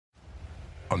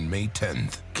On May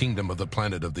 10th, Kingdom of the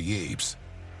Planet of the Apes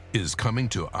is coming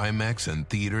to IMAX and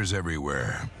theaters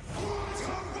everywhere. What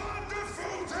a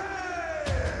wonderful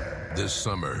day! This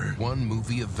summer, one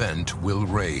movie event will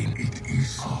reign. It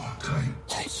is our time.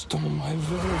 They stole my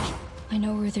village. I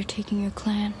know where they're taking your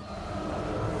clan.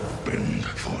 Bend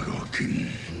for your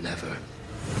king. Never.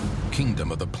 Kingdom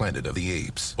of the Planet of the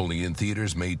Apes. Only in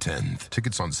theaters May 10th.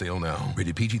 Tickets on sale now.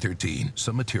 Rated PG-13.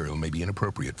 Some material may be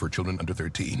inappropriate for children under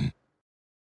 13.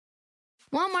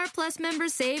 Walmart Plus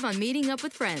members save on meeting up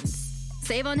with friends.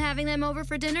 Save on having them over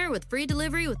for dinner with free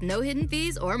delivery with no hidden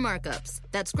fees or markups.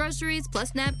 That's groceries,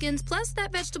 plus napkins, plus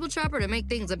that vegetable chopper to make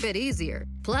things a bit easier.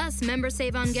 Plus, members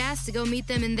save on gas to go meet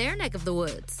them in their neck of the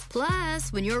woods.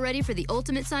 Plus, when you're ready for the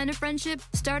ultimate sign of friendship,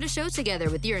 start a show together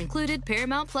with your included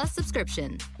Paramount Plus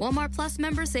subscription. Walmart Plus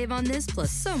members save on this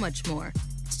plus so much more.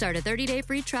 Start a 30-day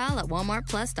free trial at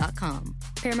walmartplus.com.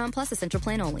 Paramount Plus Essential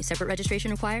Plan only. Separate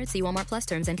registration required. See Walmart Plus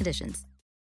terms and conditions.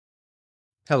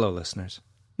 Hello, listeners.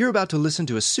 You're about to listen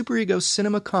to a Super Ego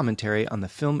Cinema commentary on the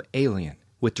film Alien,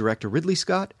 with director Ridley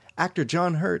Scott, actor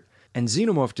John Hurt, and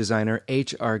xenomorph designer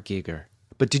H.R. Giger.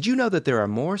 But did you know that there are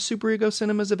more Super Ego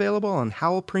Cinemas available on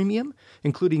Howl Premium,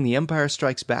 including The Empire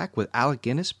Strikes Back with Alec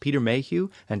Guinness, Peter Mayhew,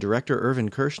 and director Irvin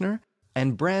Kershner?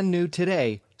 And brand new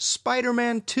today,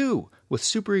 Spider-Man 2, with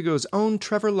Super Ego's own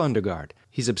Trevor Lundegaard.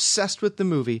 He's obsessed with the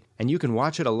movie, and you can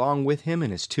watch it along with him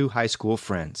and his two high school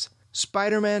friends.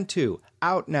 Spider-Man 2,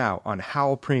 out now on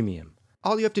Howl Premium.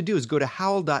 All you have to do is go to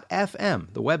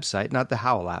howl.fm, the website, not the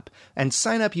Howl app, and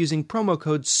sign up using promo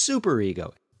code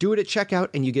SUPEREGO. Do it at checkout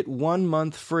and you get 1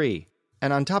 month free.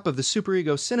 And on top of the Super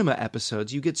Ego Cinema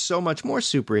episodes, you get so much more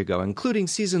Super Ego, including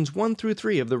seasons 1 through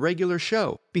 3 of the regular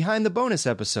show, behind the bonus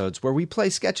episodes where we play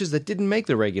sketches that didn't make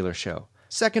the regular show,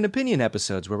 Second Opinion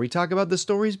episodes where we talk about the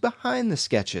stories behind the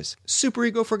sketches, Super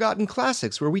Ego Forgotten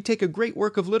Classics where we take a great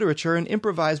work of literature and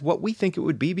improvise what we think it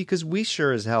would be because we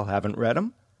sure as hell haven't read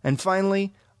them. And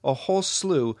finally, a whole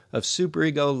slew of Super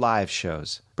Ego live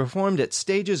shows, performed at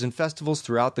stages and festivals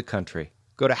throughout the country.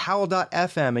 Go to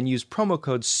howl.fm and use promo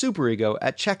code SUPEREGO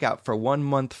at checkout for 1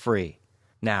 month free.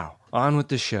 Now, on with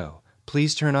the show.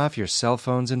 Please turn off your cell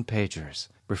phones and pagers.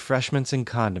 Refreshments and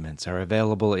condiments are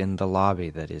available in the lobby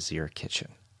that is your kitchen.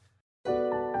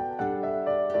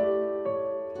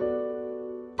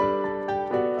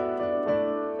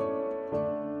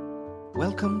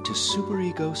 Welcome to Super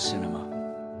Ego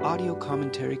Cinema, audio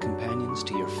commentary companions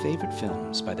to your favorite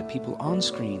films by the people on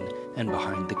screen and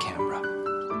behind the camera.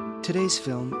 Today's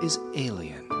film is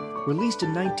Alien, released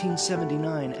in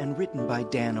 1979 and written by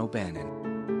Dan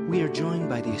O'Bannon. We are joined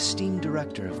by the esteemed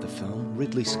director of the film,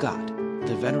 Ridley Scott,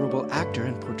 the venerable actor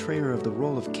and portrayer of the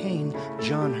role of Kane,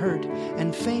 John Hurt,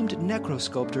 and famed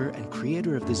necrosculptor and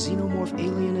creator of the xenomorph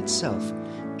alien itself,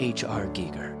 H.R.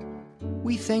 Giger.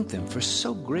 We thank them for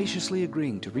so graciously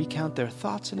agreeing to recount their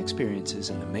thoughts and experiences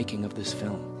in the making of this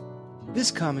film. This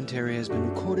commentary has been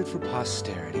recorded for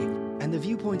posterity, and the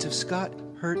viewpoints of Scott,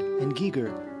 Hurt, and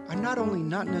Giger are not only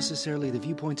not necessarily the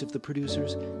viewpoints of the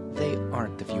producers, they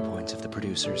aren't the viewpoints of the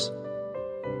producers.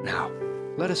 Now,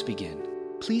 let us begin.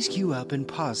 Please cue up and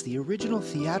pause the original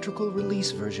theatrical release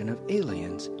version of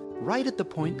Aliens right at the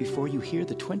point before you hear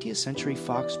the 20th Century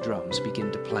Fox drums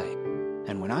begin to play.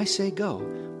 And when I say go,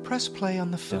 press play on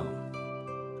the film.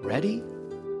 Ready?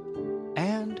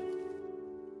 And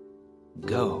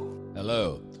go.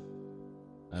 Hello,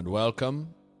 and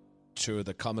welcome to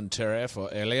the commentary for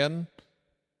Alien.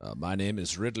 My name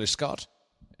is Ridley Scott,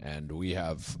 and we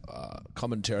have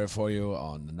commentary for you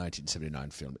on the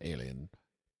 1979 film Alien.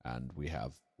 And we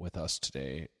have with us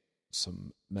today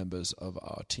some members of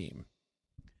our team.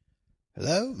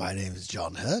 Hello, my name is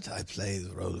John Hurt. I play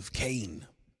the role of Kane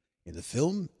in the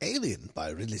film Alien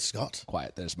by Ridley Scott.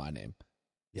 Quiet, there's my name.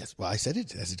 Yes, well, I said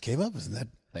it as it came up, isn't that?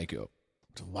 Thank you.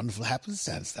 What a wonderful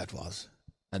happenstance that was.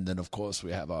 And then, of course,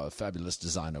 we have our fabulous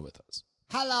designer with us.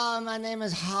 Hello, my name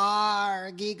is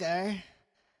H.R. Giger.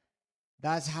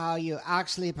 That's how you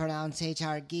actually pronounce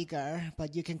H.R. Giger,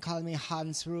 but you can call me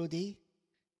Hans Rudy.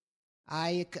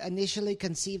 I initially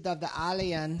conceived of the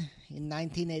Alien in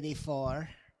 1984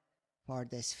 for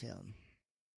this film.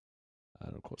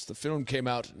 And, of course, the film came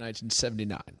out in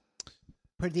 1979.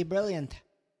 Pretty brilliant.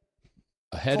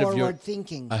 Forward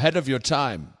thinking. Ahead of your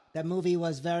time. The movie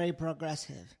was very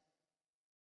progressive.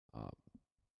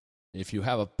 If you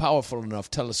have a powerful enough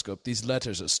telescope, these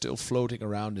letters are still floating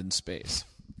around in space.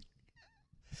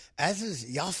 As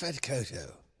is Yaphet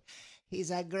Kotto.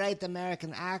 He's a great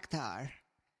American actor.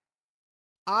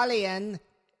 Alien,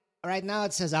 right now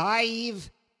it says Eve.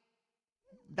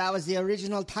 That was the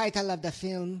original title of the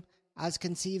film, as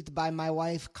conceived by my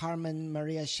wife, Carmen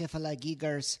Maria Schifela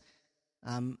Giger's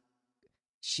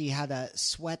She had a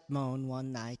sweat moan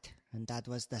one night, and that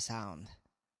was the sound.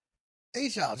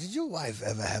 HR, did your wife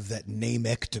ever have that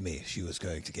namectomy she was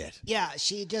going to get? Yeah,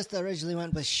 she just originally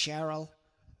went with Cheryl.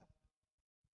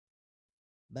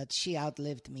 But she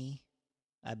outlived me,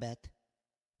 I bet.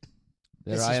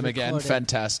 There This I is am again. recorded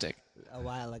Fantastic. A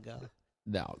while ago.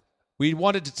 Now, we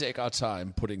wanted to take our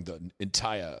time putting the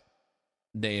entire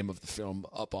name of the film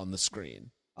up on the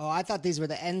screen. Oh, I thought these were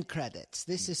the end credits.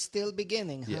 This is still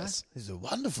beginning, huh? Yes. It's a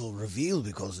wonderful reveal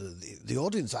because the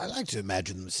audience, I like to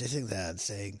imagine them sitting there and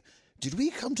saying, did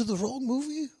we come to the wrong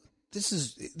movie?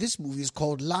 This movie is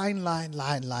called Line, Line,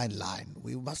 Line, Line, Line.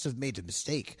 We must have made a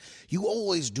mistake. You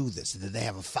always do this. And then they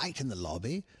have a fight in the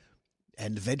lobby,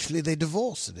 and eventually they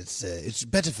divorce. And it's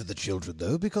better for the children,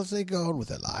 though, because they go on with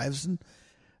their lives and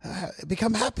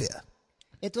become happier.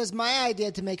 It was my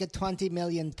idea to make it 20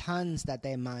 million tons that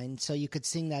they mined, so you could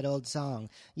sing that old song.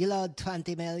 You load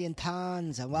 20 million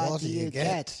tons, and what do you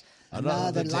get?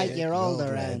 Another light year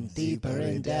older and deeper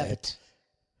in debt.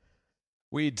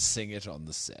 We'd sing it on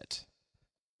the set.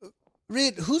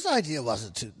 Red, whose idea was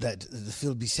it that the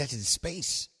film be set in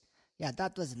space? Yeah,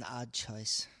 that was an odd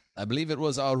choice. I believe it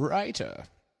was our writer.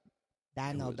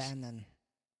 Dan It was O'Bannon.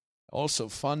 Also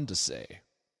fun to say.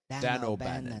 Dan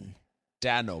O'Bannon.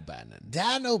 Dan O'Bannon.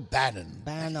 Dan O'Bannon.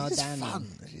 Dan It is O'Bannon. fun.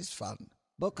 It is fun.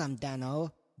 Book 'em, Dan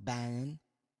O'Bannon.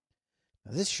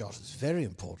 Now, this shot is very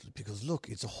important because, look,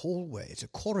 it's a hallway. It's a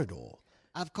corridor.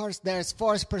 Of course, there's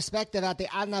forced perspective at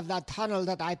the end of that tunnel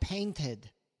that I painted.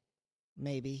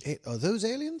 Maybe. Are those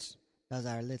aliens? Those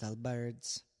are little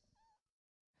birds.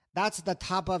 That's the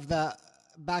top of the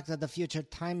Back to the Future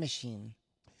time machine.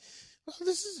 Well,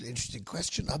 this is an interesting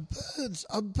question.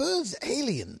 Are birds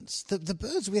aliens? The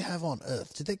birds we have on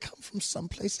Earth, did they come from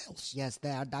someplace else? Yes,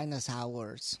 they are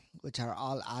dinosaurs, which are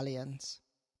all aliens.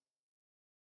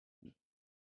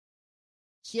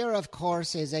 Here, of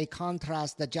course, is a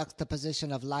contrast, the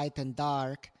juxtaposition of light and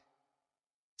dark.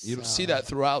 You'll see that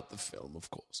throughout the film, of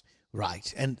course.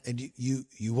 Right, and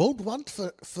you won't want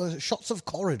for shots of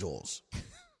corridors.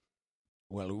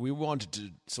 Well, we wanted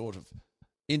to sort of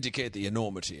indicate the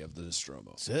enormity of the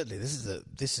Nostromo. Certainly,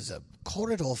 this is a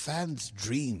corridor fan's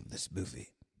dream, this movie.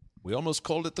 We almost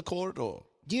called it the corridor.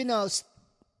 Do you know,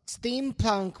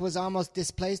 steampunk was almost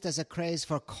displaced as a craze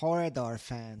for corridor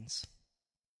fans.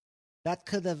 That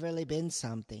could have really been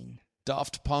something.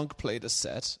 Daft Punk played a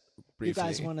set briefly. You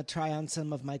guys want to try on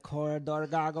some of my corridor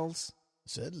goggles?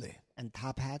 Certainly. And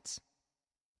top hats?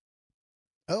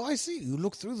 Oh, I see. You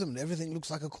look through them and everything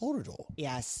looks like a corridor.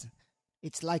 Yes.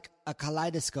 It's like a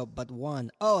kaleidoscope, but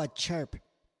one. Oh, a chirp.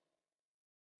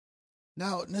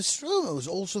 Now, Nostromo is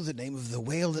also the name of the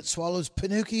whale that swallows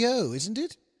Pinocchio, isn't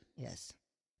it? Yes.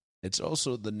 It's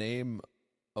also the name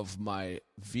of my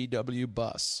VW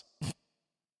bus.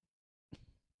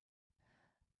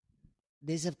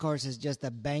 This, of course, is just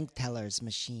a bank teller's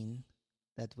machine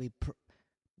that we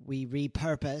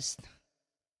repurposed.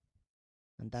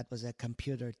 And that was a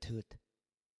computer toot.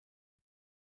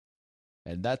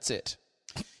 And that's it.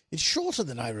 It's shorter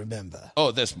than I remember. Oh,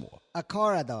 there's more. A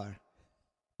corridor.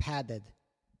 Padded.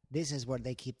 This is where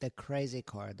they keep the crazy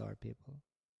corridor people.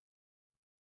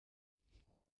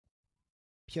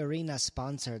 Purina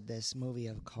sponsored this movie,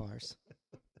 of course.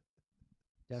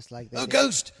 Just like they did.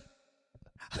 Ghost!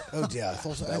 Oh dear, I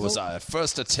thought That was our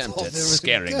first attempt at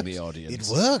scaring the audience.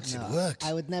 It worked, No, it worked.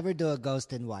 I would never do a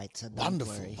ghost in white, so don't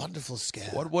Wonderful, worry. wonderful scare.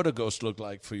 What would a ghost look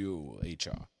like for you,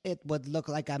 HR? It would look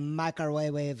like a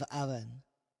microwave oven.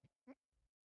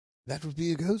 That would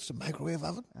be a ghost, a microwave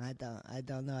oven? I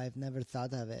don't know. I've never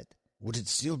thought of it. Would it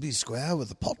still be square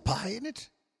with a pot pie in it?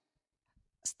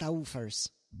 Stoufers.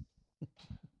 Of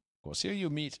course, here you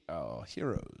meet our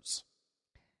heroes.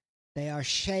 They are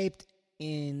shaped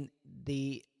in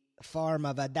the form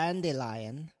of a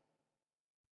dandelion.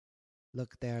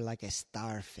 Look, they're like a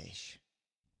starfish.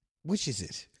 Which is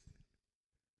it?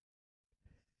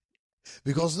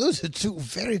 Because those are two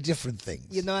very different things.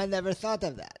 You know, I never thought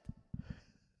of that.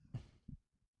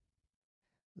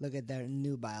 Look at their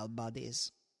nubile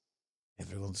bodies.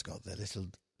 Everyone's got their little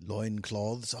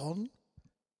loincloths on.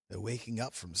 They're waking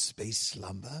up from space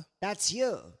slumber. That's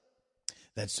you.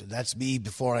 That's me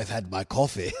before I've had my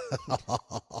coffee.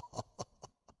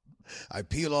 I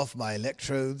peel off my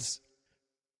electrodes.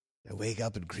 I wake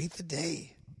up and greet the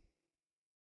day.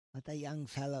 What a young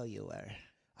fellow you were.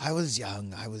 I was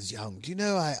young. Do you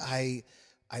know, I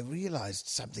realized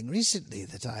something recently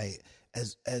that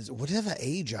as whatever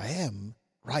age I am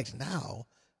right now,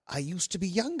 I used to be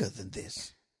younger than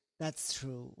this. That's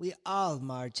true. We all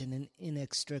march in an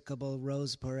inextricable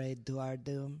rose parade to our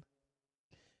doom.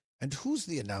 And who's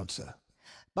the announcer?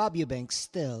 Bob Eubanks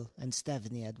still, and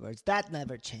Stephanie Edwards. That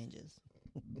never changes.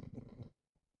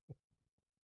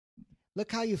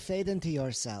 Look how you fade into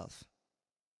yourself.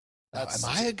 Am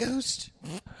I a ghost?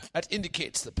 That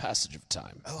indicates the passage of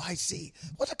time. Oh, I see.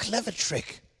 What a clever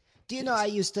trick. Do you know I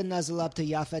used to nuzzle up to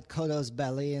Yaphet Kotto's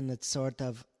belly in its sort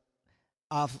of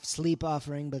sleep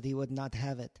offering, but he would not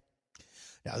have it.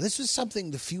 Now, this was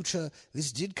something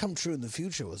this did come true in the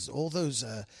future, was all those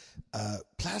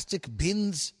plastic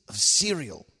bins of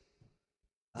cereal.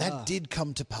 That did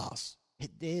come to pass.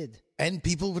 It did. And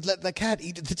people would let their cat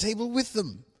eat at the table with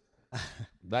them.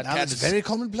 That now cat it's is very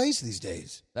commonplace these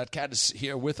days. That cat is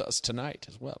here with us tonight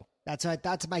as well. That's right.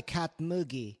 That's my cat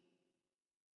Moogie.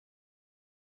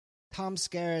 Tom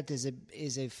Skerritt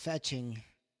is a fetching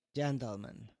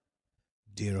gentleman.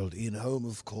 Dear old Ian Holm,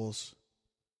 of course.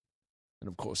 And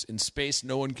of course, in space,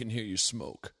 no one can hear you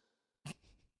smoke.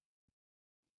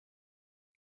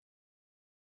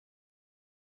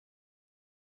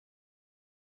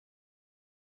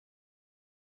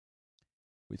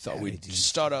 We thought we'd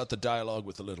start out the dialogue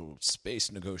with a little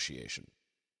space negotiation.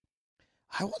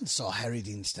 I once saw Harry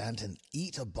Dean Stanton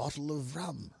eat a bottle of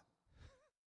rum.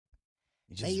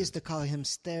 They used to call him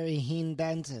Sterry Heen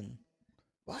Danton.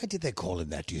 Why did they call him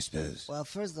that, do you suppose? Well,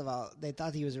 first of all, they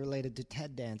thought he was related to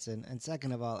Ted Danson. And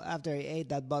second of all, after he ate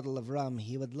that bottle of rum,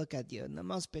 he would look at you in the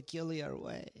most peculiar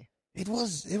way. It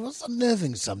was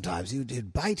unnerving sometimes.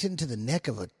 He'd bite into the neck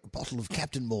of a bottle of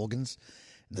Captain Morgan's,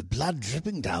 the blood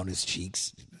dripping down his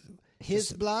cheeks.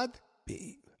 His blood?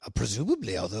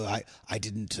 Presumably, although I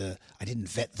didn't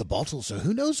vet the bottle, so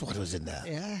who knows what was in there.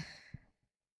 Yeah.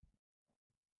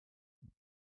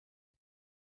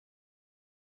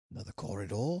 Another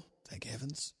corridor, thank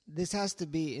heavens. This has to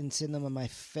be, in cinema, my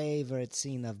favorite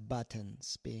scene of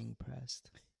buttons being pressed.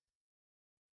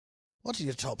 What are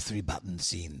your top 3 button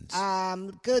scenes?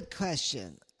 Good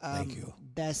question. Thank you.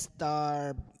 Death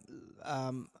Star,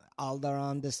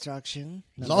 Alderaan destruction.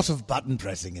 Lot of button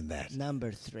pressing in that.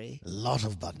 Number 3. A lot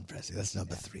of button pressing. That's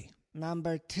number 3.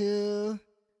 Number 2,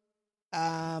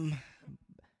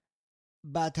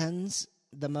 Buttons,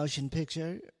 the motion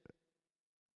picture.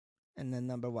 And then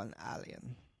number 1,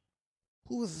 Alien.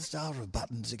 Who was the star of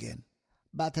Buttons again?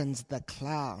 Buttons the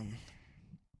clown.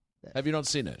 Have you not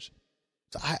seen it?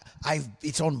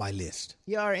 It's on my list.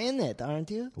 You're in it, aren't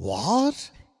you?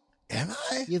 What? Am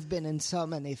I? You've been in so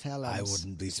many films. I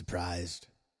wouldn't be surprised.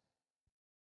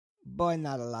 Boy,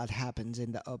 not a lot happens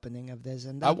in the opening of this.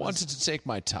 And I wanted to take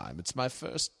my time. It's my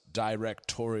first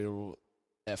directorial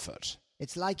effort.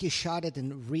 It's like you shot it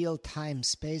in real-time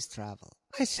space travel.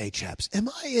 I say, chaps, am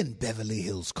I in Beverly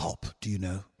Hills Cop? Do you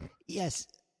know? Yes,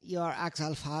 you're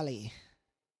Axel Foley.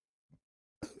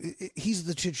 He's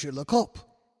the titular cop.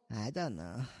 I don't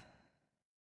know.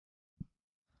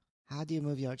 How do you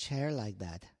move your chair like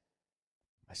that?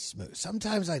 I smoke.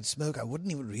 Sometimes I'd smoke. I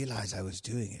wouldn't even realize I was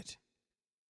doing it.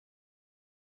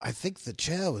 I think the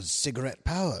chair was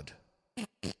cigarette-powered.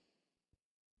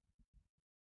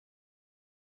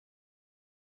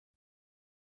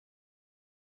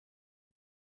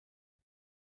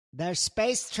 They're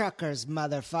space truckers,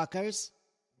 motherfuckers.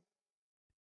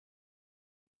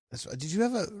 Did you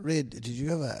ever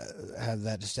have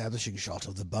that establishing shot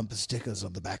of the bumper stickers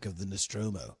on the back of the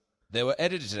Nostromo? They were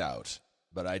edited out,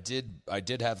 but I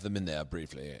did have them in there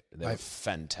briefly. They were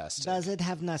fantastic. Does it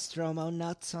have Nostromo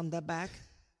nuts on the back?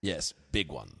 Yes,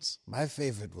 big ones. My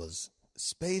favorite was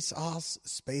space ass,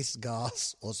 space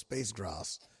gas, or space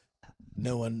grass.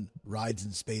 No one rides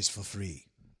in space for free,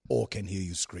 or can hear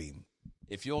you scream.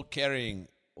 If you're carrying,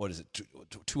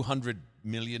 200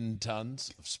 million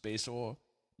tons of space ore,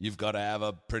 you've got to have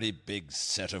a pretty big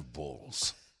set of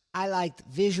balls. I liked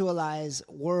visualize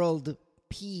world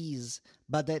peas,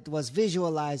 but it was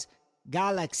visualize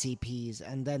galaxy peas,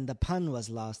 and then the pun was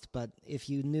lost. But if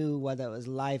you knew what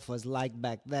life was like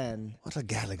back then. What a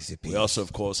galaxy pea. We also,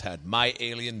 of course, had My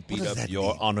Alien Beat Up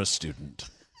Your Honor Student.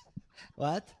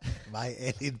 What? My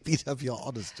Alien Beat Up Your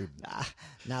Honor Student.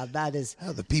 Now that is...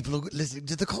 Oh, the people who listening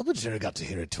to the commentary got to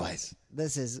hear it twice.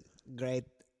 This is great.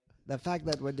 The fact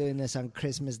that we're doing this on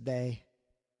Christmas Day.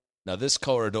 Now, this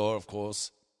corridor, of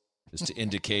course, is to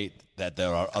indicate that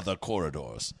there are other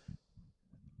corridors.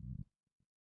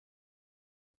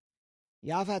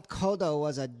 Yaphet Kotto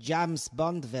was a James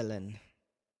Bond villain.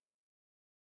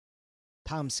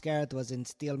 Tom Skerritt was in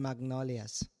Steel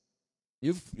Magnolias.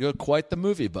 You're quite the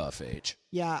movie buff, H.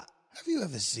 Yeah. Have you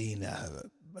ever seen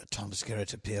Tom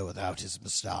Skerritt appear without his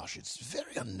moustache? It's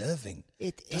very unnerving.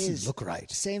 It doesn't look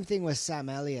right. Same thing with Sam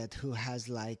Elliott, who has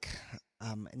like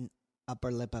an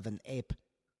upper lip of an ape.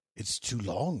 It's too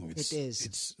long. It is.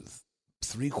 It's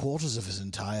 3/4 of his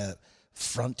entire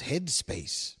front head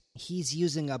space. He's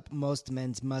using up most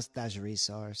men's mustache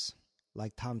resource,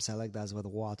 like Tom Selleck does with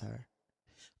water.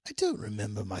 I don't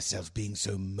remember myself being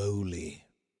so moly.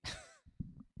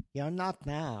 You're not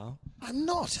now. I'm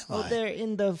not, am Oh, I? they're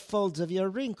in the folds of your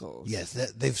wrinkles. Yes,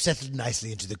 they've settled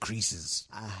nicely into the creases.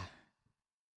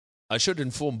 I should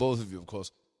inform both of you, of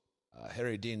course,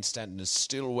 Harry Dean Stanton is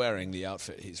still wearing the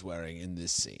outfit he's wearing in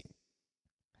this scene.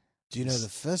 Do you know the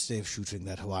first day of shooting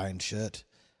that Hawaiian shirt,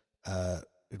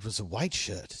 it was a white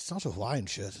shirt. It's not a Hawaiian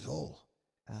shirt at all.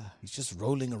 He's just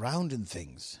rolling around in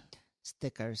things.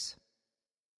 Stickers.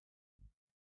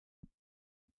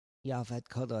 Yaphet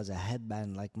Kotto has a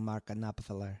headband like Mark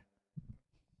Knopfler.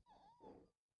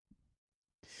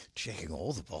 Checking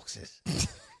all the boxes.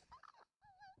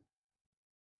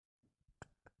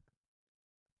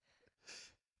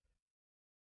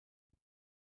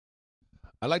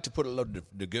 I like to put a lot of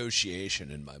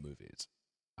negotiation in my movies.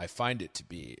 I find it to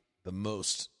be the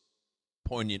most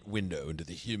poignant window into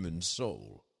the human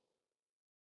soul.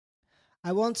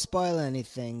 I won't spoil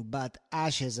anything, but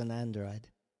Ash is an android.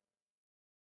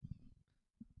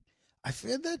 I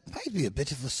fear that might be a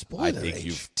bit of a spoiler. I think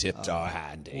you've tipped our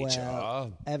hand, HR.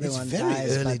 Well, everyone It's very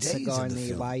dies, early but days in the Sigourney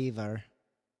film. Weaver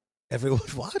Everyone,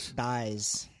 what?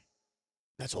 dies.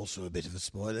 That's also a bit of a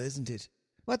spoiler, isn't it?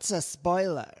 What's a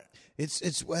spoiler?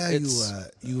 It's where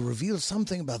you reveal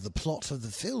something about the plot of the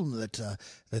film that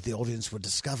the audience would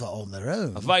discover on their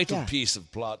own. A vital Yeah. piece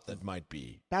of plot that might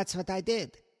be That's what I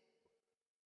did.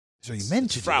 So you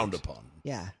mentioned frowned it. upon.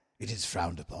 Yeah. It is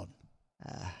frowned upon.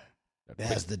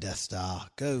 There's the Death Star.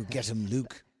 Go get him,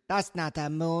 Luke. That's not a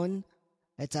moon.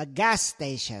 It's a gas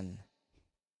station.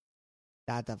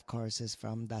 That, of course, is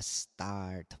from the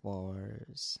Star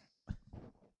Wars.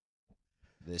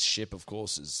 This ship, of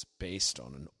course, is based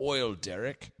on an oil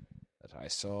derrick that I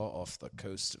saw off the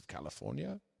coast of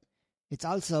California. It's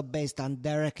also based on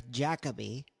Derek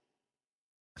Jacobi,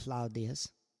 Claudius,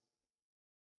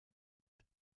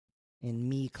 in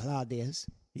Me, Claudius.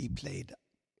 He played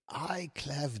I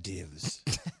Clavdivs.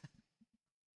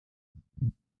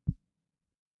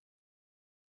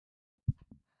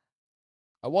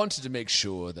 I wanted to make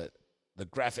sure that the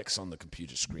graphics on the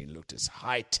computer screen looked as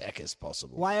high-tech as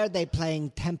possible. Why are they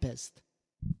playing Tempest?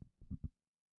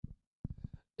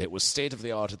 It was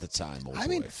state-of-the-art at the time, old I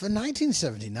mean, boy. for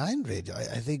 1979, Red,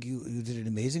 I think you did an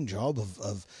amazing job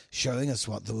of showing us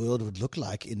what the world would look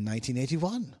like in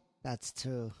 1981. That's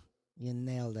true. You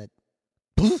nailed it.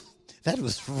 That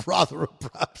was rather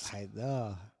abrupt. I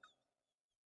know.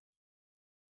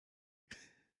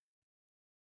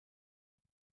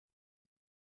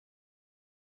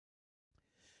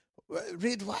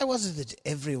 Red, why was it that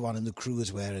everyone in the crew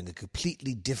was wearing a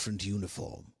completely different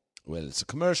uniform? Well, it's a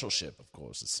commercial ship, of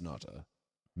course. It's not a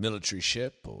military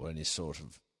ship or any sort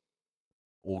of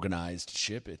organized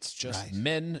ship. It's just Right.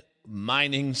 men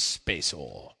mining space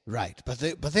ore. Right, but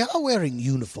they are wearing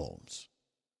uniforms.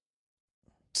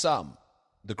 Some.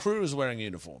 The crew is wearing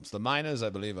uniforms. The miners, I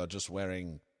believe, are just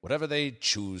wearing whatever they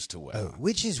choose to wear. Oh,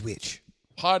 which is which?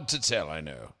 Hard to tell, I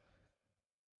know.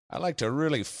 I like to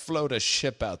really float a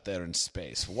ship out there in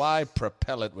space. Why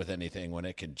propel it with anything when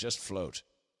it can just float?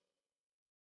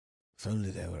 If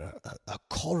only there were a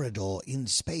corridor in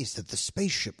space that the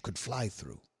spaceship could fly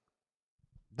through.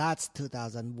 That's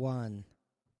 2001.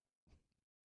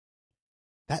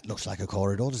 That looks like a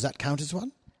corridor. Does that count as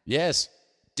one? Yes,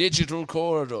 digital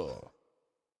corridor.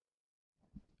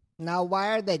 Now, why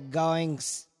are they going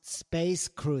space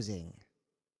cruising?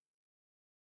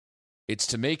 It's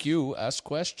to make you ask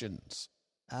questions.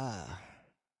 I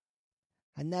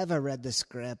never read the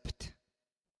script.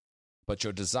 But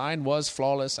your design was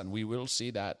flawless, and we will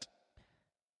see that.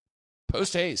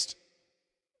 Post haste.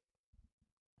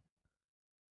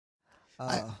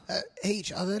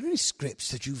 H, are there any scripts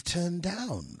that you've turned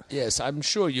down? Yes, I'm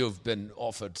sure you've been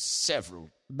offered several.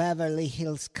 Beverly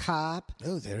Hills Cop.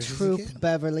 Oh, there it is Troop again.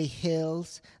 Beverly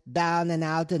Hills. Down and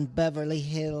Out in Beverly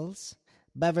Hills.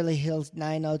 Beverly Hills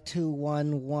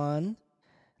 90211.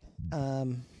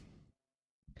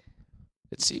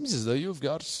 It seems as though you've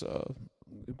got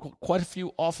quite a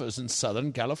few offers in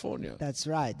Southern California. That's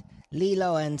right.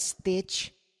 Lilo and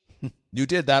Stitch. You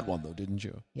did that one, though, didn't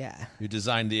you? Yeah. You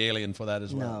designed the alien for that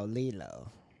as well. No,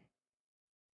 Lilo.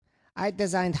 I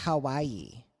designed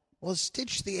Hawaii. Was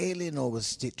Stitch the alien or was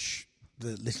Stitch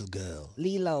the little girl?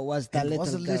 Lilo was the It little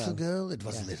was a girl. little girl? It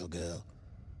was a little girl.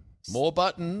 More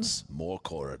buttons, more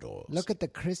corridors. Look at the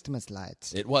Christmas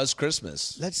lights. It was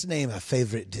Christmas. Let's name our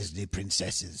favorite Disney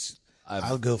princesses.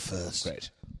 I'll go first.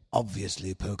 Great.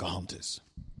 Obviously, Pocahontas.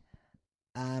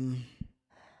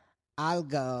 I'll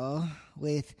go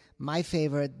with my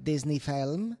favorite Disney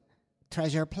film,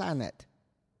 Treasure Planet.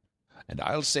 And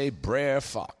I'll say Brer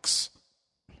Fox.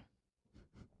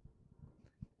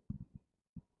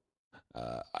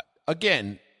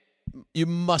 Again, you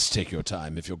must take your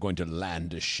time if you're going to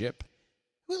land a ship.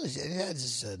 Well, it has a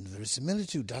certain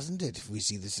verisimilitude, doesn't it, if we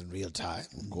see this in real time?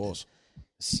 Of course.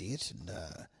 See it, and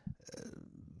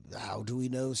how do we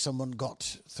know someone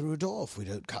got through a door if we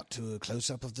don't cut to a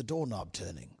close-up of the doorknob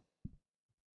turning?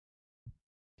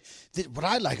 What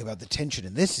I like about the tension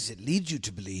in this is it leads you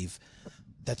to believe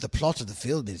that the plot of the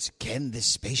film is, can this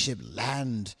spaceship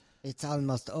land It's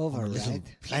almost over, on a little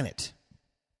right? planet?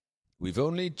 We've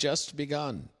only just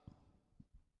begun.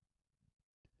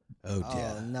 Oh,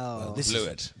 dear. Oh, no. Well, Blew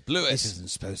it. This isn't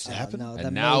supposed to happen. No, And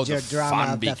the now major the drama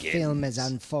fun of the begins. film is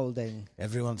unfolding.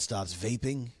 Everyone starts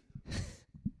vaping.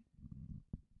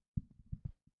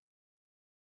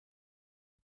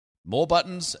 More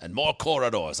buttons and more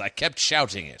corridors. I kept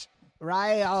shouting it.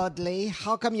 Right, Audley,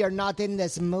 how come you're not in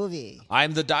this movie?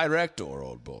 I'm the director,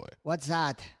 old boy. What's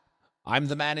that? I'm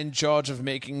the man in charge of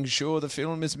making sure the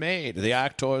film is made. The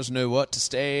actors know what to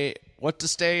stay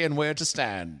and where to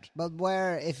stand. But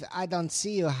where, if I don't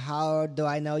see you, how do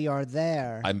I know you're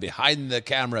there? I'm behind the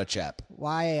camera, chap.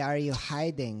 Why are you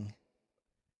hiding?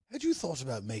 Had you thought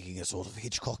about making a sort of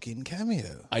Hitchcockian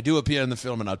cameo? I do appear in the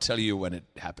film, and I'll tell you when it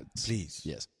happens. Please.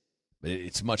 Yes. But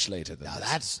it's much later than Now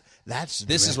this. that's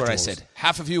This is where I director's- said,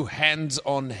 half of you hands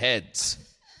on heads.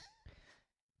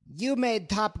 You made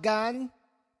Top Gun?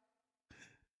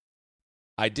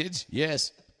 I did,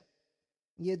 yes.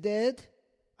 You did?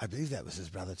 I believe that was his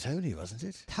brother Tony, wasn't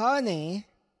it? Tony?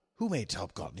 Who made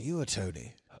Top Gun? You or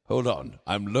Tony? Hold on,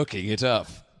 I'm looking it up.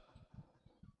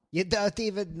 You don't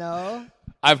even know?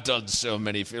 I've done so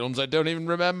many films I don't even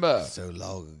remember. So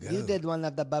long ago. You did one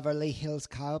of the Beverly Hills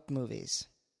Cop movies.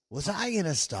 Was I in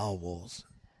a Star Wars?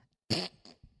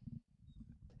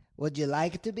 Would you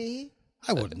like to be?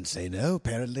 I wouldn't say no.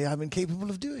 Apparently, I'm incapable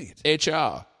of doing it.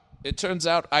 HR. It turns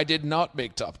out I did not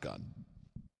make Top Gun.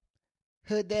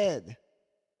 Who did?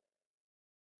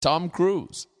 Tom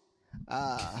Cruise.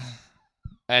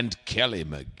 And Kelly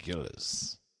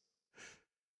McGillis.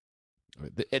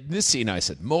 In this scene, I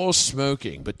said, more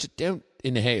smoking, but don't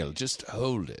inhale, just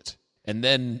hold it. And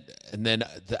then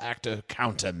the actor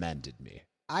countermanded me.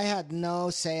 I had no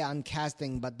say on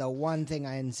casting, but the one thing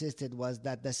I insisted was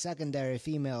that the secondary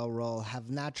female role have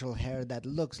natural hair that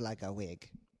looks like a wig.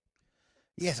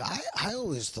 Yes, I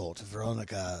always thought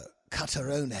Veronica cut her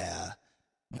own hair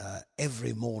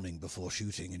every morning before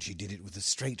shooting, and she did it with a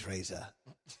straight razor.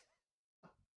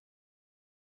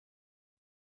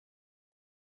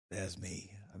 There's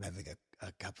me. I'm having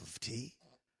a cup of tea,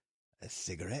 a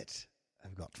cigarette.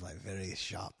 I've got my very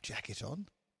sharp jacket on.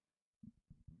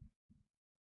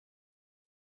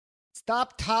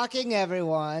 Stop talking,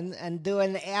 everyone, and do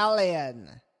an alien.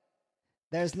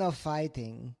 There's no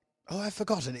fighting. Oh, I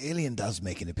forgot. An alien does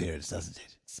make an appearance, doesn't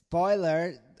it?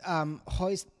 Spoiler,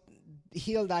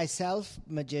 heal thyself,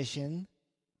 magician.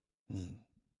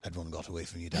 That one got away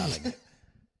from you, darling.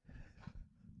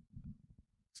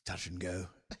 It's touch and go.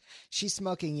 She's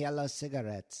smoking yellow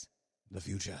cigarettes. The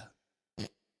future. Of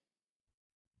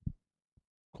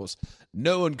course,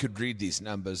 no one could read these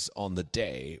numbers on the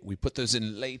day. We put those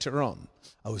in later on.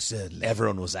 Oh, certainly.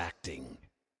 Everyone was acting.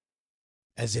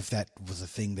 As if that was a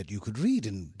thing that you could read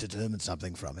and determine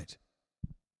something from it.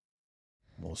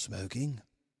 More smoking.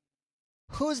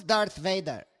 Who's Darth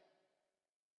Vader?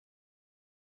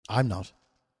 I'm not.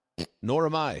 Nor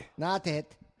am I. Not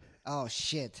it. Oh,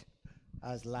 shit.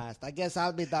 I was last. I guess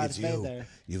I'll be Darth It's you. Vader.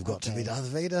 You've got to be Okay. Darth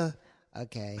Vader.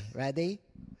 Okay, ready?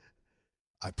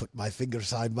 I put my finger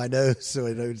inside my nose so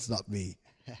I know it's not me.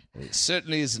 It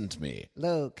certainly isn't me.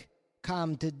 Luke,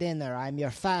 come to dinner. I'm your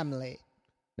family.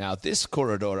 Now, this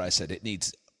corridor, I said, it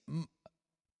needs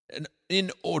an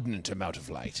inordinate amount of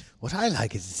light. What I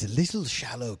like is it's a little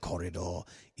shallow corridor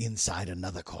inside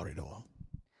another corridor.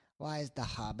 Why is the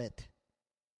Hobbit?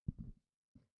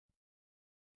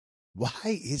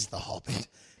 Why is the Hobbit?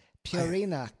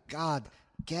 Purina, God,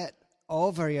 get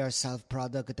over yourself,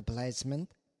 product placement.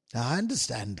 Now, I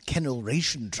understand Kennel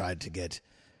Ration tried to get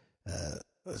a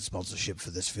sponsorship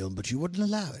for this film, but you wouldn't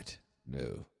allow it.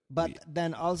 No. But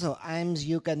then also, I'm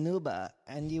Yukanuba,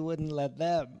 and you wouldn't let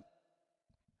them.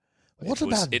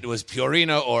 It was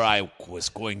Purina or I was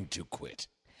going to quit.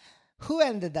 Who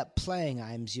ended up playing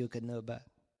I'm Yukanuba?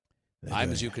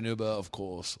 I'm Zukanuba, of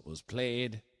course, was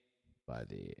played by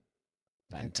the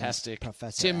fantastic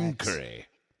Professor Tim X. Curry.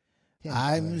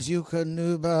 I'm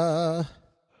Zukanuba.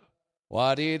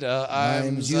 Wadida,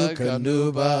 I'm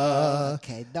Zukanuba.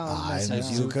 Okay, don't I'm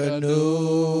listen.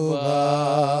 Zukanuba.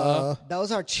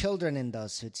 Those are children in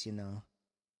those suits, you know.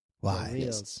 Why? The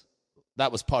reals.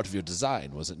 That was part of your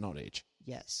design, was it not, H?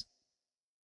 Yes.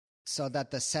 So that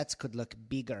the sets could look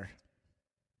bigger.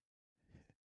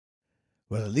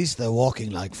 Well, at least they're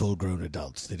walking like full-grown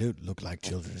adults. They don't look like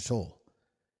children at all.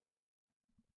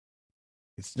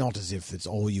 It's not as if it's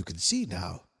all you can see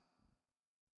now.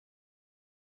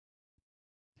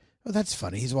 Oh, that's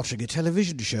funny. He's watching a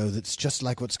television show that's just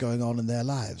like what's going on in their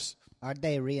lives. Are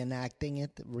they reenacting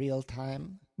it real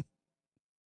time?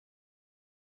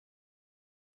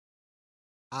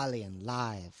 Alien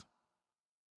live.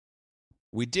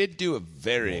 We did do a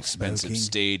very More expensive smoking.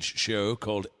 stage show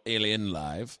called Alien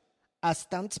Live. A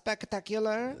stunt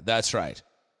spectacular? That's right.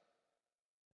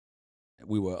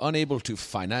 We were unable to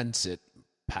finance it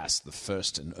past the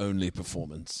first and only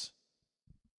performance.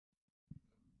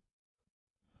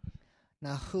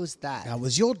 Now who's that? Now,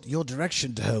 was your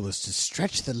direction to her was to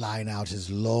stretch the line out as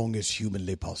long as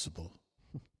humanly possible.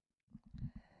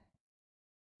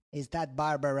 Is that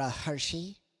Barbara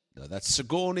Hershey? No, that's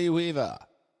Sigourney Weaver.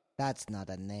 That's not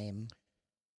a name.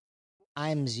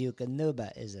 I'm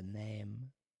Zukanuba is a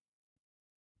name.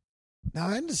 Now,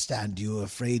 I understand you were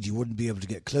afraid you wouldn't be able to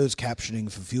get closed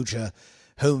captioning for future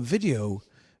home video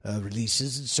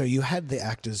releases, and so you had the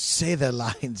actors say their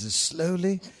lines as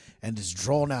slowly and as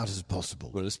drawn out as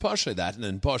possible. Well, it's partially that, and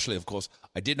then partially, of course,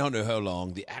 I did not know how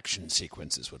long the action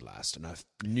sequences would last, and I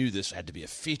knew this had to be a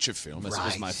feature film, as it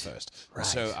was my first. Right.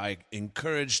 So I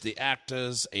encouraged the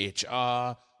actors,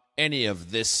 HR, any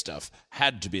of this stuff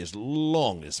had to be as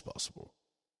long as possible.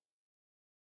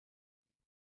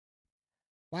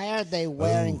 Why are they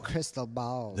wearing crystal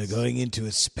balls? They're going into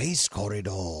a space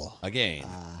corridor. Again,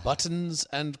 buttons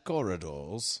and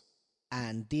corridors.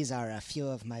 And these are a few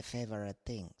of my favorite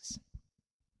things.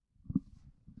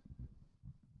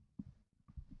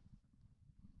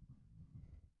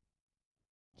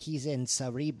 He's in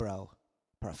Cerebro,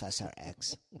 Professor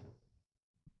X.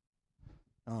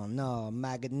 Oh no,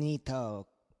 Magneto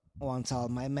wants all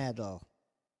my metal.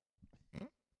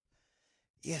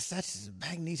 Yes, that's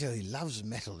Magneto. He loves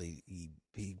metal.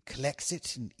 He collects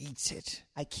it and eats it.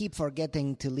 I keep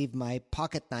forgetting to leave my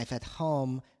pocket knife at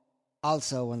home,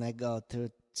 also when I go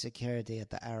through security at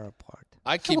the airport.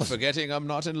 I keep forgetting I'm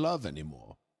not in love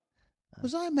anymore.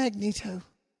 Was I Magneto?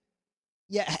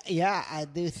 Yeah, I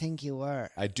do think you were.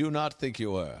 I do not think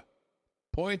you were.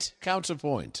 Point,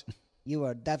 counterpoint. You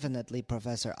were definitely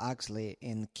Professor Oxley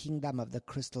in Kingdom of the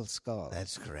Crystal Skull.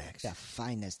 That's correct. The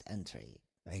finest entry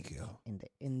Thank you. in the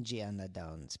Indiana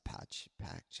Jones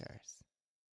pictures.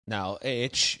 Now,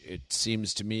 H, it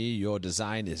seems to me your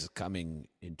design is coming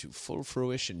into full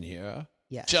fruition here.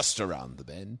 Yes. Just around the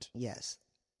bend. Yes.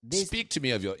 Speak to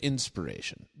me of your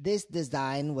inspiration. This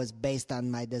design was based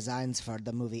on my designs for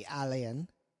the movie Alien.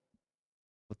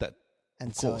 With that, And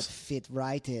of so course. it fit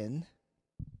right in.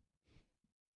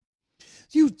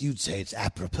 You'd say it's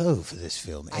apropos for this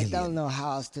film, I Alien. don't know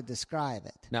how else to describe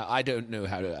it. Now, I don't know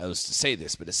how else to say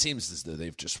this, but it seems as though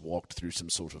they've just walked through some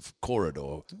sort of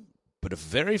corridor, but a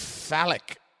very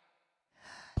phallic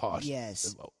part.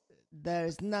 Yes.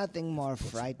 There's nothing more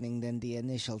frightening than the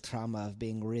initial trauma of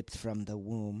being ripped from the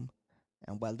womb.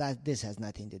 And well, this has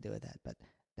nothing to do with that, but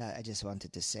I just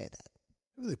wanted to say that.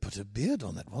 Oh, they put a beard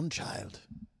on that one child.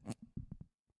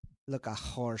 Look, a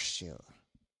horseshoe.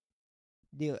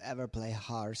 Do you ever play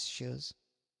horseshoes?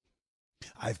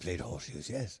 I've played horseshoes,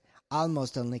 yes.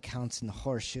 Almost only counts in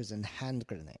horseshoes and hand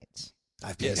grenades.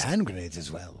 I've played Yes. hand grenades as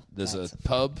well. There's a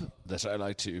pub that I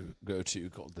like to go to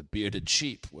called the Bearded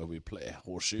Sheep, where we play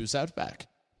horseshoes out back.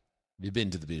 Have you been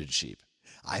to the Bearded Sheep?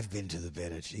 I've been to the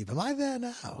Bearded Sheep. Am I there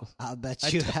now? I'll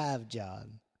bet you have,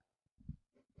 John.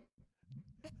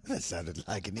 That sounded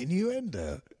like an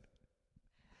innuendo.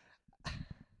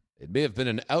 It may have been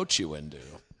an ouchie-wendo.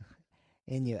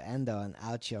 Innuendo and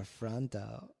out your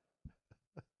fronto.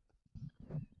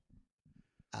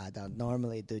 I don't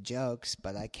normally do jokes,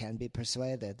 but I can be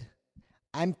persuaded.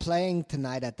 I'm playing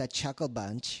tonight at the Chuckle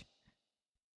Bunch.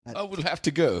 Oh, we'll have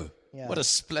to go. Yeah. What a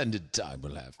splendid time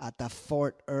we'll have. At the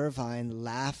Fort Irvine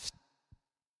Laugh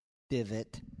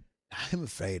Divot. I'm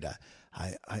afraid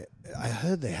I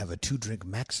heard they have a 2-drink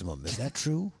maximum. Is that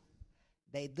true?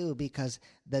 They do, because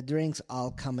the drinks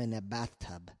all come in a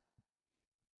bathtub.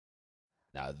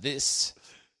 Now, this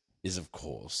is, of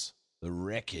course, the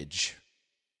wreckage.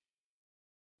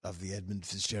 Of the Edmund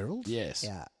Fitzgerald? Yes.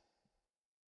 Yeah.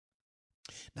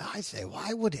 Now, I say,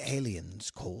 why would aliens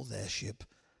call their ship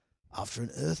after an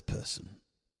Earth person?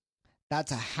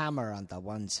 That's a hammer on the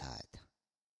one side.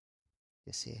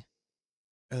 You see?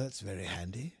 Oh, that's very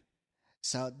handy.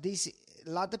 So a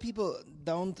lot of people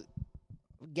don't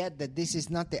get that this is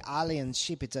not the alien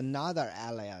ship, it's another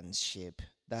alien ship.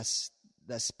 That's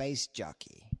the space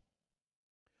jockey.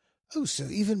 Oh, so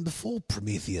even before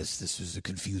Prometheus, this was a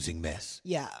confusing mess.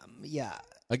 Yeah.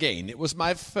 Again, it was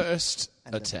my first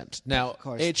attempt. Now, of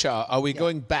course. HR, are we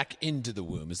going back into the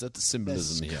womb? Is that the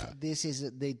symbolism here? This is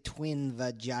the twin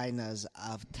vaginas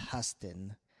of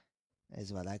Tustin,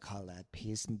 is what I call that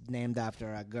piece, named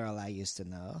after a girl I used to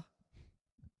know.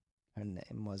 Her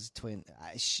name was Twin.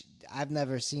 I've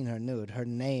never seen her nude. Her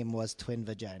name was Twin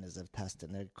Vaginas of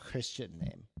Tustin, her Christian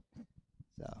name.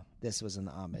 So this was an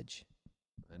homage.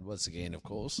 And once again, of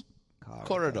course,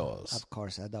 corridors. Of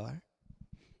course, a door.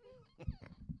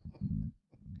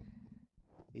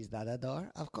 Is that a door?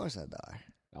 Of course, a door.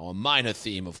 Now, a minor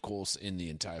theme, of course, in the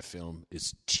entire film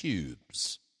is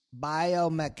tubes.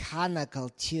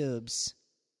 Biomechanical tubes.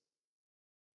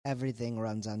 Everything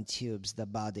runs on tubes. The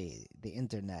body, the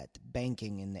internet,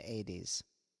 banking in the 80s.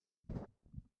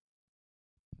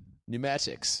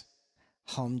 Pneumatics.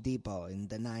 Home Depot in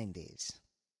the 90s.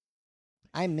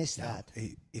 I miss that.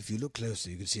 If you look closer,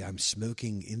 you can see I'm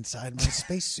smoking inside my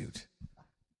spacesuit.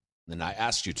 And I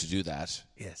asked you to do that.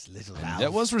 Yes, little And Alf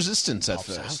there was resistance at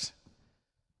pops first. out.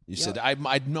 You said, I'm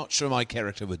not sure my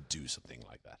character would do something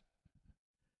like that.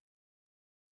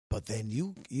 But then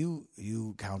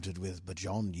you countered with, but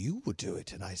John, you would do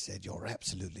it. And I said, you're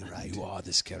absolutely right. You are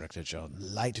this character, John.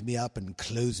 Light me up and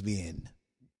close me in.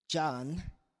 John.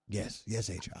 Yes,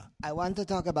 HR. I want to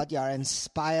talk about your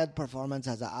inspired performance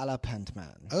as the Elephant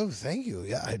Man. Oh, thank you.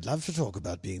 Yeah, I'd love to talk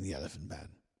about being the Elephant Man.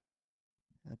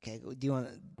 Okay, do you want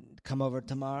to come over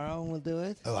tomorrow and we'll do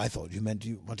it? Oh, I thought you meant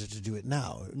you wanted to do it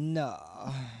now. No.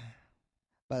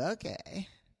 But okay.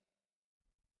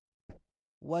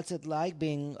 What's it like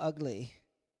being ugly?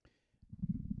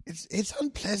 It's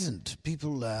unpleasant.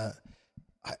 People,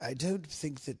 I don't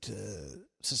think that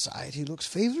society looks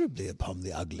favorably upon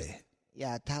the ugly.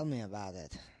 Yeah, tell me about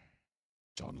it.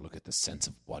 John, look at the sense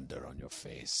of wonder on your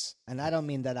face. And I don't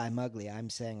mean that I'm ugly. I'm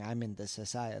saying I'm in the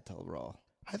societal role.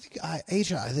 I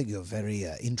think you're a very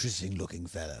interesting looking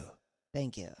fellow.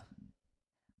 Thank you.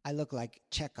 I look like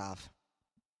Chekhov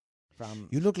from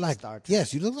You look like Star Trek.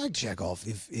 Yes, you look like Chekhov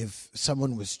if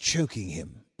someone was choking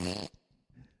him.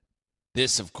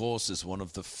 This, of course, is one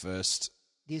of the first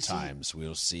Do you see- times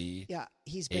we'll see Yeah,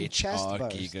 he's been chest H.R.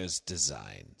 burst. Giger's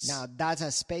designs. Now, that's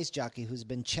a space jockey who's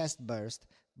been chest burst,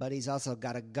 but he's also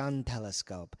got a gun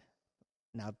telescope.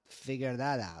 Now, figure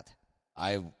that out.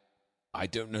 I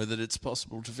don't know that it's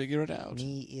possible to figure it out.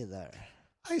 Me either.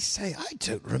 I say, I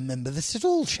don't remember this at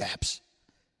all, chaps.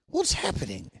 What's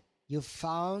happening? You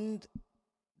found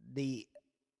the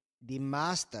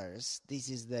masters. This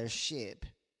is their ship,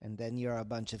 and then you're a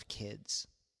bunch of kids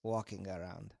walking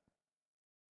around.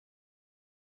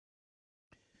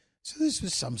 So this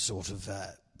was some sort of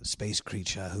space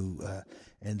creature who,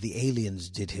 and the aliens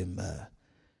did him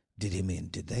in,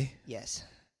 did they? Yes,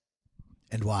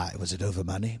 And why? Was it over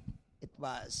money? it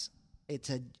was. It's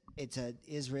a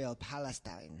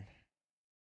Israel-Palestine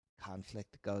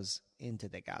conflict goes into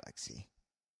the galaxy.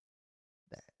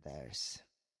 There's.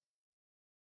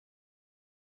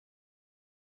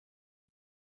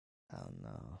 Oh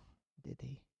no! Did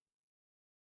he?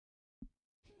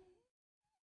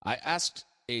 I asked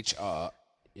HR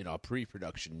in our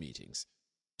pre-production meetings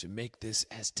to make this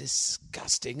as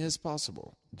disgusting as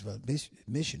possible. Well,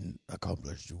 mission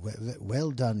accomplished.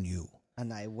 Well done, you.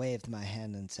 And I waved my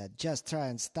hand and said, "Just try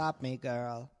and stop me,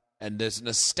 girl." And there's an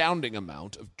astounding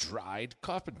amount of dried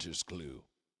carpenter's glue.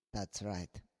 That's right,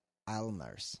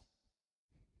 Elmer's.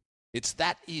 It's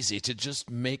that easy to just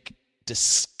make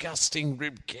disgusting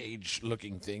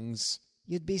ribcage-looking things.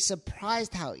 You'd be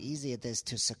surprised how easy it is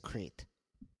to secrete.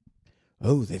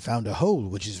 Oh, they found a hole,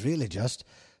 which is really just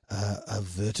a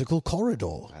vertical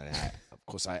corridor. And of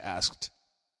course, I asked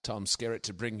Tom Skerritt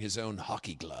to bring his own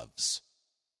hockey gloves.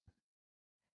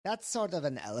 That's sort of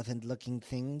an elephant-looking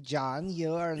thing, John.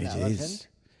 You're an It elephant. is.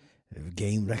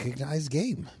 Game recognized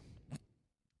game.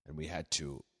 And we had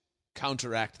to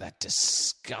counteract that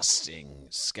disgusting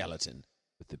skeleton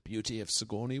with the beauty of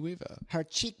Sigourney Weaver. Her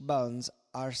cheekbones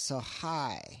are so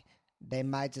high, they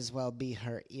might as well be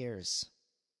her ears.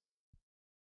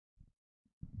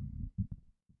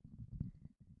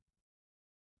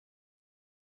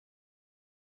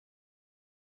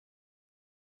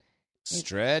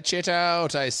 Stretch it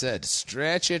out, I said.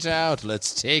 Stretch it out.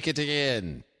 Let's take it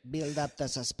again. Build up the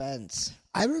suspense.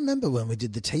 I remember when we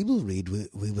did the table read,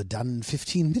 we were done in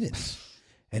 15 minutes.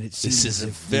 And it seems This is as a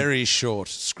if very short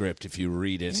script if you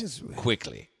read it Yes,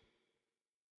 quickly.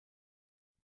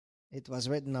 It was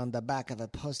written on the back of a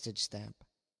postage stamp.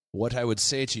 What I would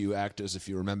say to you, actors, if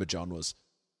you remember, John, was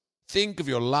think of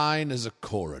your line as a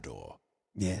corridor.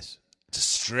 Yes. To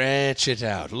stretch it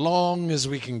out, long as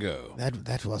we can go.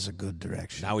 That was a good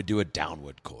direction. Now we do a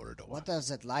downward corridor. What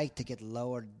does it like to get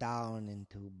lowered down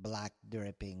into black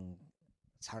dripping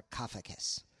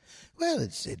sarcophagus? Well,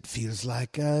 it feels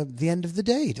like the end of the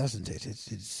day, doesn't it?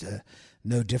 It's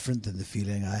no different than the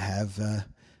feeling I have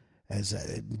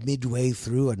as midway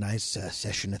through a nice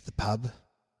session at the pub.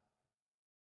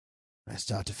 I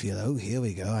start to feel, oh, here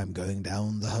we go, I'm going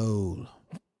down the hole.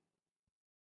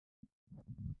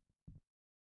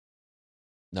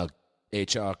 Now,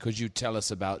 HR, could you tell us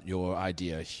about your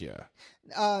idea here?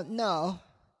 No.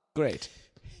 Great.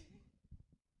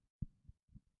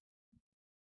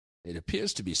 It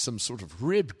appears to be some sort of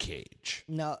rib cage.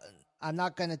 No, I'm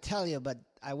not going to tell you, but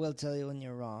I will tell you when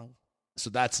you're wrong. So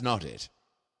that's not it?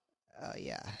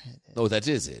 Yeah. Oh, that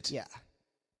is it? Yeah.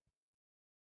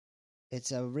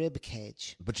 It's a rib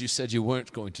cage. But you said you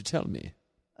weren't going to tell me.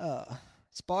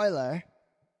 Spoiler.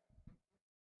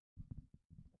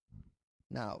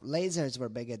 Now, lasers were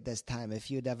big at this time.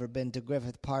 If you'd ever been to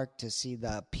Griffith Park to see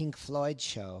the Pink Floyd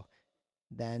show,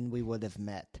 then we would have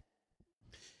met.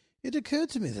 It occurred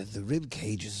to me that the rib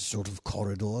cage is a sort of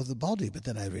corridor of the body, but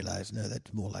then I realized, no,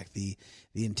 that's more like the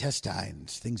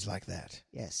intestines, things like that.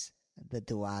 Yes, the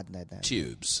duodenum.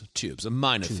 Tubes. A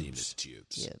minor theme is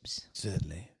tubes. Tubes.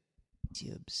 Certainly.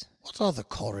 Tubes. What are the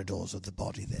corridors of the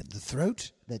body then? The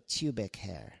throat? The tubic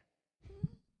hair.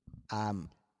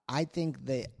 I think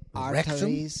the rectum?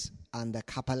 arteries and the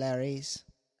capillaries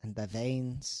and the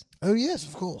veins. Oh, yes,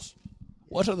 of course.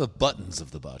 What are the buttons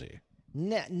of the body?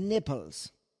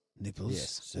 Nipples. Nipples?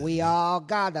 Yes. Certainly. We all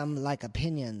got them like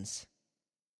opinions.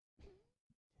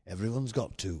 Everyone's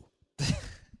got two.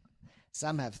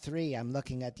 Some have 3. I'm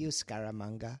looking at you,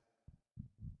 Scaramanga.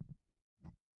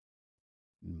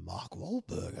 Mark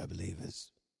Wahlberg, I believe,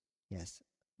 is Yes.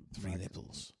 3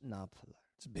 nipples. Knopfler.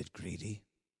 It's a bit greedy.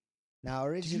 Now,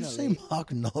 Did you originally... say Mark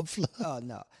Knopfler? Oh,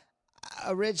 no.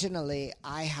 Originally,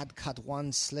 I had cut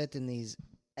one slit in these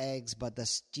eggs, but the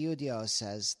studio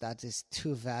says that is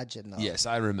too vaginal. Yes,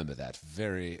 I remember that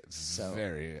very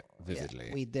Yeah,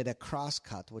 vividly. we did a cross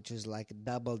cut, which is like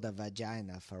double the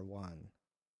vagina for one.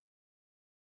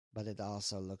 But it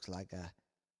also looks like a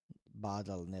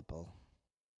bottle nipple.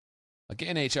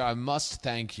 Again, HR, I must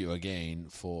thank you again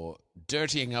for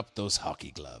dirtying up those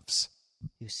hockey gloves.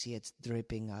 You see it's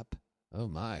dripping up? Oh,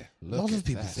 my. A Look lot at of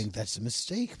people that. think that's a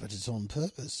mistake, but it's on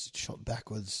purpose. It's shot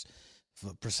backwards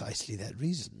for precisely that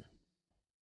reason.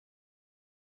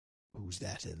 Who's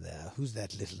that in there? Who's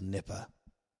that little nipper?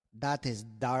 That is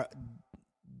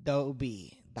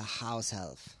Dobie, the house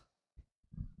elf.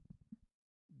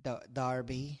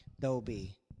 Darby,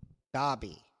 Dobie,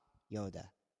 Yoda,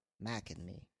 Mac and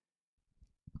me.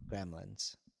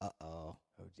 Gremlins. Uh-oh.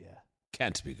 Oh, dear.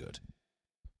 Can't be good.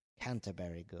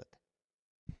 Canterbury good.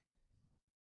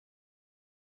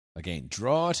 Again,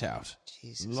 draw it out.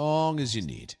 Jesus. Long as you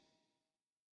need.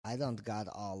 I don't got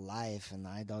all life, and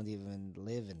I don't even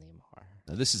live anymore.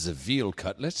 Now, this is a veal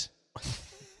cutlet.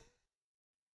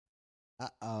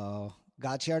 Uh-oh.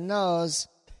 Got your nose.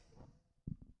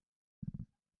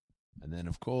 And then,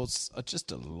 of course,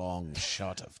 just a long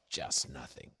shot of just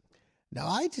nothing. Now,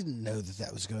 I didn't know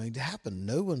that was going to happen.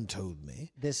 No one told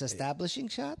me. This establishing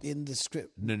shot? In the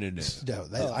script. No.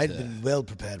 No, I'd been well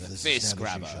prepared for this Face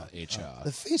establishing grabber, shot. HR.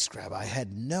 The face grab, I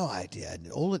had no idea.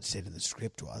 And all it said in the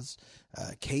script was,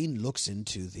 Kane looks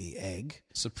into the egg.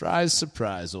 Surprise,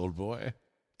 surprise, old boy.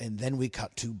 And then we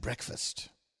cut to breakfast.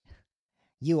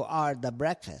 You are the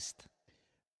breakfast.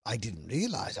 I didn't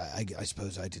realize. I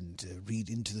suppose I didn't read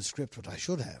into the script what I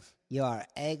should have. You are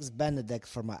Eggs Benedict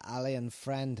for my alien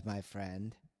friend, my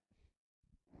friend.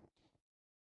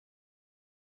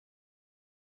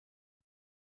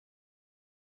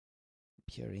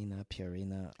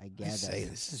 Purina, I get I say, it.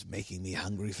 this is making me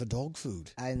hungry for dog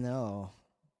food. I know.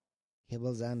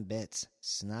 Kibbles and bits,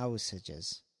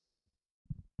 snausages.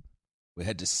 We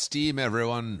had to steam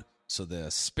everyone so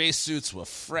their spacesuits were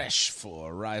fresh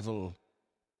for arrival.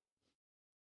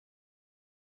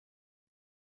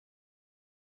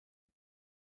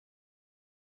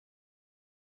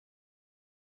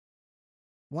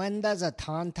 When does a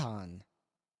tauntaun?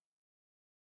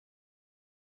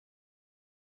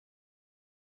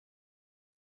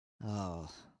 Oh,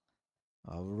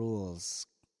 a rules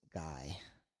guy.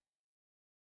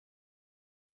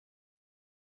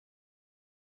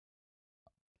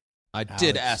 I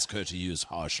did Alex. ask her to use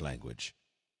harsh language.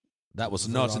 That was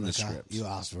not in the Veronica, script. You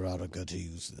asked Veronica to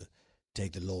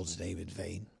take the Lord's name in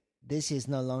vain. This is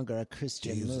no longer a To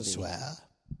Christian use movie. and swear.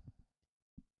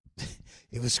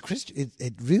 It was Christian.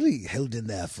 It really held in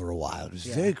there for a while. It was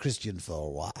very Christian for a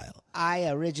while. I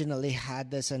originally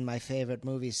had this in my favorite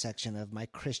movies section of my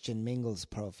Christian Mingles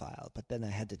profile, but then I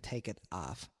had to take it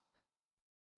off.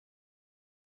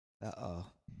 Uh-oh.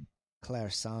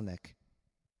 Claire Sonic.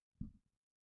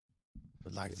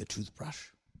 But like the toothbrush?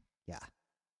 Yeah.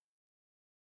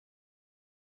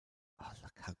 Oh,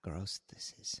 look how gross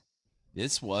this is.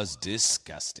 This was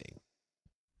disgusting.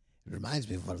 It reminds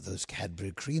me of one of those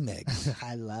Cadbury cream eggs.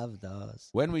 I love those.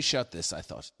 When we shot this, I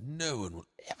thought, no one will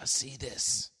ever see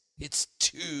this. It's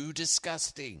too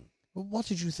disgusting. Well, what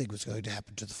did you think was going to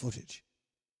happen to the footage?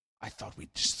 I thought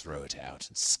we'd just throw it out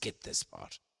and skip this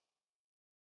part.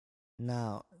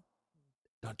 Now,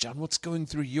 John, what's going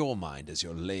through your mind as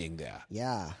you're laying there,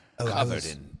 yeah. covered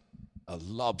in a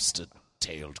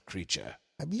lobster-tailed creature?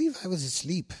 I believe I was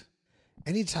asleep.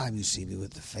 Anytime you see me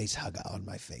with the face hugger on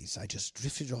my face, I just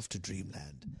drifted off to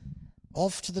dreamland.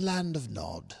 Off to the land of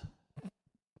Nod.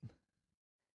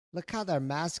 Look how their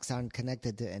masks aren't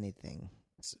connected to anything.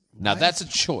 Now that's a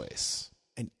choice.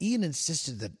 And Ian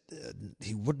insisted that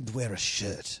he wouldn't wear a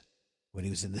shirt when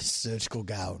he was in this surgical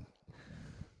gown.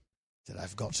 Said,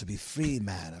 I've got to be free,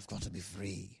 man. I've got to be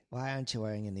free. Why aren't you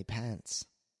wearing any pants?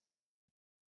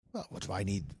 Well, what do I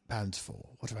need pants for?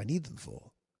 What do I need them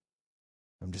for?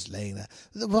 I'm just laying there.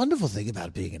 The wonderful thing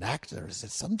about being an actor is that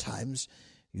sometimes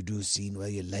you do a scene where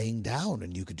you're laying down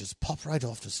and you can just pop right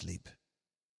off to sleep.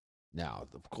 Now,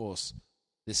 of course,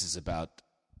 this is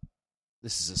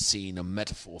a scene, a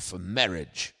metaphor for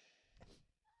marriage,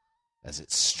 as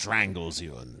it strangles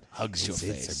you and hugs your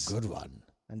face. It's a good one.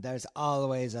 And there's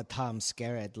always a Tom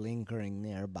Skerritt lingering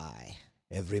nearby.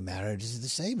 Every marriage is the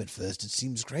same. At first, it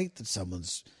seems great that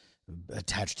someone's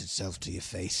attached itself to your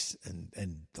face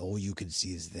and all you can see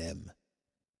is them.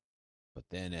 But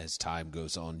then as time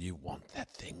goes on, you want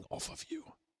that thing off of you.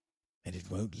 And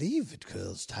it won't leave. It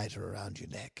curls tighter around your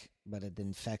neck. But it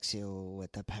infects you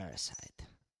with a parasite.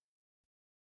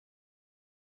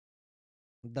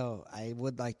 Though I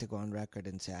would like to go on record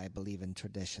and say I believe in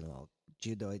traditional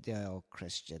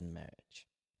Judeo-Christian marriage.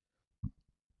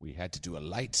 We had to do a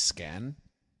light scan.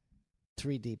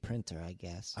 3D printer, I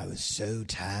guess. I was so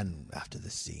tan after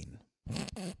the scene.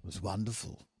 It was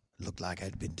wonderful. It looked like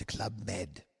I'd been to Club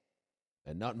Med.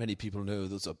 And not many people know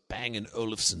those are Bang &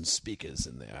 Olufsen speakers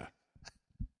in there.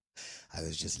 I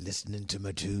was just listening to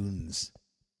my tunes.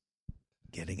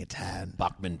 Getting a tan.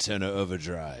 Bachman Turner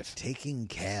Overdrive. Taking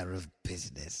care of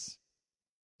business.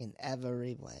 In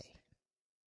every way.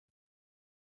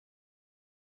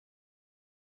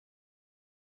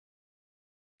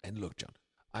 And look, John,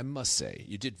 I must say,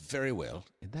 you did very well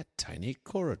in that tiny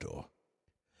corridor.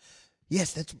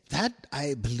 Yes, that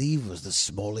I believe was the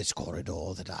smallest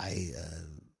corridor that I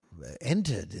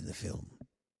entered in the film.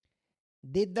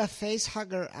 Did the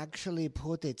facehugger actually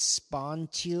put its spawn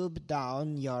tube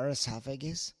down your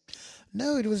esophagus?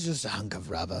 No, it was just a hunk of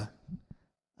rubber.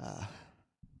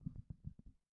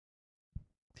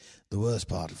 The worst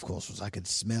part, of course, was I could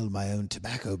smell my own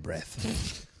tobacco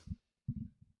breath.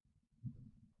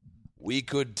 We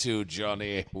could too,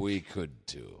 Johnny. We could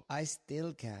too. I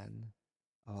still can.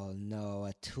 Oh no,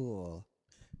 a tool.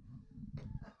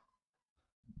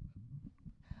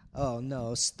 Oh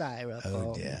no, styrofoam.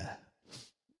 Oh dear.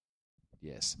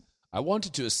 Yes. I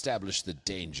wanted to establish the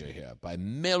danger here by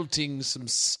melting some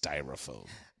styrofoam.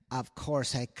 Of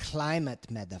course, a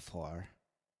climate metaphor.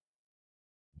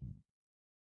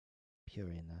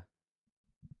 Purina.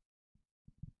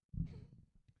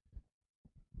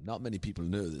 Not many people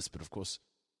know this, but of course,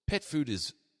 pet food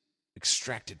is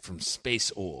extracted from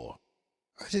space ore.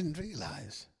 I didn't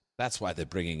realize. That's why they're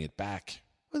bringing it back.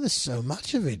 Well, there's so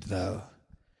much of it, though.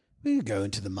 When you go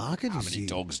into the market, How many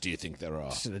dogs do you think there are?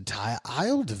 It's an entire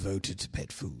aisle devoted to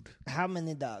pet food. How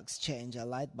many dogs change a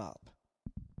light bulb?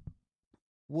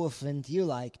 Wouldn't you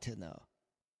like to know?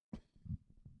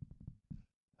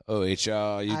 Oh,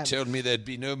 HR, you told me there'd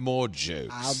be no more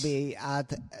jokes. I'll be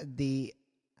at the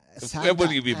Where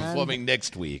will you be performing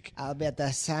next week? I'll be at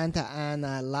the Santa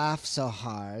Ana Laugh So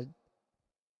Hard.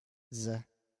 It's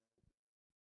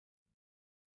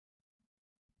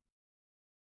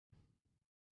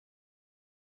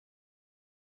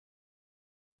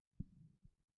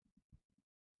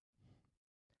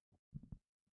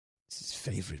his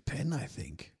favorite pen, I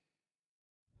think.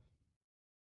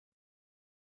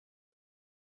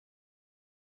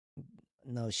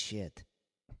 No shit.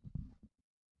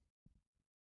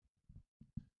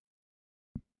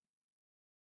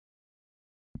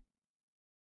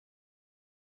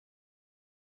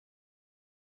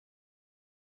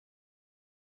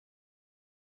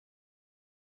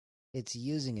 It's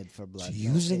using it for blood. It's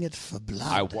using it for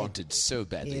blood. I wanted so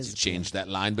badly is to change that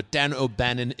line, but Dan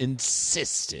O'Bannon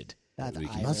insisted. That we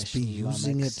He must be Irish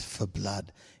using it lummox. for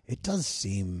blood. It does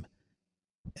seem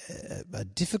a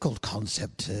difficult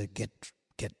concept to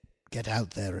get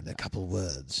out there in a couple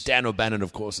words. Dan O'Bannon,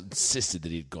 of course, insisted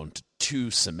that he'd gone to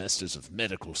 2 semesters of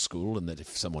medical school and that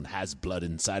if someone has blood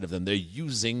inside of them, they're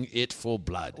using it for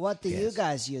blood. What do you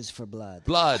guys use for blood?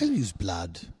 Blood. I use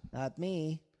blood. Not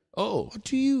me. Oh, What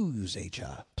do you use,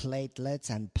 HR? Platelets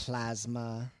and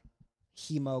plasma,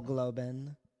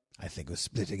 hemoglobin. I think we're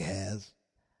splitting hairs.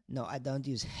 No, I don't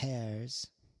use hairs.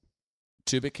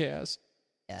 tubic hairs.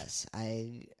 Yes,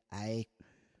 I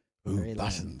Ooh, Very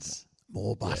buttons.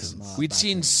 More buttons. More We'd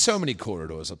seen buttons. so many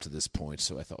corridors up to this point,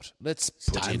 so I thought, let's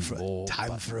put Time in for more time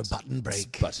buttons. for a button It's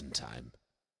break. button time.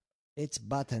 It's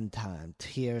button time.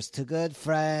 Here's to good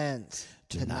friends.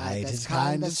 Tonight is is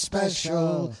kind of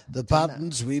special. The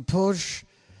buttons we push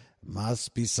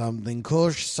must be something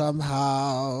cush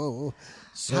somehow.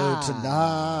 So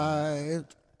Ha. tonight,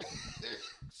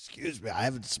 excuse me, I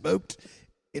haven't smoked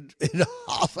in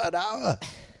half an hour.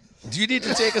 Do you need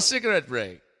to take a cigarette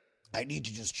break? I need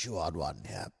to just chew on one.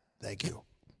 Yeah, thank you.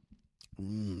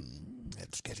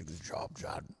 It's getting the job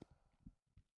done.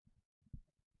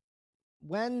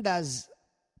 When does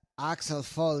Axel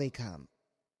Foley come?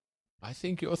 I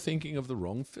think you're thinking of the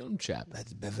wrong film, chap.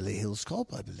 That's Beverly Hills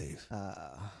Cop, I believe.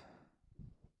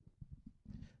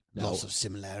 Lots of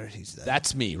similarities there.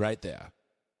 That's me right there.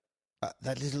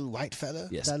 That little white fella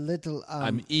Yes. The little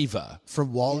I'm Eva.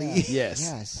 from Wally. Yes.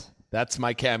 Yes. That's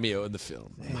my cameo in the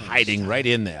film. I'm hiding right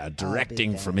in there,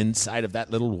 directing from inside of that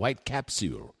little white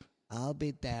capsule. I'll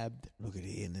be dabbed. Look at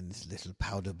Ian in his little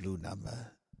powder blue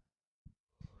number.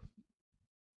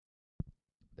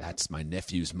 That's my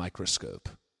nephew's microscope.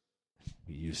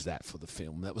 We used that for the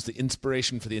film. That was the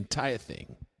inspiration for the entire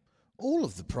thing. All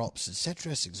of the props and set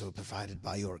dressings were provided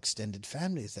by your extended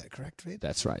family. Is that correct, Reed?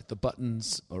 That's right. The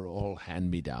buttons are all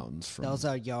hand-me-downs from... Those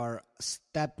are your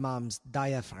stepmom's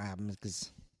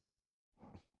diaphragms.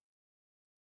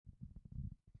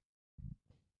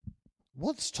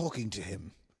 What's talking to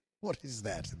him? What is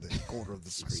that in the corner of the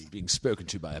It's screen? being spoken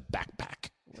to by a backpack.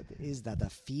 What is that? A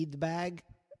feed bag?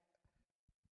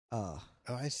 Oh,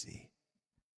 Oh, I see.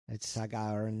 it's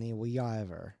Sagarni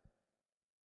Weaver.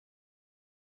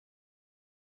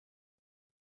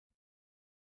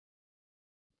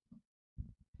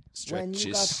 When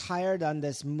you got Stretches. hired on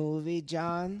this movie,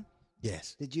 John,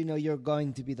 Yes. did you know you're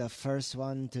going to be the first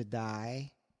one to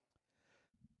die?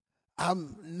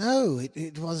 No,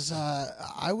 it was,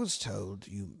 I was told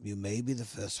you may be the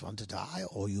first one to die,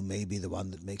 or you may be the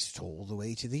one that makes it all the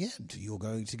way to the end. You're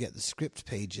going to get the script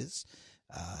pages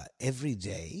every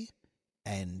day,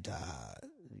 and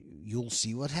you'll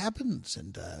see what happens.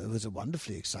 And it was a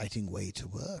wonderfully exciting way to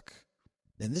work.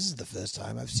 And this is the first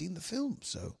time I've seen the film,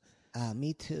 so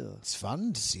Me too. it's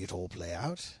fun to see it all play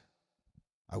out.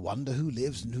 I wonder who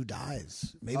lives and who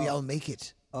dies. Maybe I'll make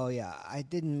it. Oh, yeah. I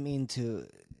didn't mean to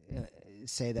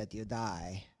say that you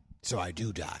die. So I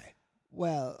do die.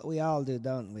 Well, we all do,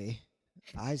 don't we?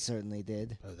 I certainly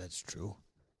did. Oh, that's true.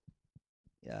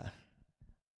 Yeah.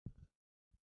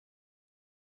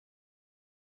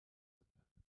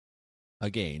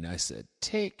 Again, I said,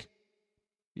 take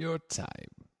your time.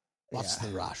 What's Yeah.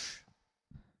 the rush?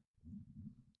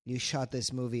 You shot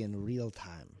this movie in real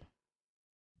time.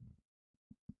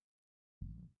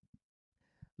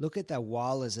 Look at that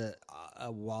wall as a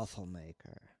waffle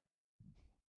maker.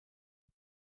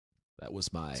 That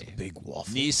was my It's a big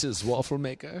waffle. niece's waffle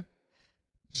maker.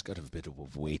 She's got a bit of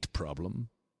a weight problem.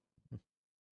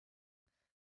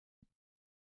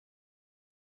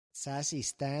 Sassy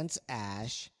Stance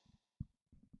Ash.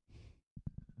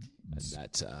 And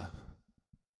that,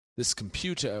 this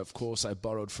computer, of course, I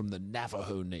borrowed from the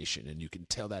Navajo Nation, and you can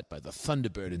tell that by the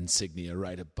Thunderbird insignia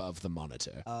right above the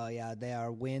monitor. Oh, yeah, they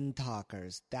are wind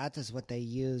talkers. That is what they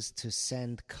use to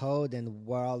send code in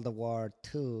World War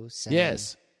II. saying,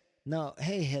 Yes. No,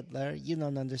 hey, Hitler, you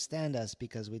don't understand us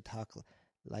because we talk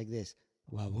like this.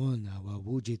 Wawuna,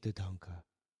 wawujitatonka.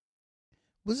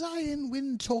 Was I in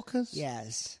Wind Talkers?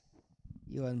 Yes,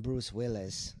 you and Bruce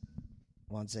Willis,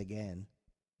 once again.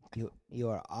 You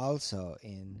are also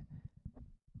in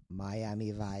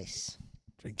Miami Vice.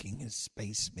 Drinking his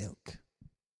space milk.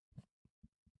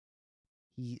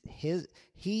 He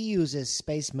uses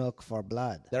space milk for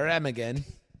blood. There I am again.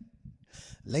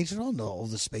 Later on, all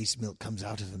the space milk comes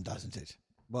out of him, doesn't it?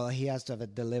 Well, he has to have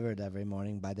it delivered every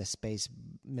morning by the space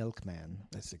milkman.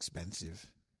 That's expensive.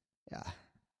 Yeah.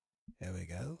 There we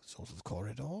go. Sort of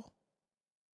corridor.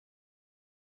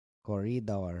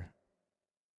 Corridor.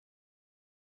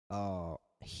 Oh,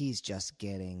 he's just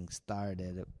getting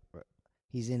started.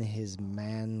 He's in his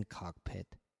man cockpit.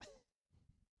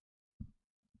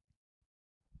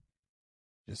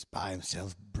 Just by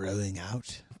himself, broing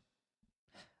out.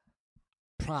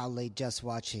 Probably just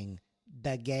watching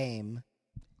The Game,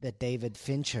 the David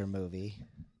Fincher movie,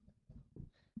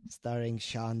 starring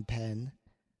Sean Penn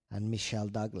and Michelle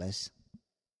Douglas.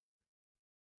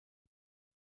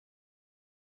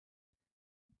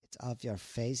 It's off your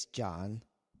face, John.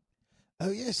 Oh,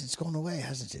 yes, it's gone away,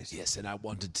 hasn't it? Yes, and I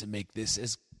wanted to make this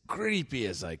as creepy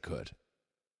as I could.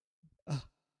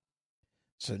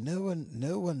 So no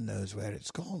one knows where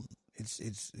it's gone.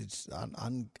 It's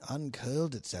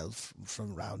uncurled itself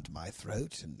from round my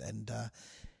throat, and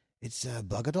it's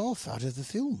buggered off out of the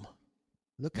film.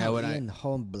 Look how Ian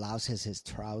Holm blouses his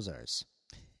trousers.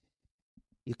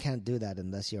 You can't do that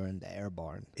unless you're in the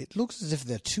airborne. It looks as if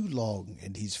they're too long,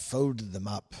 and he's folded them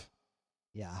up.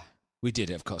 Yeah. We did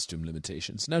have costume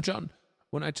limitations. Now, John,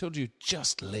 when I told you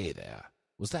just lay there,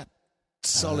 was that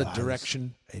solid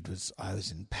direction? I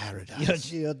was in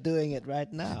paradise. You're doing it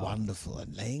right now. Wonderful.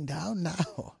 And laying down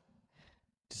now.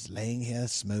 Just laying here,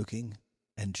 smoking,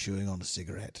 and chewing on a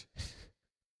cigarette.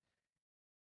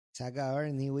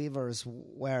 Sigourney Weaver's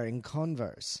wearing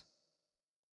Converse.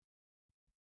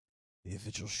 The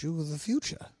official shoe of the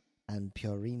future. And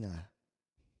Purina,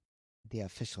 the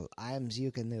official I Am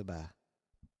Zukanuba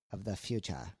of the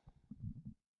future.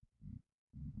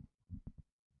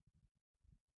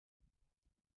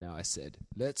 Now I said,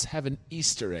 let's have an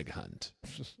Easter egg hunt.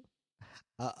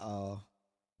 Uh-oh.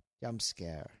 Jump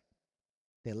scare.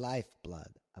 The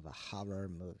lifeblood of a horror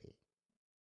movie.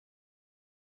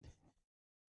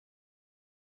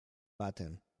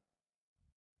 Button.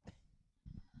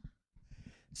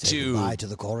 Say goodbye to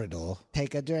the corridor.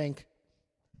 Take a drink.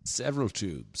 Several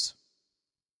tubes.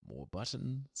 More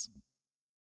buttons.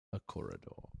 A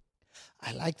corridor.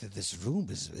 I like that this room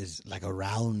is like a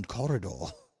round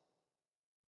corridor.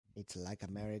 It's like a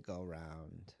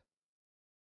merry-go-round.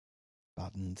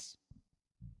 Buttons.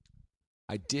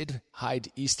 I did hide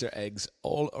Easter eggs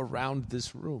all around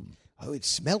this room. Oh, it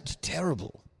smelt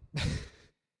terrible.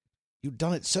 You'd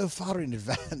done it so far in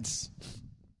advance.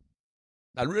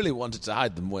 I really wanted to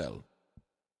hide them well.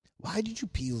 Why did you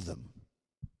peel them?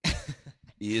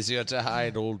 Easier to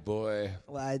hide, old boy.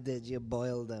 Why did you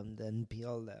boil them, then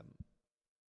peel them?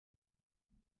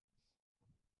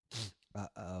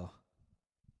 Uh-oh.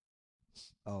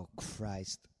 Oh,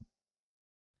 Christ.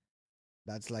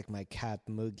 That's like my cat,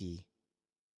 Moogie.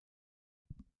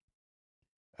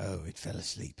 Oh, it fell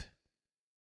asleep.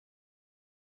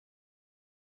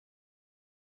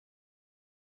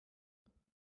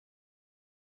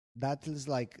 That is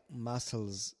like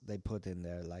mussels they put in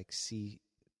there, like sea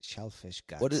shellfish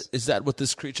guts. What is that what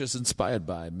this creature's inspired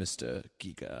by, Mr.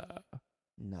 Giga?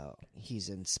 No, he's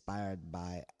inspired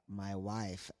by my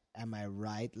wife. Am I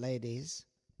right, ladies?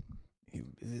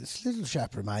 This little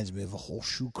chap reminds me of a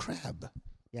horseshoe crab.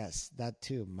 Yes, that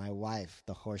too. My wife,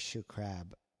 the horseshoe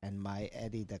crab, and my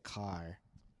Eddie the car.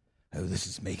 Oh, this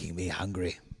is making me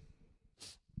hungry.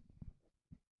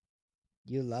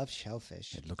 You love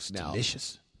shellfish. It looks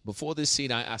delicious. Before this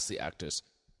scene, I asked the actors,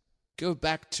 go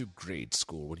back to grade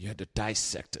school when you had to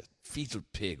dissect a fetal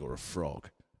pig or a frog.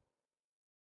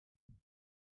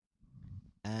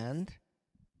 And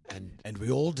we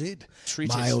all did.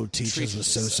 My old teachers were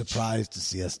so surprised to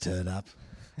see us turn up.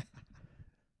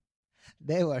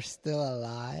 They were still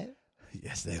alive?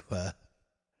 Yes, they were.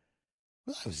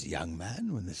 Well, I was a young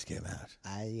man when this came out.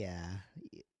 Yeah.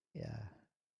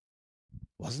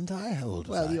 Wasn't I? How old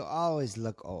was I? Well, you always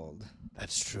look old.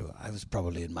 That's true. I was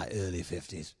probably in my early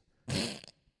 50s.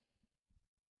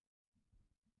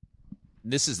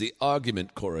 This is the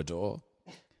argument corridor.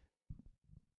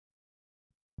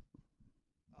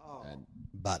 And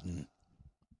button.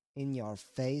 In your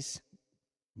face.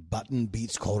 Button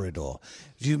beats corridor.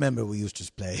 Do you remember we used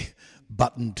to play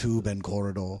button, tube, and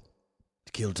corridor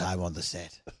to kill time on the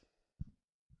set?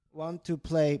 Want to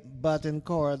play button,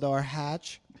 corridor,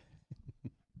 hatch?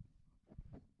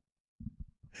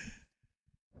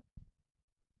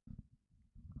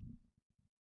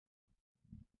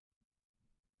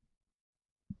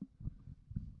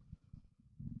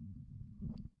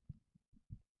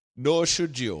 Nor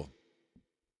should you.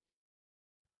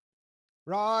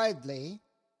 Ridley,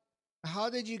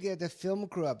 how did you get a film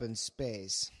crew up in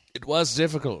space? It was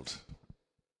difficult.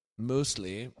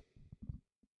 Mostly,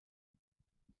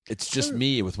 it's just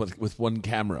me with one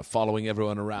camera following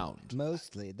everyone around.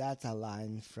 Mostly, that's a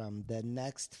line from the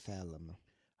next film.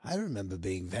 I remember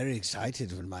being very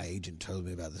excited when my agent told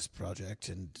me about this project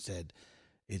and said,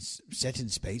 it's set in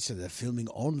space and they're filming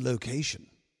on location.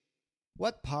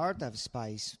 What part of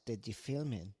Spice did you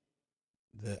film in?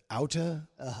 The outer?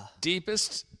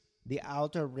 Deepest? The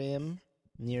outer rim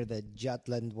near the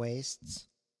Jutland wastes?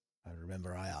 I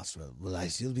remember I asked, well, will I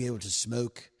still be able to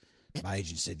smoke? My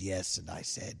agent said yes, and I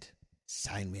said,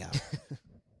 sign me up.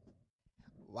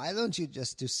 Why don't you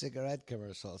just do cigarette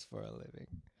commercials for a living?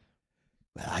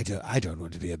 Well, I don't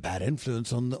want to be a bad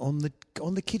influence on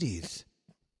the kiddies.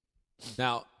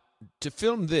 Now, to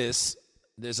film this,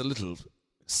 there's a little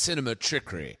cinema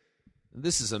trickery.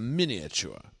 This is a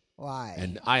miniature. Why?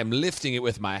 And I am lifting it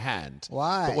with my hand.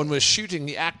 Why? But when we're shooting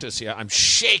the actors here, I'm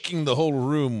shaking the whole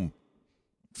room.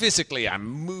 Physically, I'm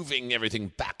moving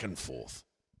everything back and forth.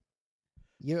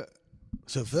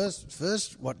 So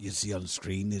first, what you see on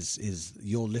screen is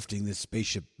you're lifting this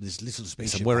spaceship, this little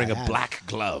spaceship. I'm wearing by a hand. black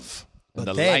glove. But And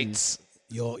the then lights.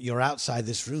 You're outside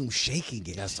this room shaking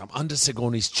it. Yes, I'm under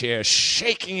Sigourney's chair,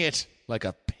 shaking it like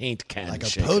a paint can like a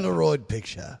shaker. Polaroid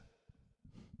picture.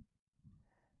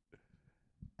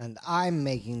 And I'm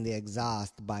making the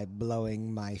exhaust by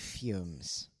blowing my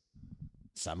fumes.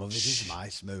 Some of it is my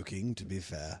smoking, to be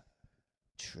fair.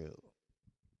 True.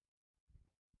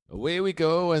 Away we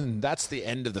go, and that's the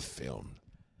end of the film.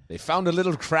 They found a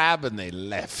little crab and they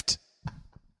left.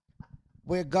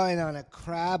 We're going on a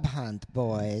crab hunt,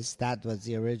 boys. That was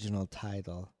the original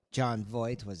title. John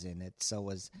Voight was in it, so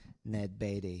was Ned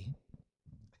Beatty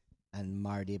and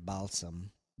Marty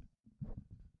Balsam.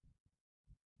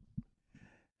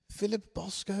 Philip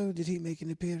Bosco, did he make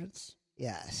an appearance?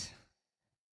 Yes.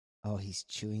 Oh, he's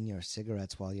chewing your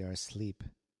cigarettes while you're asleep.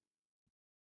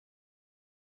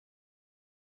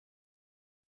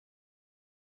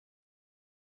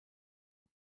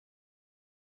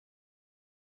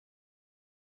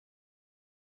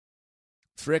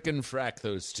 Frickin' frack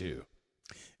those two.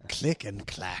 Click and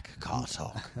clack, car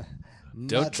talk.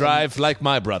 Don't drive like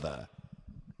my brother.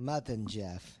 Mutt and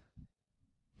Jeff.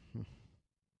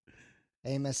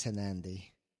 Amos and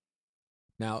Andy.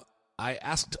 Now, I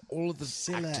asked all of the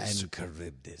Scylla actors. and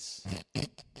Charybdis.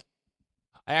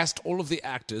 I asked all of the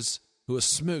actors who are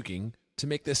smoking to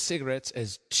make their cigarettes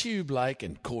as tube-like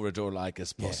and corridor-like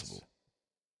as possible.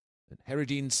 And Harry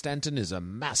Dean Stanton is a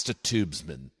master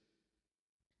tubesman.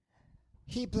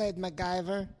 He played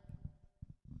MacGyver.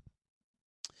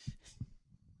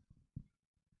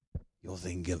 You're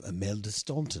thinking of Imelda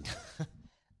Staunton.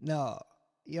 No,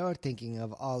 you're thinking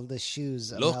of all the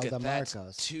shoes Look Imelda at that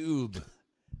Marcos. tube.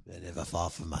 They're never far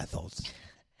from my thoughts.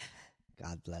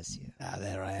 God bless you. Now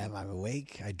there I am, I'm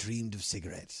awake. I dreamed of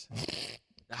cigarettes.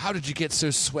 How did you get so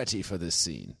sweaty for this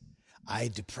scene? I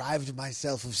deprived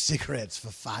myself of cigarettes for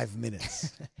 5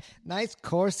 minutes. Nice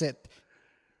corset.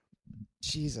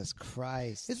 Jesus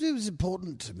Christ. It was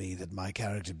important to me that my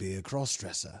character be a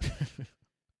cross-dresser.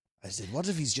 I said, what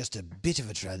if he's just a bit of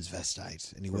a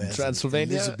transvestite and he wears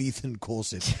Transylvania? an Elizabethan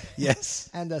corset? Yes.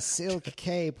 And a silk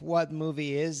cape. What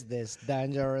movie is this?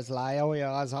 Dangerous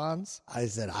Liaisons? I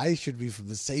said, I should be from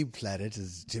the same planet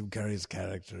as Tim Curry's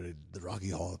character in the Rocky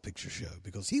Horror Picture Show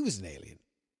because he was an alien.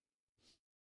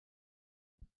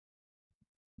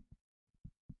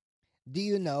 Do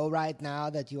you know right now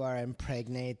that you are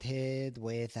impregnated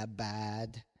with a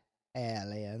bad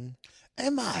alien?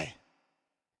 Am I?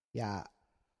 Yeah.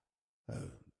 Oh,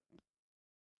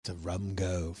 it's a rum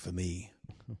go for me.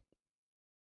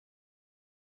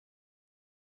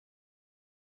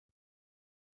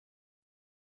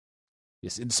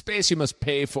 Yes, in space you must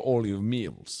pay for all your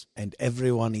meals. And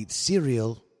everyone eats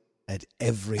cereal at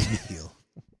every meal.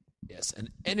 Yes,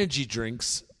 and energy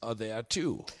drinks are there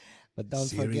too. But don't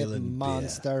Cereal forget and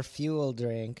Monster Fuel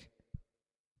drink.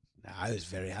 Now, I was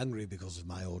very hungry because of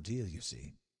my ordeal, you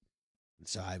see. And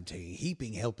so I'm taking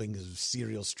heaping helpings of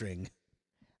cereal string.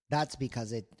 That's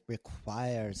because it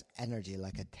requires energy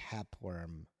like a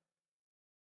tapeworm.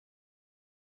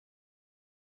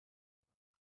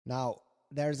 Now,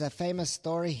 there's a famous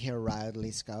story here,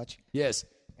 Riley Scotch, Yes,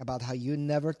 about how you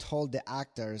never told the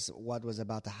actors what was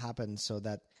about to happen so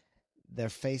that their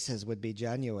faces would be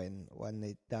genuine when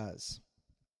it does.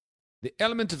 the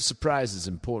element of surprise is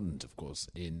important, of course,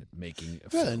 in making a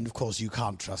Well, film. and of course you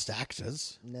can't trust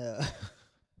actors. No.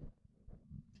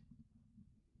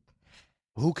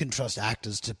 Who can trust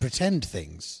actors to pretend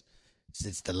things?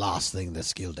 It's the last thing they're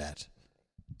skilled at.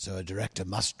 So a director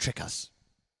must trick us.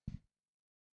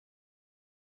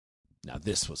 Now,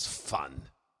 this was fun.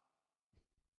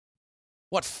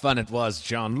 What fun it was,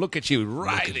 John. Look at you Look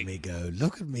riding. at me go.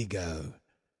 Look at me go.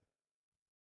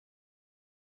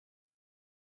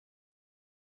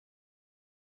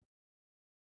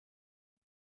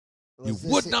 You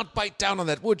would not bite down on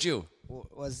that, would you?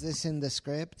 Was this in the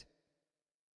script?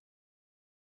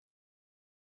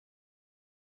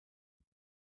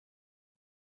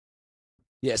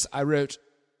 Yes, I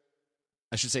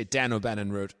should say Dan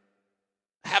O'Bannon wrote,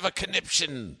 "Have a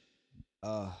conniption."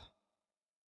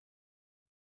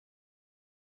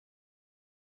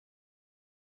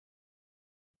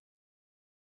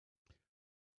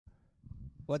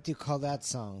 What do you call that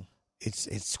song?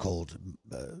 It's called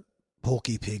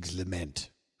Porky Pig's Lament.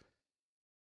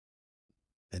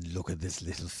 And look at this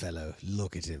little fellow.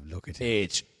 Look at him. Look at him.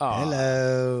 H.R.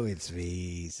 Hello, it's me,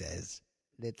 he says.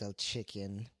 Little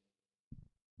chicken.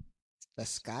 The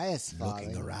sky is falling.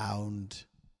 Looking around.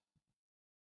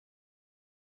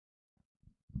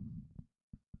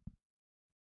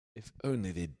 If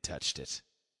only they'd touched it.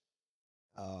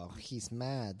 Oh, he's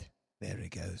mad. There he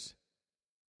goes.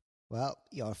 Well,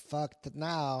 you're fucked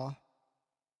now.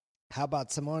 How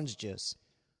about some orange juice?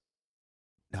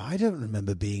 Now, I don't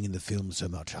remember being in the film so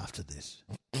much after this.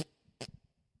 No,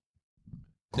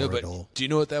 Corridor. but do you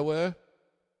know what there were?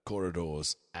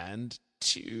 Corridors and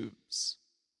tubes.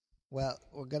 Well,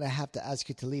 we're going to have to ask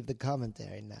you to leave the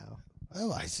commentary now.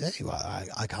 Oh, I say. Well,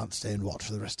 I can't stay and watch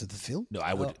for the rest of the film. No,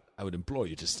 I would implore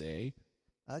you to stay.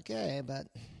 Okay, but...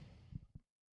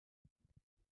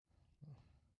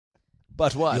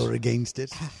 But what? You're against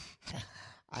it?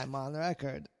 I'm on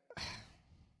record.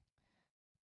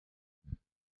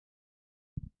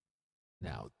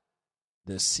 Now,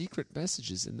 there's secret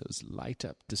messages in those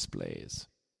light-up displays.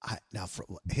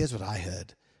 Here's what I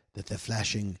heard. That they're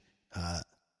flashing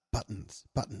buttons.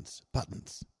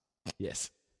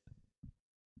 Yes.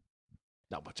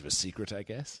 Not much of a secret, I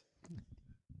guess.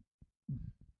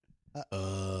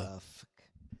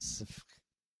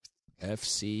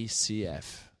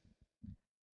 FCCF.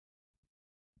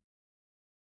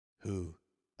 Who?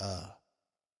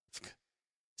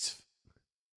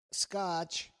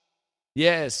 Scotch.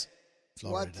 Yes.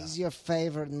 Florida. What is your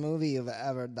favorite movie you've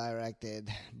ever directed?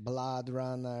 Blood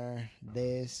Runner,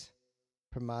 this,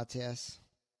 Prometheus?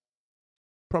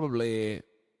 Probably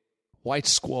White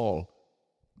Squall.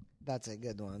 That's a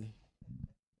good one.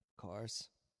 Of course.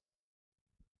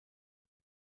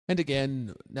 And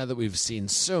again, now that we've seen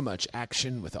so much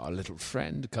action with our little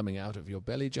friend coming out of your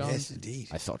belly, John, Yes, indeed.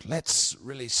 I thought, let's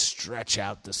really stretch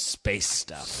out the space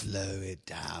stuff. Slow it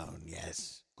down,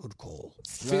 yes. Good call.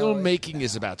 Filmmaking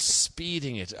is about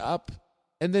speeding it up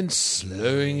and then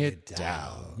slowing it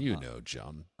down. You know,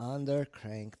 John.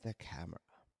 Undercrank the camera.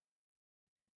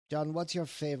 John, what's your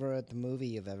favorite movie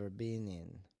you've ever been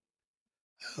in?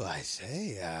 Oh, I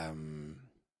say,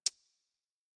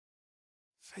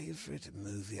 favorite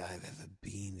movie I've ever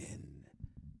been in.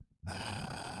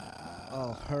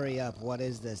 Oh, hurry up. What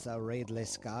is this, a Ridley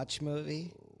Scotch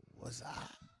movie? Was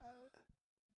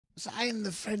I in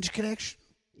The French Connection?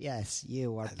 Yes,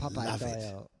 you are Popeye love it.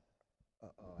 Doyle.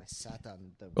 Uh-oh, I sat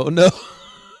on the... Oh, no.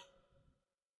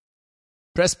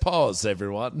 Press pause,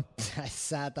 everyone. I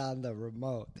sat on the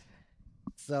remote.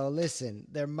 So listen,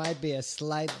 there might be a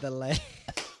slight delay.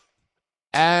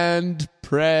 And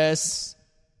press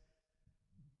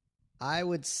I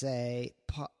would say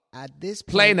at this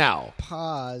point, play now.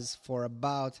 Pause for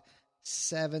about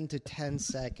 7 to 10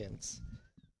 seconds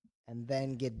and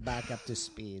then get back up to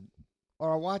speed.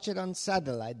 Or watch it on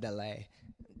satellite delay.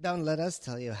 Don't let us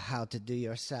tell you how to do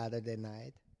your Saturday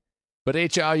night. But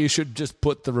HR, you should just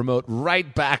put the remote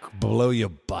right back below your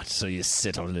butt so you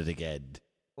sit on it again.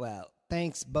 Well,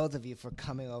 thanks both of you for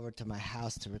coming over to my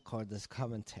house to record this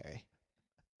commentary.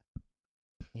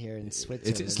 Here in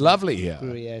Switzerland. It is lovely here.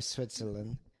 Gruyere,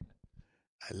 Switzerland.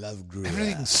 I love Gruyere.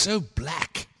 Everything's so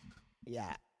black.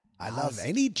 Yeah. I love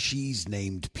any cheese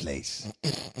named place.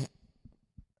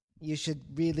 You should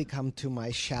really come to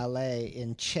my chalet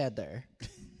in Cheddar.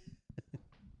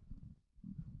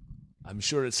 I'm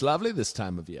sure it's lovely this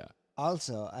time of year.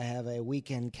 Also, I have a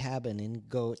weekend cabin in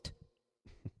Goat.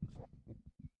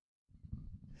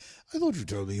 I thought you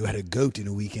told me you had a goat in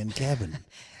a weekend cabin.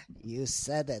 You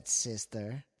said it,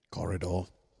 sister. Corridor.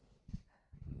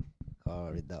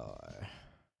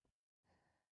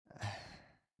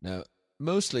 Now,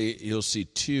 mostly you'll see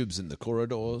tubes in the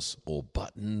corridors or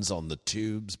buttons on the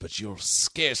tubes, but you'll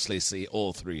scarcely see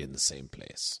all three in the same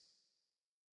place.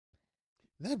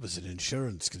 That was an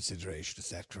insurance consideration, is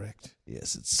that correct?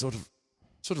 Yes, it's sort of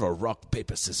a rock,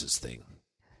 paper, scissors thing.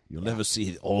 You'll never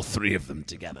see all three of them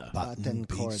together. Button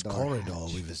beats corridor.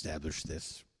 corridor. We've established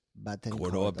this. Button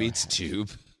Corridor beats hatch. tube.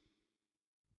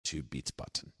 Tube beats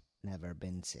button. Never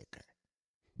been sicker.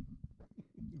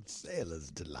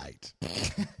 Sailor's delight.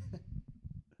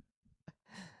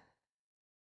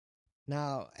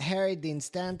 Now, Harry Dean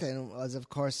Stanton was, of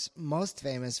course, most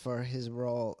famous for his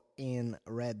role in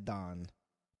Red Dawn.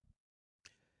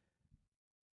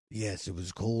 Yes, it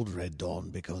was called Red Dawn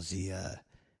because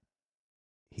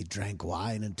He drank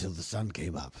wine until the sun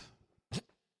came up.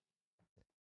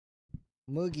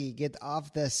 Moogie, get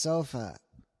off the sofa.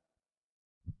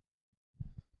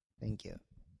 Thank you.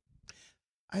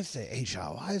 I say,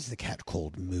 HR, why is the cat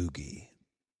called Moogie?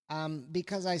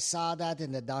 Because I saw that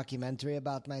in the documentary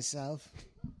about myself.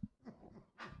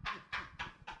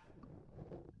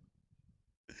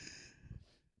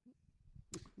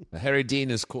 Harry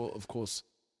Dean is, of course,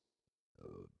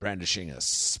 brandishing a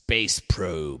space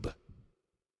probe.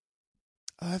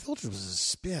 I thought it was a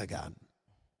spear gun.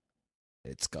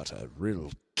 It's got a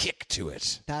real kick to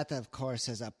it. That, of course,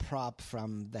 is a prop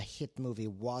from the hit movie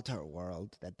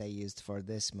Waterworld that they used for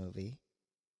this movie.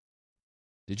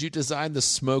 Did you design the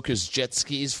smoker's jet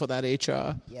skis for that,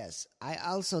 HR? Yes, I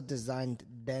also designed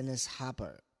Dennis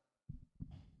Hopper.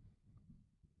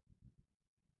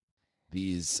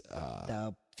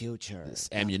 The future. This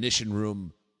ammunition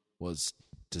room was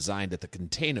designed at the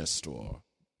Container Store.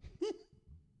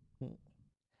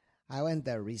 I went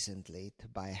there recently to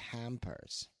buy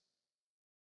hampers.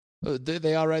 Oh, there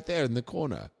they are right there in the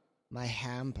corner. My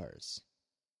hampers.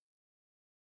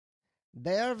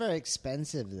 They are very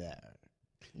expensive there.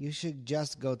 You should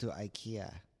just go to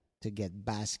IKEA to get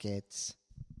baskets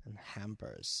and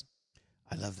hampers.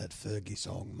 I love that Fergie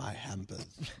song, My Hampers.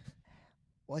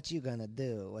 What you gonna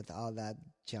do with all that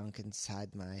junk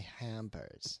inside my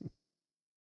hampers?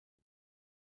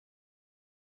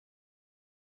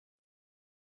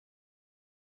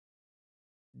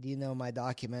 Do you know my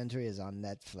documentary is on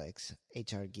Netflix?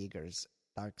 H.R. Giger's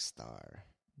Dark Star,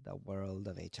 The World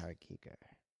of H.R. Giger,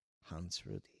 Hans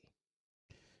Rudy.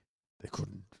 They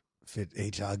couldn't fit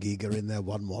H.R. Giger in there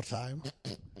one more time?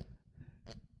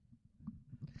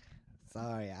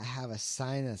 Sorry, I have a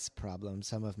sinus problem.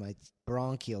 Some of my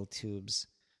bronchial tubes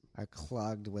are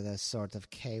clogged with a sort of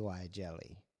KY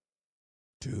jelly.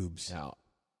 Tubes. Now,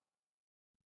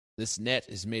 this net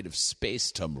is made of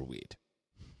space tumbleweed.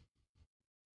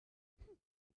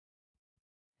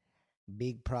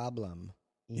 Big problem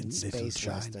in space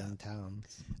western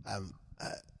towns.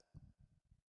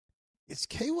 Is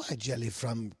KY jelly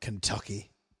from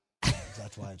Kentucky?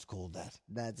 That's why it's called that.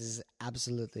 That is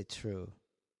absolutely true.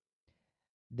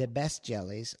 The best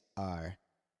jellies are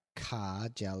Ka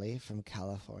jelly from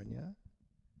California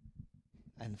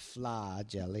and Fla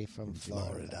jelly from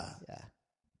Florida. Yeah.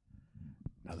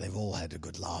 Now, they've all had a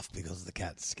good laugh because the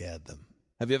cat scared them.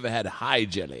 Have you ever had high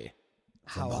jelly?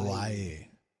 From Hawaii.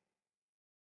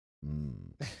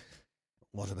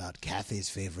 What about Kathy's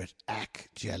favorite Ack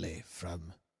jelly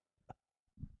from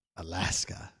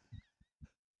Alaska?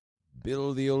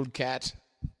 Bill the old cat?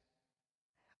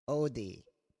 Odie.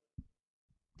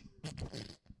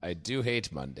 I do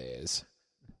hate Mondays.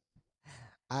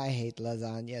 I hate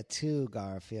lasagna too,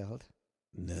 Garfield.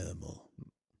 Normal.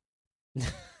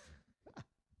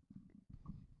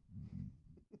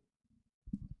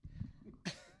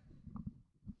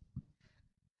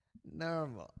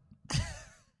 Normal.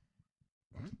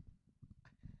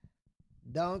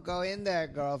 Don't go in there,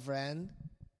 girlfriend.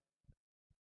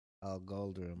 Oh,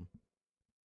 Gold Room.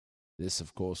 This,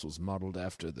 of course, was modeled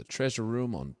after the treasure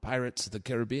room on Pirates of the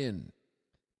Caribbean.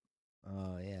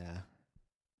 Oh, yeah.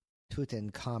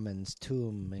 Tutankhamun's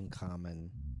tomb in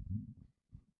common.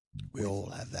 We all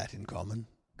have that in common.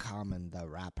 Common the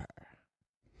Rapper.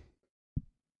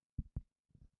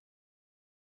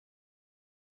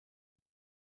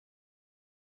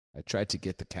 I tried to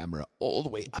get the camera all the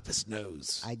way up his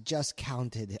nose. I just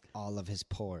counted all of his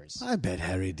pores. I bet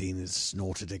Harry Dean has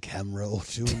snorted a camera or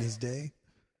two in his day.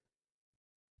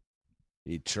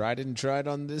 He tried and tried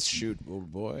on this shoot,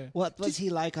 old boy. What was he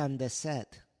like on the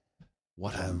set?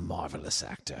 What a marvelous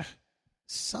actor.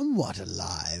 Somewhat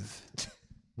alive.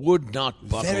 Would not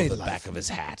buckle Very the lifelike. back of his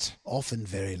hat. Often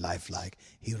very lifelike.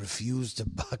 He refused to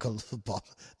buckle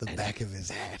the back of his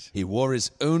hat. He wore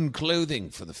his own clothing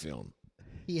for the film.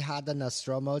 He had a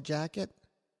Nostromo jacket?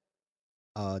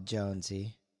 Oh,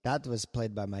 Jonesy. That was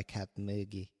played by my cat,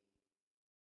 Moogie.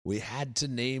 We had to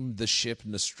name the ship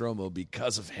Nostromo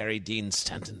because of Harry Dean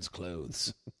Stanton's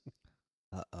clothes.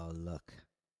 Uh-oh, look.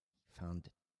 Found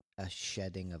a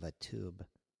shedding of a tube.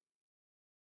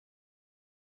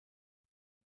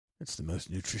 It's the most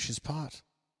nutritious part.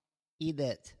 Eat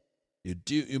it.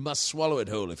 You must swallow it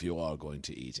whole if you are going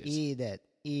to eat it. Eat it.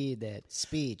 Eat it.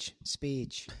 Speech.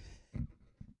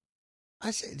 I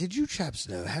say, did you chaps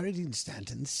know Harry Dean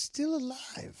Stanton's still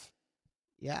alive?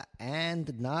 Yeah,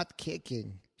 and not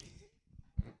kicking.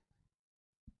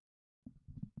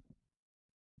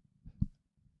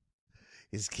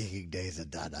 His kicking days are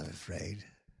done, I'm afraid.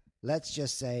 Let's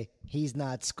just say he's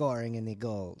not scoring any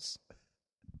goals.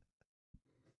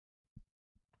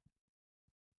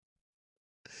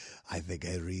 I think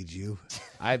I read you.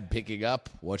 I'm picking up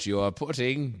what you are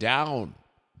putting down.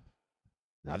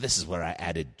 Now, this is where I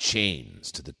added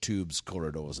chains to the tubes,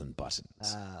 corridors, and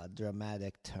buttons.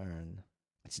 Dramatic turn.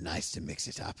 It's nice to mix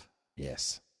it up.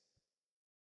 Yes.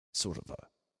 Sort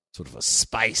of a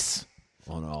spice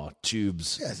on our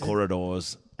tubes,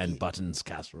 corridors, and buttons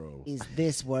casserole. Is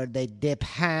this where they dip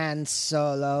Han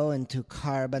Solo into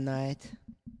carbonite?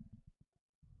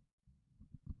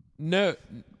 No,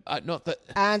 not that.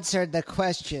 Answer the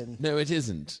question. No, it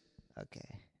isn't.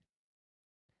 Okay.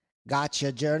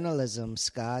 Gotcha journalism,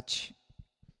 Scotch.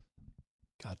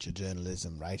 Gotcha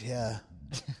journalism right here.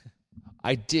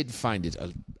 I did find it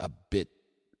a bit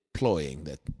cloying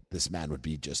that this man would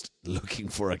be just looking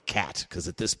for a cat, because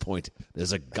at this point,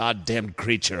 there's a goddamn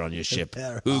creature on your ship.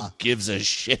 Who gives a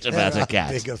shit about a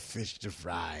cat? Bigger fish to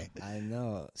fry. I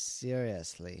know,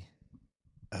 seriously.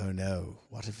 Oh no,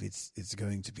 what if it's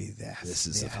going to be that? This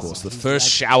is, of course, the first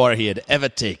shower he had ever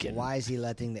taken. Why is he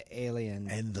letting the alien...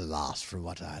 And the last, from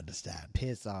what I understand.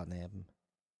 Piss on him.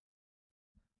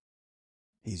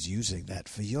 He's using that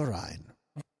for urine.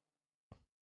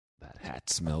 That hat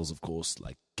smells, of course,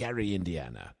 like Gary,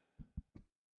 Indiana.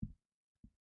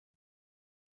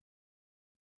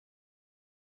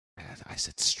 I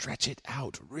said, stretch it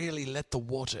out. Really let the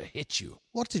water hit you.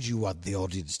 What did you want the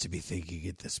audience to be thinking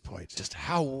at this point? Just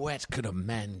how wet could a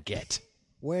man get?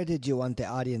 Where did you want the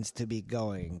audience to be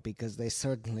going? Because they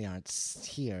certainly aren't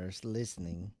here,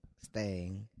 listening,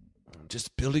 staying.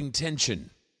 Just building tension.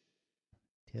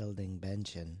 Tilting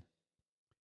benchen.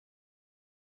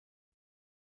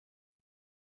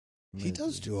 He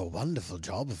does do a wonderful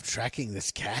job of tracking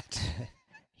this cat.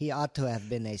 He ought to have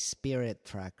been a spirit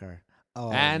tracker. Oh,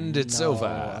 and it's no, over.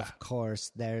 Of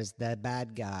course, there's the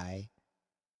bad guy.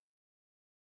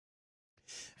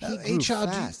 HR,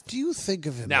 do you think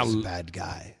of him as a bad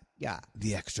guy? Yeah.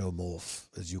 The ectomorph,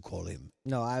 as you call him.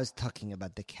 No, I was talking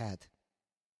about the cat.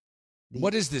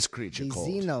 What is this creature called?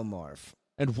 The xenomorph.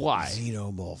 And why?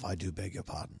 Xenomorph, I do beg your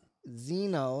pardon.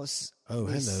 Xenos. Oh,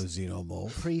 hello,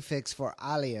 xenomorph. Prefix for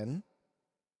alien.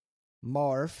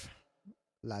 Morph,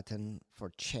 Latin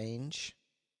for change.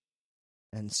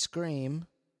 And scream.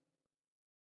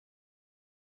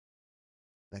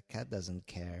 The cat doesn't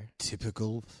care.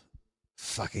 Typical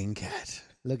fucking cat.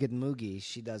 Look at Moogie.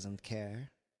 She doesn't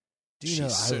care. Do you know,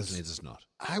 certainly does not.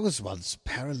 I was once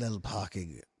parallel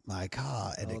parking my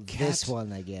car, and a cat this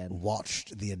one again.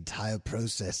 watched the entire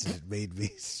process, and it made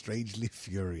me strangely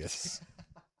furious.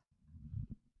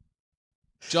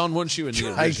 John, weren't you in the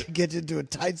trying to get into a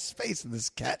tight space, and this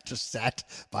cat just sat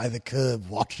by the curb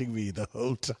watching me the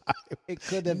whole time. It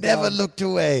could have never looked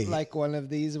away. Like one of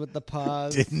these with the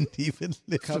paws. Didn't even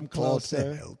lift come a paw to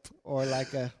closer, help. or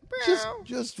like a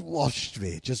just watched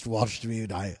me. Just watched me,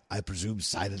 and I presume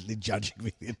silently judging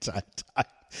me the entire time.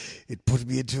 It put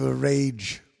me into a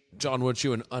rage. John, weren't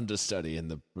you an understudy in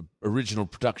the original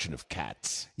production of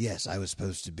Cats? Yes, I was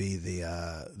supposed to be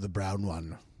the brown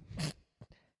one.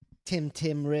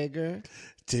 Tim Rigger.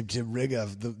 Tim Rigger,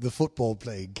 the football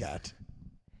playing cat.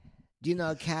 Do you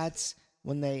know cats,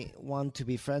 when they want to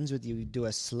be friends with you, do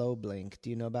a slow blink? Do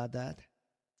you know about that?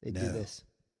 They do this.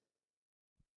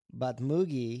 But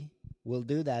Moogie will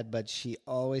do that, but she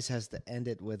always has to end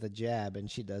it with a jab, and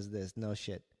she does this. No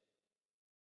shit.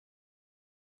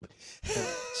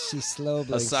 She slow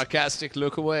blinks. A sarcastic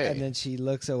look away. And then she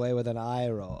looks away with an eye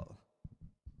roll.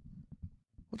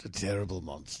 What a terrible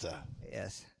monster.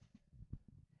 Yes.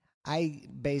 I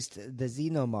based the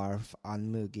xenomorph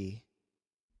on Moogie.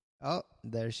 Oh,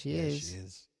 there she is. She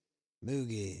is.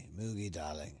 Moogie,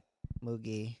 darling.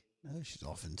 Moogie. No, she's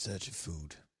off in search of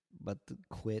food. But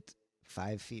quit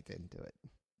 5 feet into it.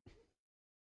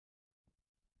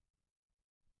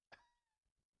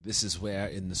 This is where,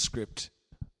 in the script,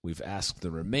 we've asked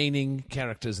the remaining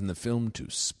characters in the film to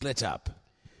split up.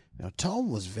 Now, Tom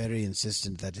was very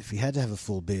insistent that if he had to have a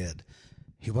full beard,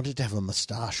 he wanted to have a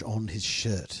mustache on his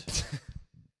shirt.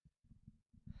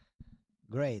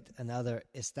 Great. Another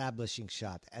establishing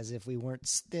shot, as if we weren't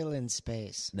still in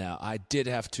space. Now, I did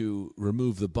have to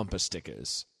remove the bumper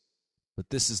stickers, but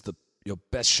this is your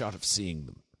best shot of seeing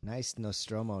them. Nice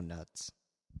Nostromo nuts.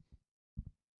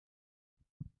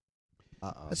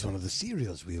 Uh-oh. That's one of the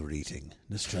cereals we were eating,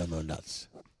 Nostromo nuts.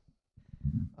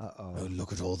 Uh-oh. Oh,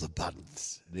 look at all the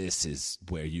buttons. This is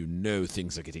where you know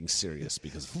things are getting serious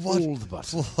because of What? all the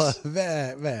buttons.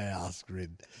 May I ask,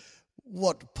 Rin,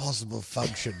 what possible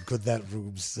function could that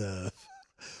room serve?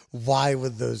 Why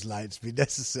would those lights be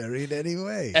necessary in any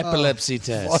way? Epilepsy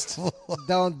test.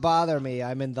 Don't bother me.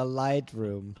 I'm in the light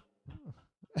room.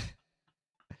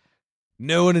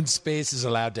 No one in space is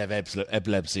allowed to have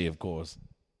epilepsy, of course.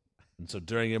 And so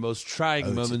during your most trying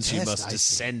it's a moments, you test, must I see.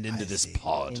 descend into I this see.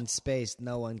 pod. In space,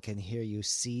 no one can hear you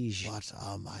siege. What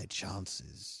are my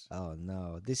chances? Oh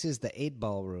no, this is the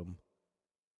 8-ball room.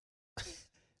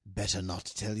 Better not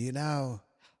tell you now.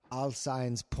 All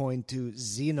signs point to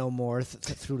xenomorph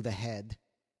through the head.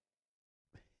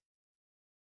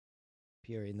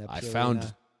 Purina, I Purina,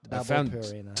 found double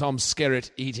Purina. Tom Skerritt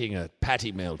eating a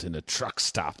patty melt in a truck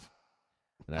stop.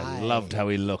 And I loved how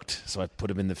he looked, so I put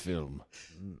him in the film.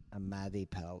 A Maddie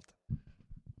pelt.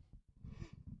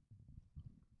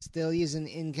 Still using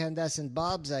incandescent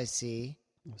bulbs, I see.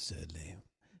 Certainly.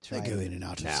 Try They go it. in and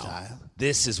out of Now, style.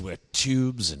 this is where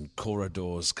tubes and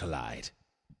corridors collide.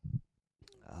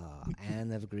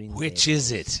 Anne of Green Which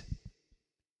Gables. is it?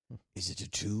 Is it a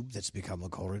tube that's become a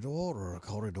corridor or a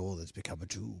corridor that's become a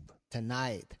tube?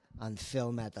 Tonight on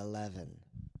Film at 11.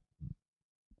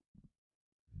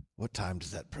 What time does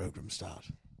that program start?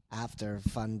 After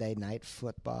Fun Day Night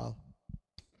Football.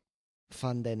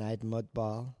 Fun Day Night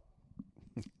Mudball.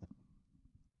 That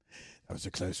was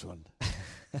a close one.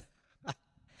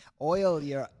 Oil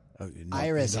your Oh, you're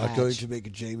Iris you're not hatch. going to make a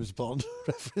James Bond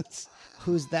reference?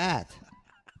 Who's that?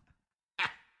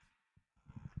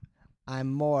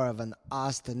 I'm more of an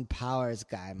Austin Powers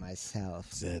guy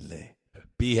myself. Certainly.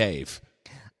 Behave.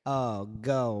 Oh,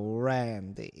 go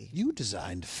Randy. You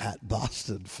designed Fat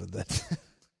Bastard for that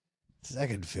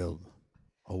second film.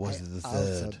 Or was it the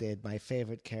third? Also did my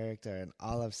favorite character in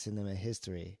all of cinema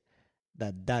history,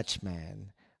 the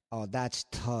Dutchman. Oh, that's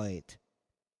tight.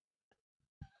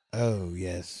 Oh,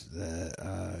 yes.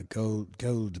 The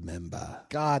gold member.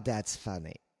 God, that's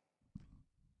funny.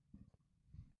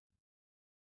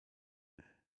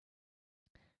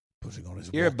 Putting on his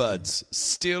Earbuds.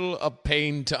 Still a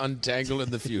pain to untangle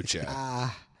in the future.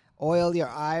 Oil your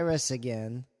iris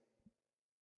again.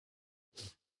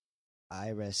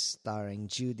 Iris starring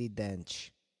Judi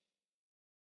Dench.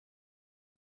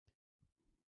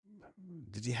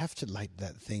 Did you have to light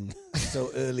that thing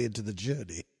so early into the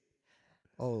journey?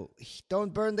 Oh,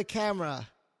 don't burn the camera.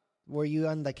 Were you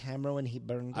on the camera when he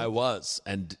burned it? I was,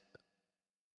 and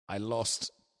I lost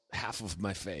half of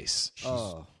my face.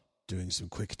 Oh. Doing some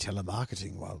quick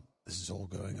telemarketing while this is all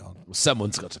going on.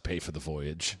 Someone's got to pay for the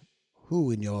voyage.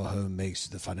 Who in your home makes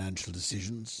the financial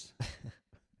decisions?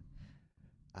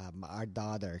 Our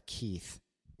daughter, Keith.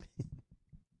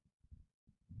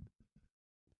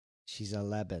 She's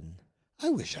 11. I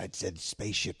wish I'd said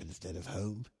spaceship instead of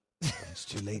home. But it's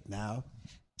too late now.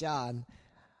 John,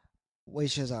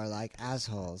 wishes are like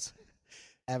assholes.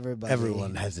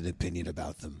 Everyone has an opinion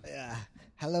about them. Yeah.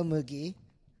 Hello, Moogie.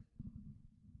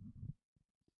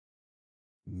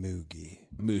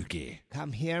 Moogie.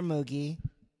 Come here, Moogie.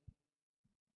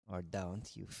 Or don't,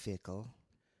 you fickle.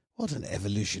 What an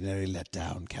evolutionary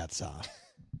letdown cats are.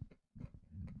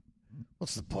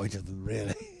 What's the point of them,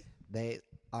 really? They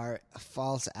are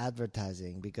false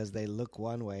advertising because they look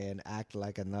one way and act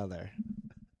like another.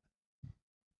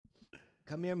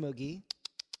 Come here, Moogie.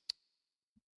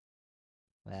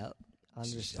 Well,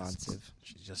 unresponsive.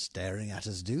 She's just staring at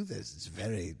us do this. It's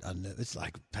very, it's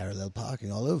like parallel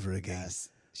parking all over again. Yes,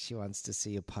 she wants to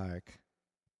see you park.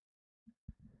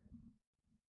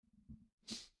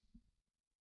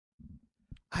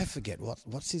 I forget,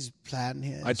 what's his plan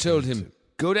here? I told him,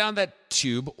 go down that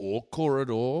tube or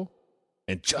corridor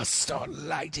and just start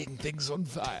lighting things on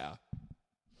fire.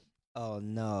 Oh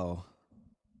no.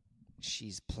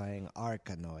 She's playing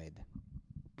Arkanoid.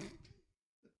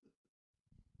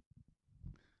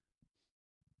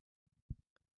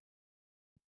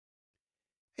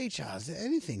 HR, is there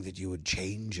anything that you would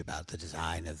change about the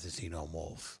design of the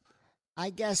xenomorph?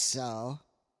 I guess so.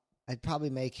 I'd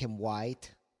probably make him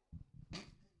white.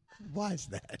 Why is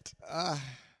that?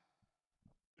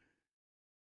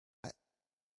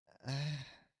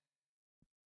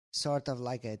 Sort of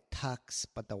like a tux,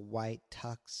 but a white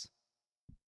tux.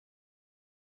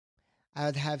 I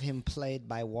would have him played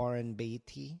by Warren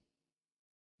Beatty.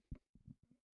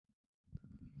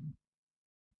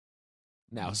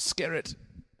 Now, Skerritt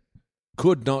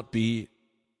could not be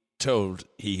told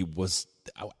he was...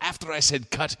 After I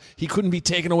said cut, he couldn't be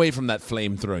taken away from that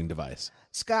flame-throwing device.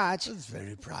 Scotch, It's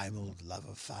very primal love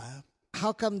of fire.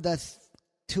 how come the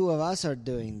two of us are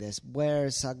doing this?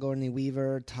 Where's Sigourney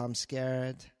Weaver, Tom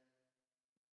Skerritt?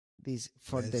 These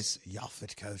for Where's this,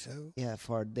 Yaphet Kotto? yeah,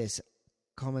 for this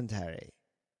commentary.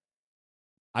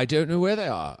 I don't know where they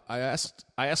are. I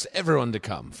asked everyone to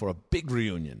come for a big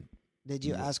reunion. Did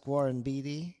you ask Warren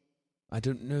Beatty? I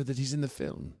don't know that he's in the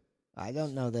film. I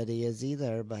don't know that he is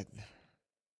either, but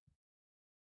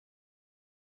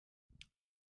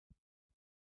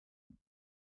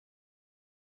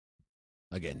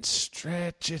Again,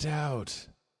 stretch it out.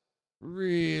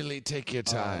 Really take your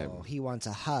time. Oh, he wants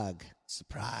a hug.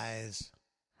 Surprise.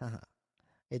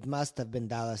 It must have been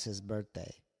Dallas's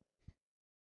birthday.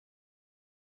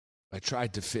 I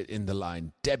tried to fit in the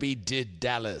line, Debbie did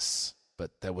Dallas,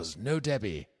 but there was no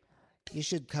Debbie. You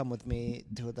should come with me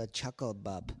to the Chuckle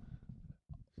Bub.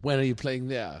 When are you playing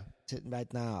there?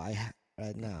 Right now.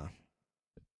 Right now.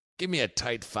 Give me a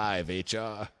tight 5,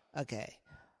 HR. Okay.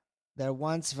 There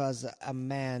once was a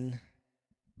man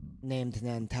named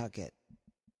Nantucket.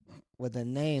 With a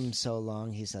name so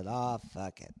long, he said, "Oh,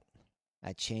 fuck it."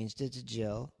 I changed it to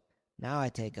Jill. Now I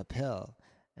take a pill.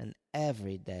 And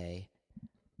every day,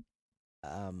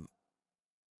 I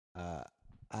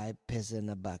piss in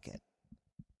a bucket.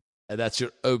 And that's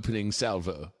your opening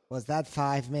salvo. Was that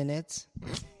 5 minutes?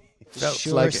 Felt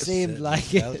sure like it. seemed like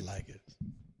Felt it. like it.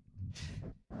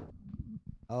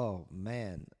 Oh,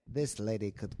 man. This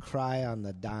lady could cry on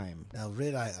the dime. Now,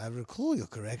 Red, I recall your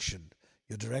correction.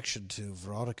 Your direction to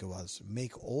Veronica was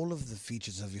make all of the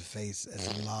features of your face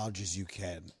as large as you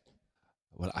can.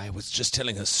 Well, I was just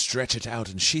telling her stretch it out,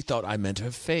 and she thought I meant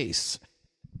her face.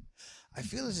 I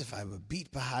feel as if I'm a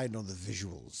beat behind on the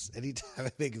visuals. Anytime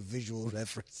I make a visual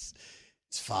reference,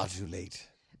 it's far too late.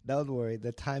 Don't worry,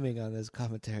 the timing on this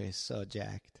commentary is so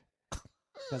jacked.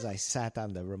 Because I sat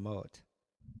on the remote.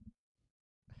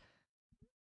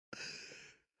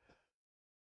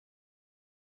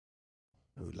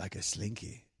 Ooh, like a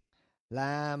slinky.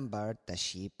 Lambert, the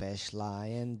sheepish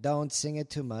lion. Don't sing it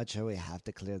too much or we have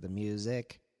to clear the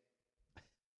music.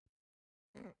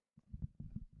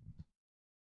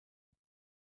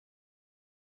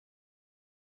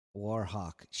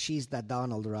 Warhawk. She's the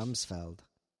Donald Rumsfeld.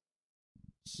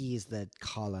 He's the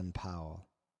Colin Powell.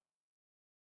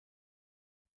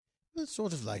 It's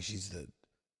sort of like she's the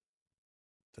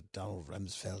Donald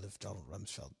Rumsfeld if Donald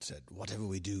Rumsfeld said, whatever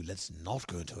we do, let's not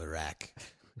go into Iraq.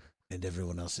 And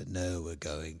everyone else said, no, we're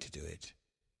going to do it.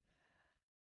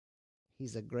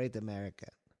 He's a great American.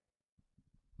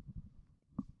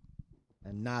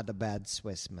 And not a bad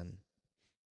Swissman.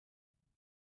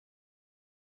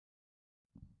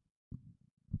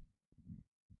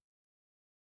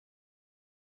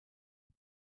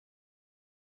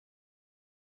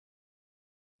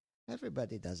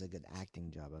 Everybody does a good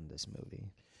acting job on this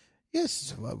movie.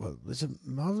 Yes, well, it's a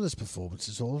marvelous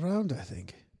performances all around, I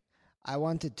think. I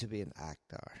wanted to be an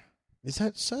actor. Is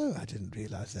that so? I didn't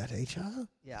realize that, HR.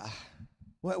 Yeah.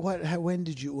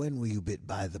 When were you bit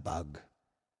by the bug?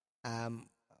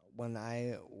 When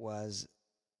I was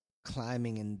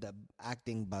climbing in the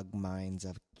acting bug mines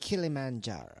of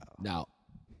Kilimanjaro. Now,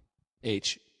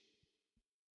 H,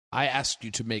 I asked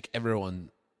you to make everyone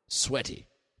sweaty.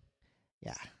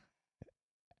 Yeah.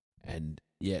 And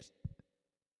yet,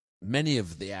 many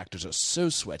of the actors are so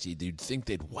sweaty that you'd think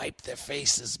they'd wipe their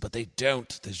faces, but they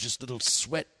don't. There's just little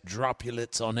sweat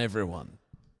droplets on everyone.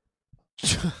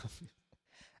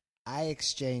 I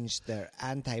exchanged their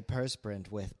antiperspirant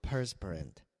with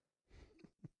perspirant.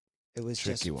 It was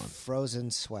Tricky just one. frozen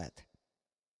sweat.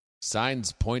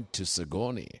 Signs point to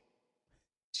Sigourney.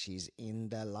 She's in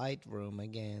the light room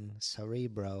again. Sorry,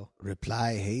 bro.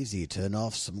 Reply hazy, turn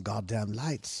off some goddamn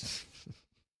lights.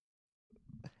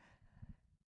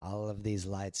 All of these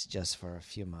lights just for a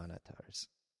few monitors.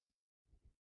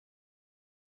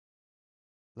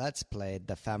 Let's play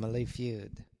The Family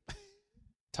Feud.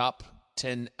 Top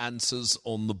 10 answers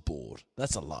on the board.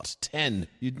 That's a lot. 10.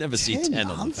 You'd never see 10 10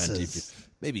 on the answers? Family Feud.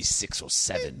 Maybe 6 or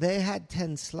 7. They had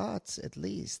 10 slots at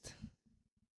least.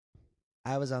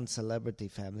 I was on Celebrity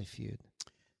Family Feud.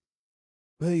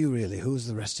 Were you really? Who's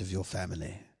the rest of your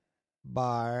family?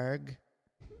 Barg.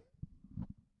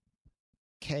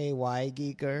 K.Y.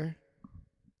 Giger.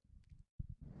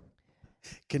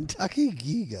 Kentucky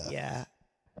Giga. Yeah.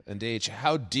 And H,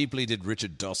 how deeply did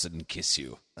Richard Dawson kiss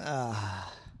you? Or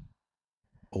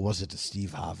was it a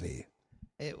Steve Harvey?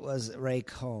 It was Ray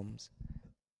Combs.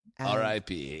 And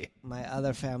R.I.P. my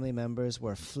other family members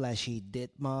were Fleshy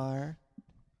Ditmar.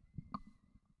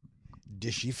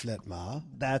 Dishy Fletmar.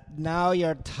 That now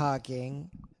you're talking.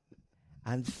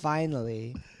 And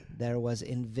finally, there was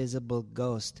Invisible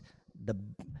Ghost, the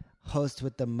host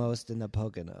with the most in the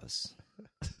Poconos.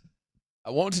 I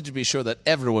wanted to be sure that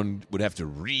everyone would have to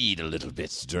read a little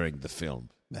bit during the film.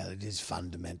 Well, it is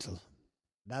fundamental.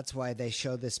 That's why they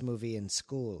show this movie in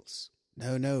schools.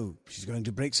 No, she's going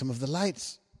to break some of the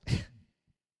lights.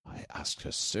 I asked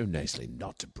her so nicely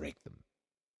not to break them.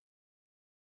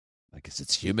 I guess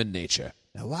it's human nature.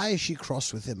 Now, why is she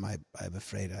cross with him? I'm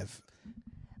afraid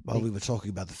while we were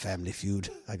talking about the Family Feud,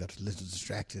 I got a little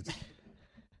distracted.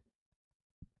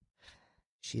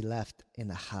 She left in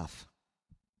a huff.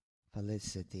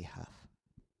 Felicity Huff.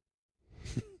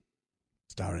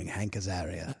 Starring Hank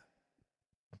Azaria.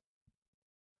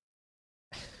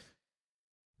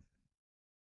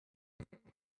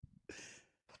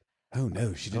 Oh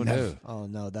no, she didn't have... Oh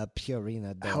no, that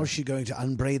Purina door. How is she going to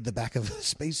unbraid the back of a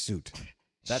spacesuit?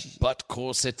 That butt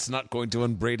corset's not going to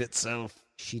unbraid itself.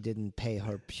 She didn't pay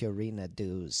her Purina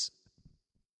dues.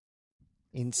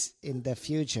 In the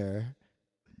future...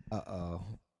 Uh-oh.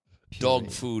 Dog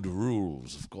food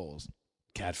rules, of course.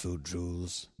 Cat food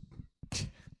rules.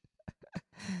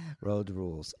 Road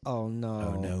rules. Oh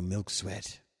no. Oh no, milk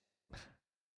sweat.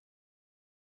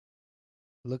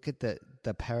 Look at the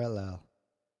parallel.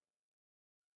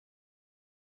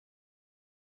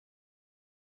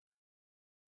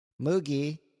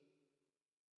 Moogie.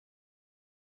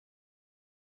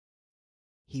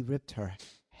 He ripped her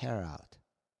hair out.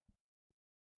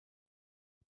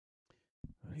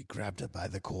 He grabbed her by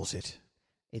the corset.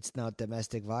 It's not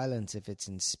domestic violence if it's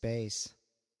in space.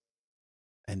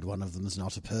 And one of them is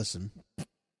not a person.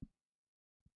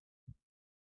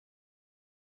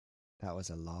 That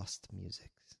was a lost music.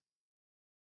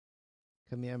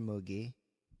 Come here, Moogie.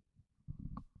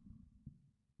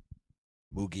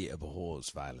 Moogie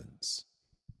abhors violence.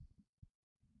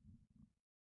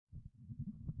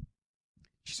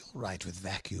 She's all right with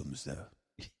vacuums, though.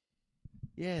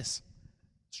 Yes.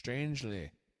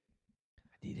 Strangely.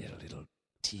 I needed a little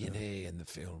TNA in the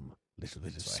film. A little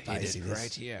bit of So I hid it spiciness.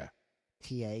 right here.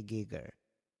 T.A. Giger.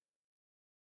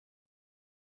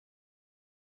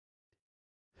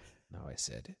 Now I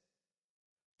said it.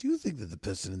 Do you think that the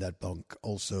person in that bunk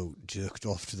also jerked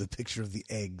off to the picture of the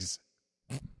eggs?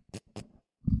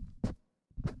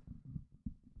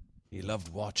 He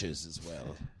loved watches as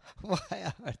well.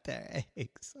 Why are there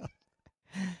eggs?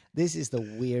 This is the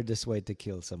weirdest way to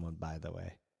kill someone, by the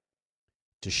way.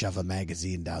 To shove a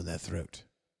magazine down their throat.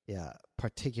 Yeah,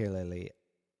 particularly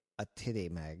a titty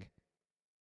mag.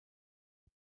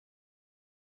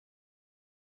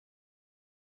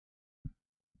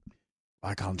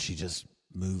 Why can't she just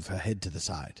move her head to the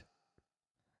side?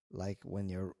 Like when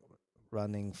you're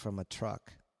running from a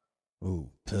truck.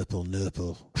 Ooh, purple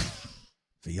nurple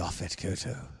for Yaphet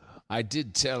Koto. I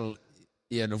did tell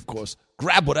Ian, of course,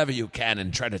 grab whatever you can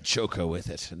and try to choke her with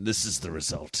it. And this is the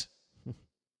result.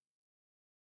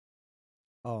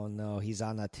 Oh no, he's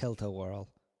on a tilt-a-whirl.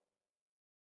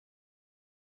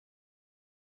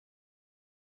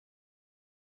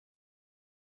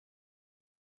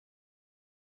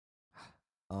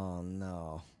 Oh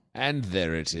no. And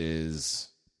there it is.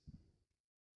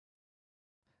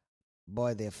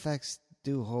 Boy, the effects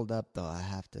do hold up though, I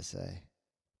have to say.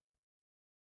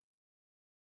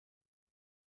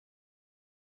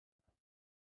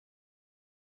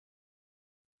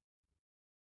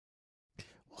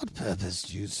 What purpose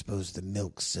do you suppose the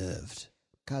milk served?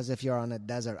 Because if you're on a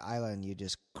desert island, you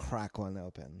just crack one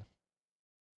open.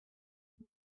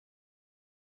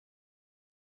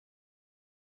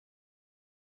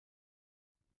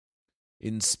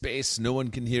 In space, no one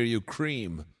can hear you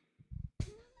cream.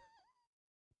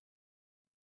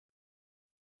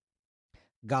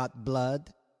 Got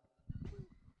blood?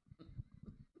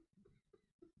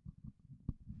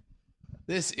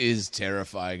 This is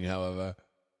terrifying, however.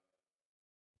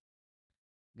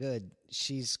 Good.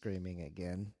 She's screaming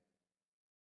again.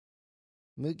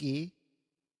 Moogie.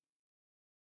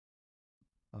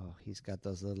 Oh, he's got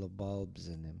those little bulbs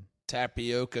in him.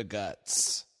 Tapioca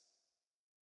guts.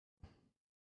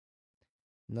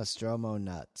 Nostromo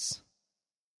nuts.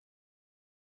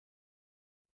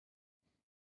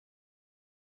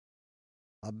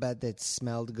 I'll bet it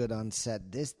smelled good on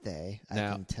set this day, I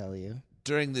Now- can tell you.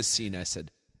 During this scene, I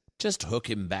said, just hook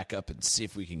him back up and see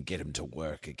if we can get him to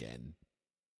work again.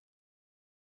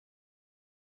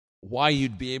 Why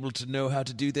you'd be able to know how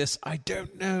to do this, I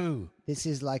don't know. This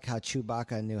is like how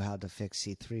Chewbacca knew how to fix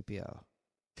C-3PO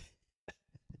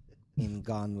in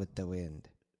Gone with the Wind.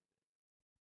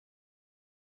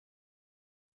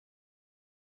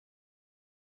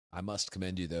 I must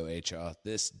commend you, though, HR.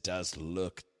 This does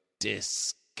look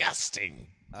disgusting.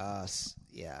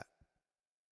 Yeah.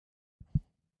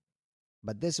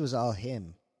 But this was all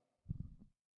him.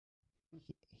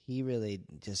 He really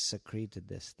just secreted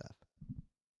this stuff.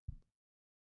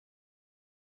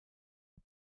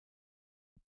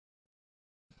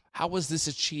 How was this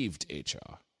achieved,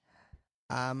 HR?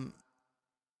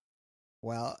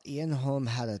 Well, Ian Holm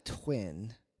had a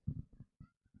twin,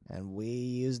 and we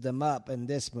used them up in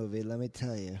this movie, let me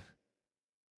tell you.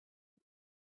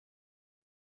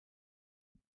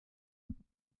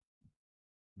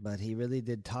 But he really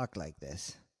did talk like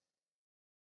this.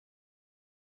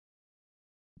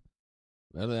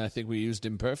 Well, I think we used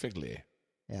him perfectly.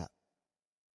 Yeah.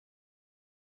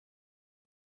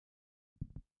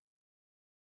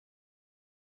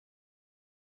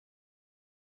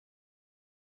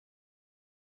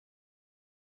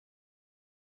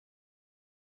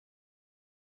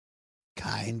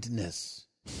 kindness.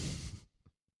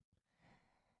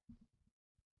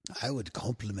 I would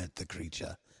compliment the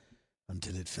creature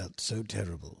until it felt so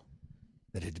terrible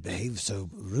that it behaved so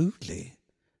rudely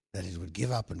that it would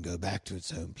give up and go back to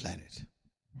its own planet.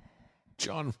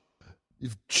 John,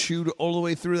 you've chewed all the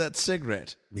way through that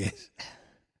cigarette. Yes.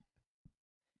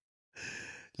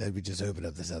 Let me just open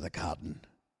up this other carton.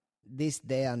 This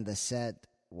day on the set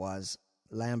was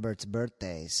Lambert's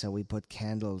birthday, so we put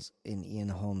candles in Ian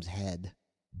Holmes' head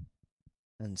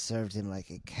and served him like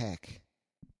a cake.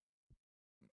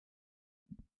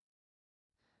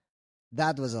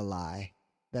 That was a lie.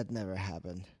 That never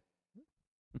happened.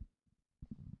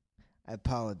 I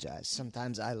apologize.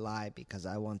 Sometimes I lie because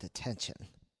I want attention.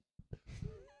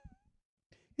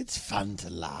 It's fun to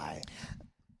lie.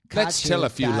 Let's tell a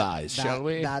few lies, shall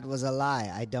we? That was a lie.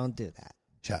 I don't do that.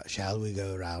 Shall we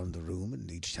go around the room and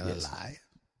each tell a lie?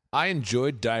 I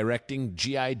enjoyed directing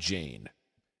G.I. Jane.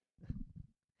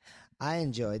 I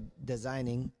enjoyed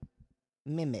designing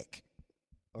Mimic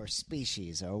or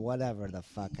Species or whatever the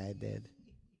fuck I did.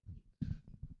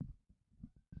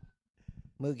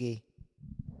 Moogie.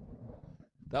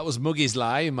 That was Moogie's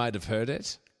lie. You might have heard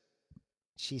it.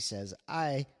 She says,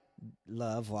 I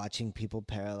love watching people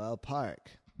parallel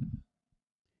park.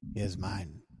 Here's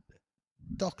mine.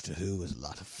 Doctor Who was a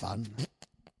lot of fun.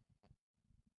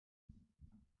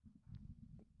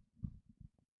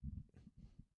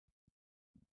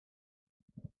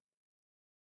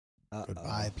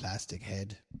 Goodbye, plastic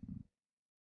head.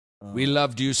 We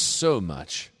loved you so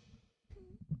much.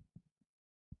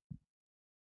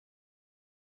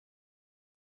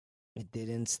 It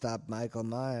didn't stop Michael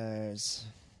Myers.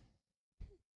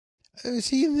 Oh, is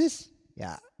he in this?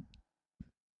 Yeah.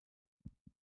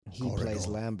 He Corridor. plays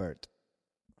Lambert.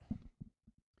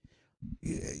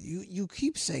 You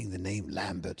keep saying the name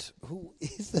Lambert. Who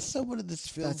is there? Someone in this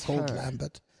film That's called her.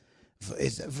 Lambert?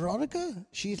 Is it Veronica?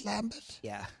 She's Lambert.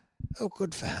 Yeah. Oh,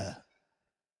 good for her.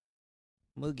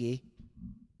 Moogie.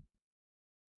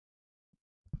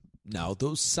 Now,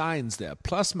 those signs there,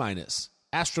 plus minus,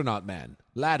 astronaut man,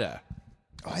 ladder.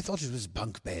 Oh, I thought it was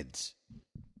bunk beds.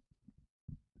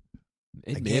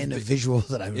 It may have Again, a been- visual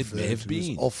that I it referred may have to as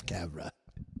been. off camera.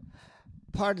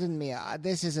 Pardon me,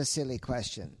 this is a silly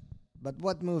question, but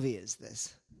what movie is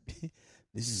this?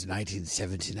 This is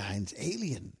 1979's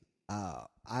Alien. Oh,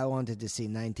 I wanted to see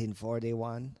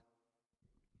 1941.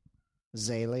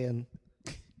 Zalien.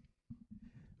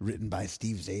 Written by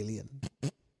Steve Zalian.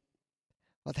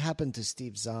 What happened to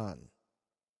Steve Zahn?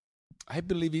 I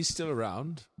believe he's still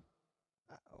around.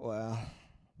 Well,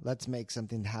 let's make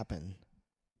something happen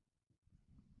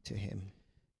to him.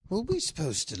 Were we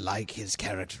supposed to like his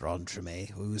character on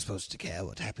Treme? Were we supposed to care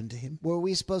what happened to him? Were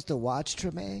we supposed to watch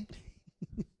Treme?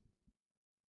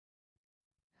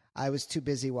 I was too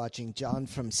busy watching John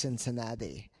from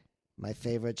Cincinnati, my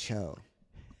favorite show.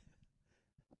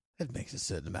 That makes a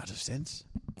certain amount of sense.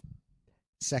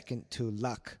 Second to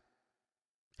Luck.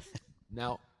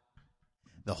 Now,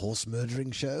 The horse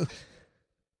murdering show?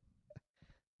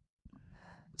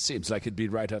 seems like it'd be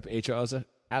right up HR's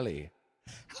alley.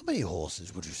 How many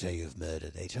horses would you say you've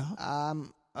murdered, HR?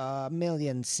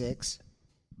 1,000,006.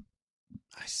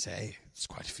 I say, it's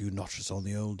quite a few notches on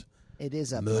the old It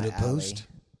is up murder my alley, post.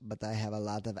 but I have a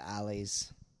lot of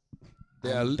alleys.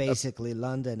 They I'm are basically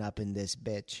London up in this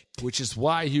bitch. Which is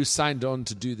why you signed on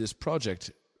to do this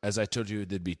project. As I told you,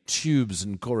 there'd be tubes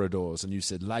and corridors, and you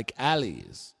said, like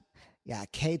alleys. Yeah,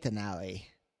 Kate and Alley.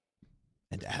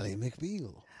 And Ally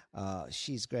McBeal.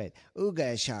 She's great.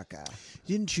 Uga Shaka.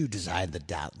 Didn't you design the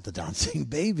dancing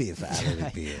baby for Ally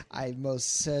McBeal? I most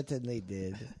certainly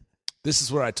did. This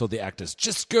is where I told the actors,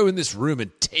 just go in this room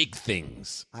and take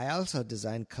things. I also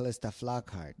designed Callista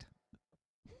Flockhart.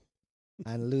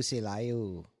 And Lucy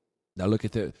Liu. Now look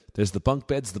at there's the bunk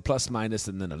beds, the plus minus,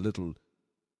 and then a little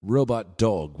robot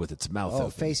dog with its mouth Oh,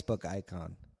 open. Facebook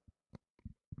icon.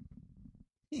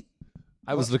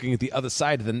 I was looking at the other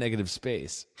side of the negative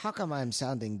space. How come I'm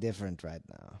sounding different right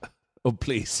now? Oh,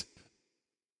 please.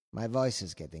 My voice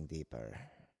is getting deeper.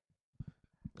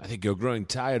 I think you're growing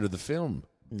tired of the film.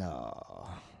 No.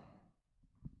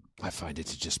 I find it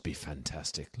to just be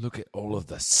fantastic. Look at all of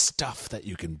the stuff that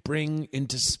you can bring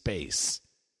into space.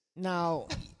 Now,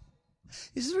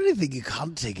 Is there anything you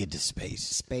can't take into space?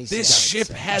 space. This is ship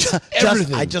outside. has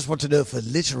everything. I just want to know for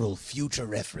literal future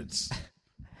reference.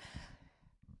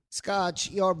 Scotch,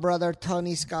 your brother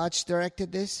Tony Scotch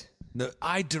directed this? No,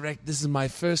 I direct. This is my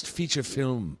first feature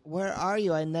film. Where are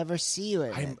you? I never see you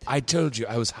in it. I told you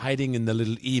I was hiding in the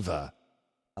little Eva.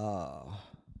 Oh.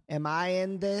 Am I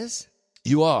in this?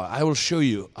 You are. I will show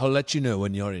you. I'll let you know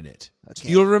when you're in it. Okay.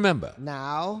 You'll remember.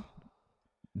 Now?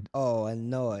 Oh, and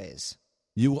noise.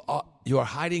 You are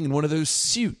hiding in one of those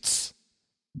suits.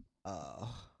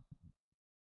 Oh.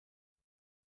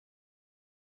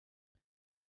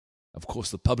 Of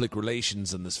course, the public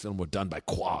relations in this film were done by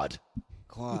Quad.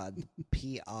 Quad,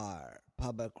 PR,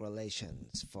 public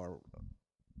relations for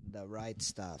the right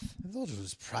stuff. I thought it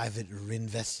was private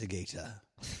investigator.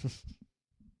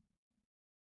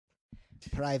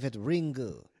 Private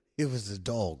Ringu. It was the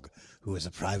dog who was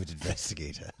a private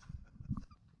investigator.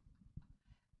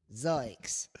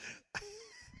 Zoiks.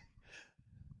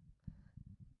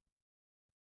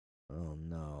 Oh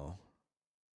no.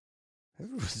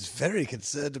 Everyone's very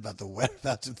concerned about the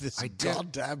whereabouts of this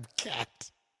goddamn cat.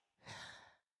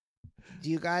 Do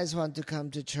you guys want to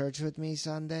come to church with me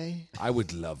Sunday? I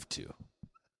would love to.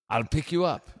 I'll pick you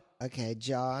up. Okay,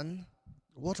 John.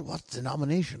 What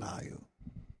denomination are you?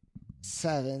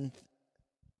 8th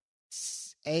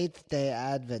Day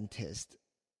Adventist.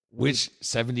 Which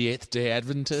 78th Day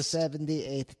Adventist?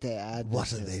 78th Day Adventist.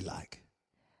 What are they like?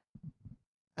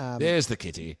 There's the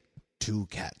kitty. 2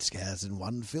 cat scares in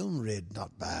one film rid.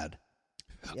 Not bad.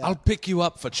 Yeah. I'll pick you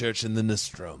up for church in the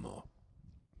Nostromo.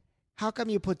 How come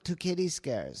you put 2 kitty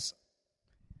scares?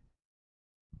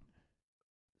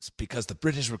 It's because the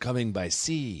British were coming by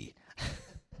sea.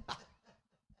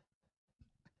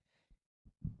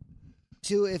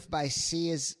 2 If by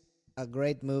Sea is a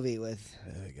great movie with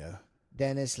There we go.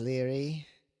 Dennis Leary,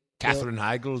 Katherine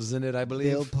Heigl's in it, I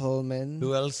believe. Bill Pullman,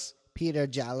 Who else? Peter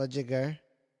Jalliger.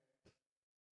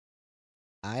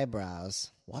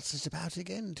 Eyebrows. What's it about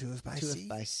again? 2 If by 2 Sea? If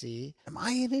by Sea. Am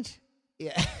I in it?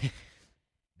 Yeah.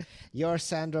 You're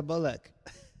Sandra Bullock.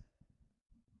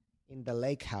 In the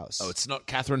lake house. Oh, it's not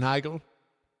Katherine Heigl?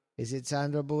 Is it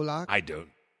Sandra Bullock? I don't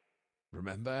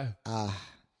remember.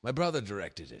 My brother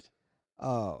directed it.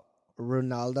 Oh,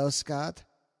 Ronaldo Scott?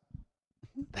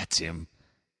 That's him.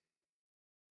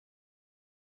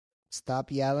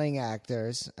 Stop yelling,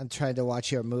 actors. I'm trying to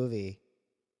watch your movie.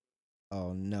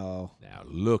 Oh, no. Now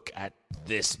look at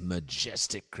this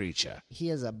majestic creature. He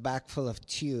has a back full of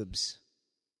tubes.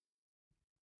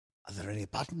 Are there any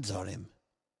buttons on him?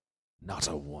 Not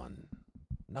a one.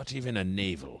 Not even a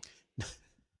navel.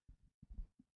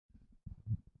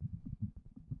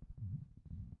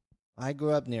 I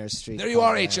grew up near a street. There you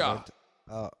are, called HR. Lambert.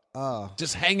 Oh.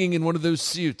 Just hanging in one of those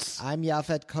suits. I'm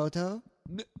Yaphet Kotto?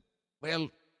 Well,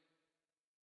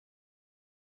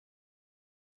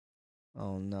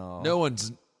 Oh, no. no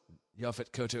one's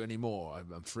Yaphet Kotto anymore.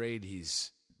 I'm afraid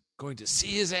he's going to see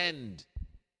his end.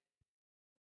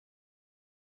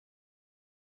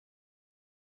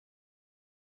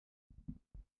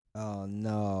 Oh,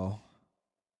 no.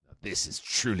 This is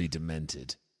truly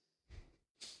demented.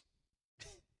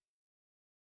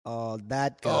 Oh,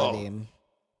 that got Oh. him.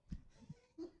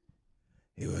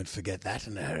 You won't forget that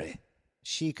in a hurry.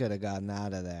 She could have gotten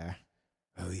out of there.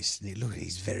 Oh, look,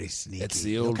 he's very sneaky. It's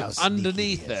the Look old how sneaky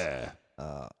underneath he is. there.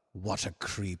 What a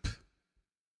creep.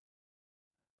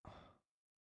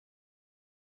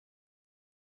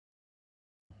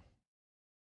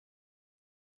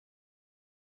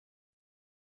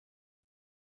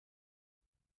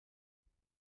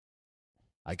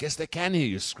 I guess they can hear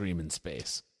you scream in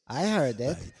space. I heard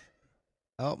it.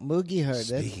 Oh, Moogie heard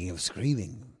it. Speaking of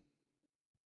screaming,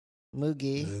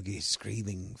 Moogie. Moogie's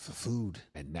screaming for food.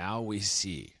 And now we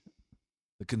see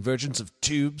the convergence of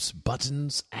tubes,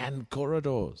 buttons, and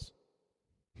corridors.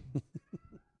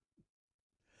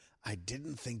 I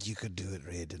didn't think you could do it,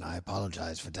 Red, and I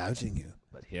apologize for doubting you.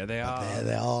 But here they But are. there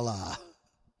they all are.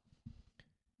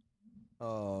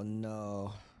 Oh,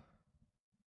 no.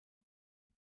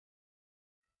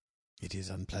 It is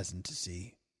unpleasant to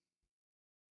see.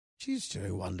 She's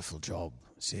doing a wonderful job,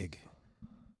 Sig.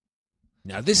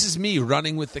 Now, this is me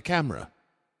running with the camera.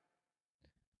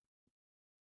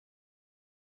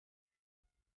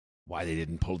 Why they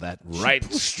didn't pull that right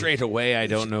straight away, I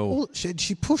don't know.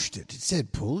 She pushed it. It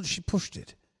said pull. She pushed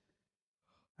it.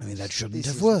 I mean, that shouldn't This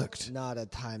have is worked. Not a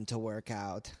time to work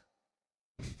out.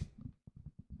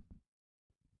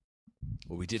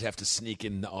 Well, we did have to sneak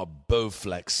in our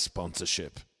Bowflex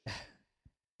sponsorship.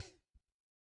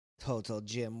 Total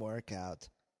gym workout.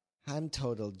 I'm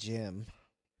Total Gym.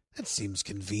 That seems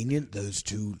convenient. Those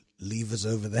 2 levers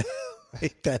over there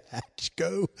make that hatch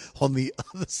go on the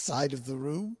other side of the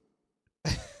room.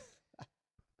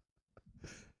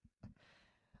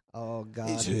 Oh,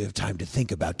 God. So you have time to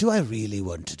think about, do I really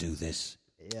want to do this?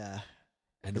 Yeah.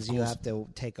 And of Because you course, have to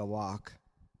take a walk,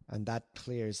 and that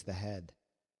clears the head.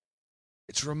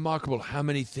 it's remarkable how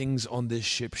many things on this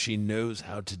ship she knows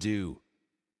how to do.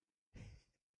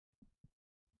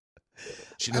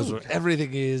 She knows where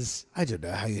everything is. I don't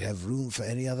know how you have room for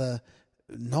any other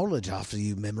knowledge after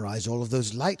you memorize all of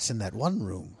those lights in that one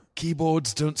room.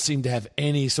 Keyboards don't seem to have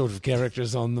any sort of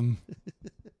characters on them.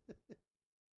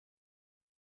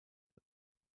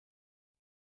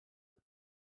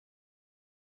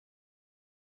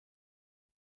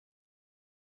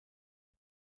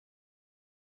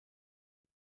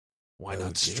 Why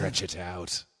not stretch it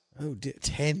out? Oh,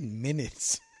 10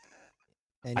 minutes.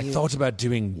 And I thought about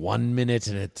doing 1 minute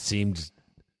and it seemed,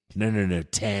 no,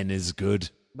 10 is good.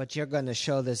 But you're going to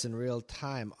show this in real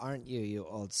time, aren't you, you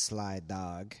old sly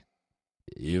dog?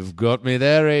 You've got me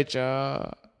there,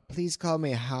 HR. Please call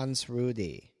me Hans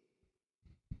Rudy.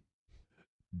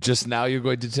 Just now you're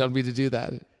going to tell me to do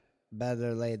that?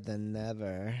 Better late than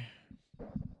never.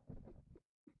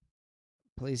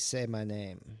 Please say my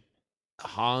name.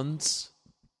 Hans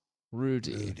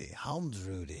Rudy. Hans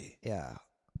Rudy. Yeah,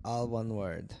 all one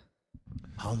word.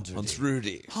 Hans Rudy. Hans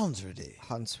Rudy. Hans Rudy.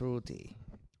 Hans Rudy.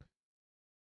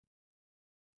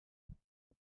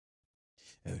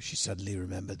 Oh, she suddenly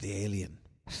remembered the alien.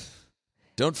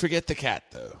 Don't forget the cat,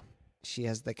 though. She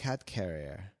has the cat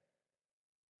carrier.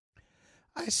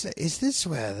 I say, is this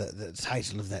where the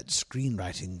title of that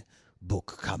screenwriting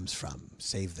book comes from?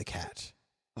 Save the Cat.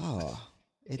 Oh,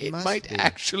 It must might be.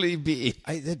 actually be.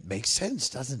 That makes sense,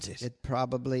 doesn't it? It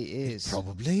probably is. It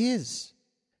probably is.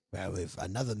 Well, we've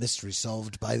another mystery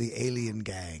solved by the alien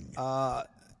gang.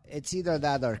 It's either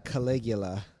that or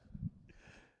Caligula.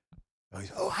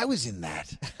 Oh, I was in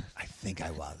that. I think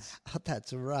I was. Oh,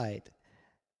 that's right.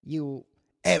 You...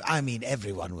 I mean,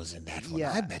 everyone was in that one.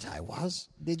 Yeah. I bet I was.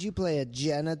 Did you play a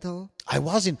genital? I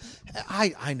was in...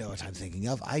 I know what I'm thinking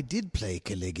of. I did play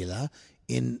Caligula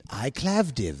in I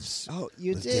Clavdivs. Oh,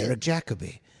 you with did? Derek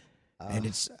Jacobi. And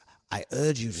it's... I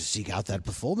urge you to seek out that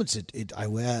performance. I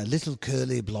wear a little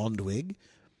curly blonde wig.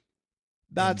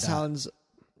 That And, sounds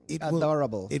It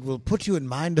adorable. It will put you in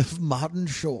mind of Martin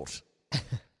Short.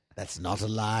 That's not a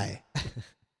lie.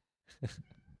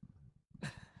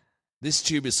 This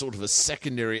tube is sort of a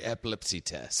secondary epilepsy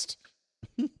test.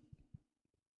 Oh,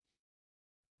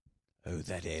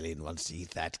 that alien wants to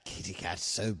eat that kitty cat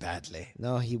so badly.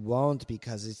 No, he won't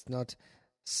because it's not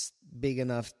big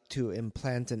enough to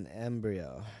implant an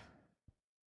embryo.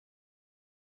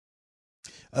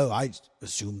 Oh, I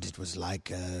assumed it was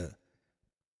like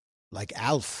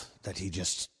Alf, that he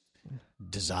just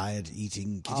desired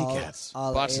eating kitty cats.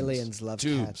 All Buttons, aliens love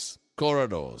tubes, cats.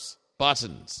 corridors,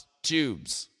 buttons,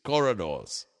 tubes,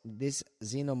 corridors. This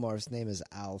xenomorph's name is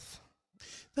Alf.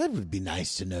 That would be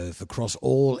nice to know if across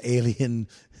all alien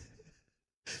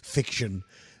fiction,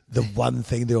 the one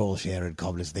thing they all share in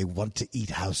common is they want to eat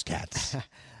house cats.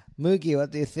 Moogie,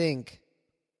 what do you think?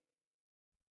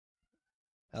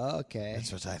 Okay.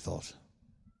 That's what I thought.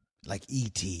 Like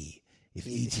E.T., if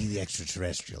E.T. the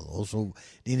extraterrestrial. Also,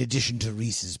 in addition to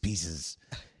Reese's Pieces,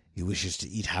 he wishes to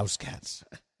eat house cats.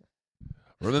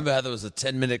 Remember how there was a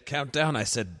 10-minute countdown? I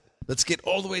said, let's get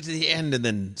all the way to the end and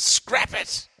then scrap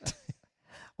it.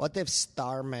 What if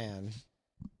Starman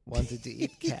wanted to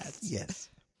eat cats? Yes.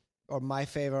 Or my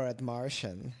favorite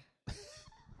Martian?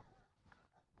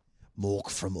 Mork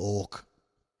from Ork.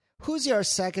 Who's your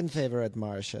second favorite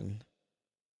Martian?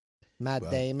 Matt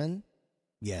Damon?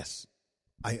 Yes.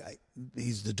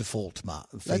 He's the default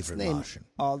Let's favorite name Martian.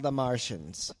 all the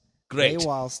Martians. Great. Ray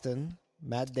Walston,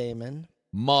 Matt Damon,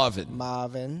 Marvin.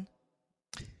 Marvin,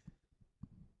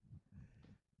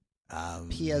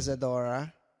 Pia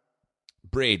Zadora.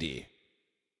 Brady.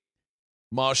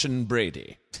 Martian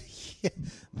Brady.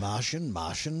 Martian.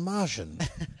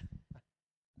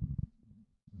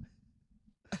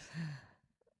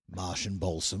 Martian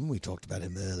Balsam, we talked about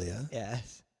him earlier.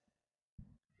 Yes.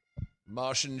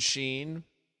 Martian Sheen.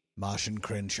 Martian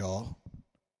Crenshaw,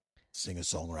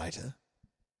 singer-songwriter.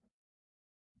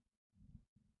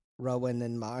 Rowan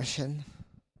and Martian.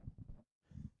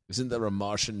 Isn't there a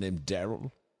Martian named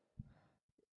Daryl?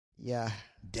 Yeah.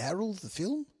 Daryl, the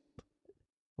film?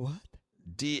 What?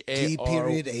 D-A-R... T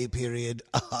period, A period,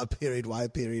 R period, Y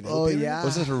period, O Oh, period. yeah.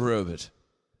 Was it a robot?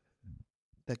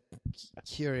 The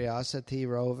Curiosity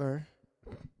rover.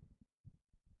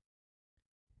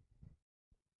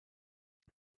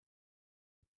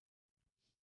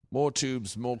 More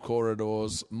tubes, more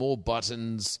corridors, more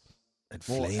buttons, That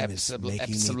more flame is making me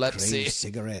epilepsy. crave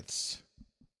cigarettes.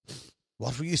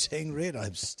 What were you saying, Red?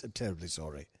 I'm terribly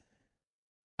sorry.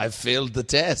 I've failed the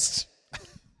test.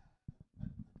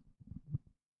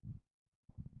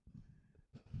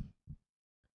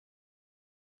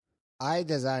 I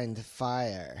designed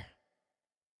fire.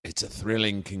 It's a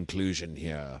thrilling conclusion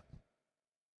here.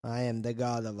 I am the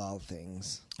god of all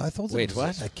things. I thought Wait, it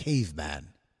was what? a caveman.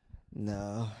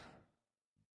 No.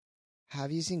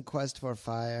 Have you seen Quest for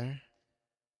Fire?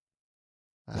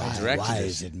 Why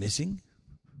is it missing?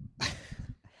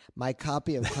 My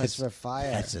copy of Quest for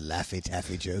Fire. That's a Laffy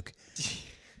Taffy joke.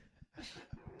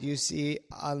 You see,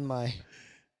 on my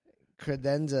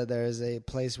credenza, there's a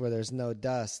place where there's no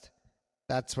dust.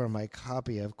 That's where my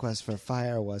copy of Quest for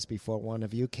Fire was before one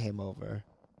of you came over.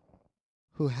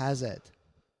 Who has it?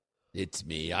 It's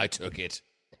me. I took it.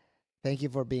 Thank you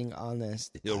for being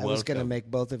honest. You're I was going to welcome.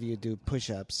 make both of you do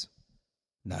push-ups.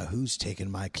 Now who's taken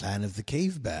my Clan of the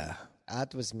Cave Bear?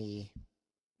 That was me.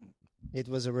 It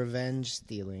was a revenge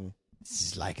stealing. This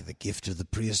is like the gift of the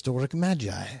prehistoric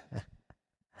magi.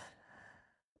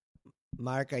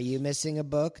 Mark, are you missing a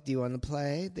book? Do you want to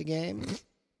play the game?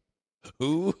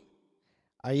 Who?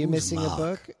 Are you Who's missing Mark? a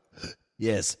book?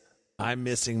 Yes, I'm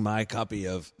missing my copy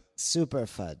of. Super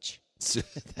Fudge.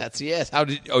 That's yes. How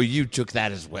did? Oh, you took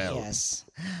that as well. Yes.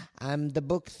 I'm the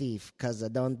book thief because I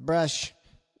don't brush.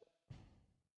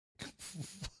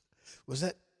 Was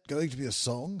that going to be a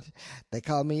song? They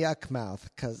call me Yuck Mouth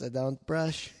because I don't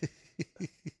brush.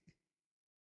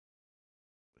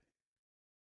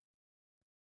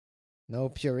 No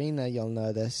Purina, you'll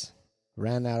notice.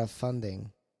 Ran out of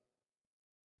funding.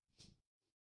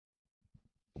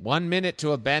 1 minute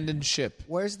to abandon ship.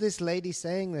 Where's this lady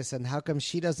saying this, and how come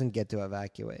she doesn't get to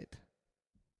evacuate?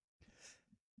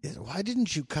 Yes, why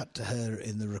didn't you cut to her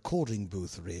in the recording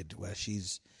booth, Rid, where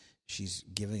she's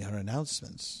giving her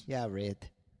announcements? Yeah, Red.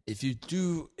 If you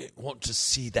do want to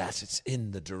see that, it's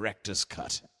in the director's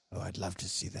cut. Oh, I'd love to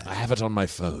see that. I have it on my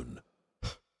phone.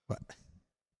 What?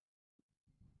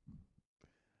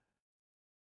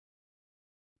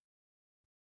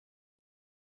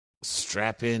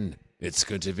 Strap in. It's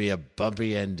going to be a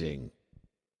bumpy ending.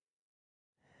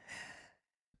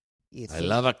 You I think-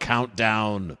 love a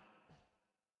countdown.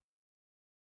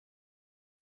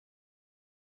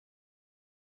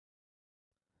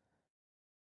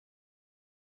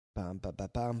 Bum ba ba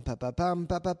bum ba ba bum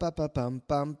ba ba ba ba bum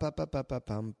bum ba ba ba ba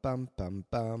bum bum bum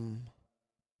bum.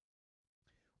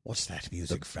 What's that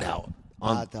music from? Now,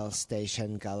 on Battle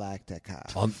Station Galactica.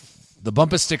 the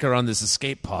bumper sticker on this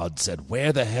escape pod said,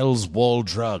 "Where the hell's Wall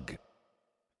Drug?"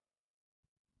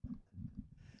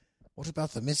 What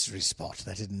about the mystery spot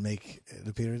that didn't make an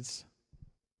appearance?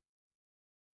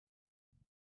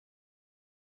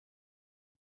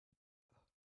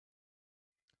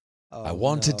 Oh, I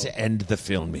wanted no. to end the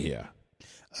film here.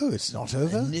 Oh, it's not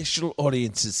over? Initial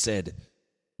audiences said,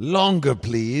 "Longer,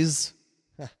 please."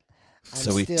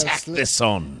 So we still tacked sli- this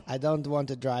on. I don't want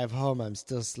to drive home. I'm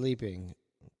still sleeping.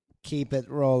 Keep it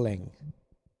rolling.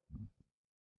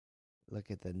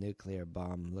 Look at the nuclear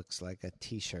bomb. Looks like a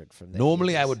T-shirt from the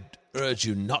Normally, I 80s. would urge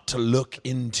you not to look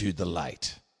into the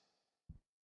light.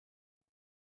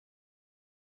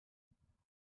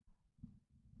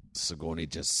 Sigourney,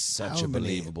 just such How a many-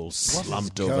 believable, what is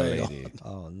slumped over going lady. on?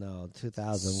 Oh no, So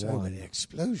 2001. many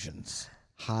explosions.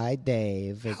 Hi,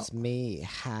 Dave. It's me,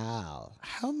 Hal.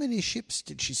 How many ships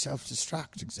did she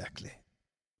self-destruct exactly?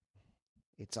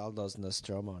 It's all those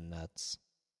Nostromo nuts.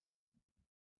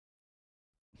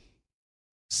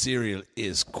 Serial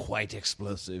is quite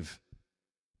explosive.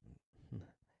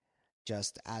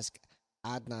 Just ask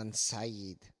Adnan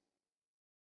Syed.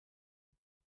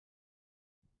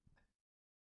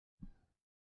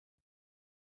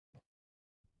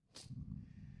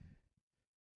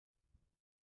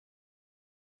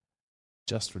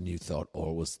 Just when you thought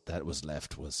all that was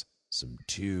left was some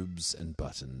tubes and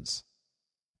buttons.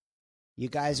 You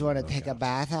guys want to Look take a out.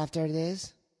 bath after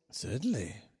this?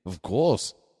 Certainly. Of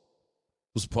course.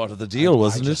 Was part of the deal,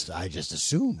 wasn't it? I just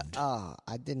assumed. Oh,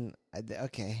 I didn't.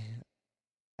 Okay.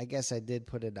 I guess I did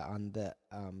put it on the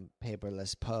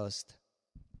paperless post.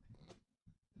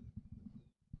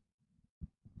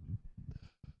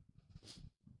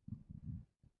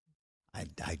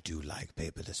 I do like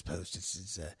paperless post.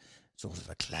 It's a sort of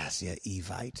a classier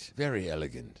Evite. Very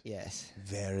elegant. Yes.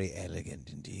 Very elegant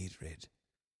indeed, Red.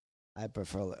 I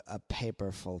prefer a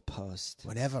paperful post.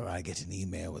 Whenever I get an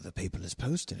email with a paperless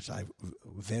post in it, I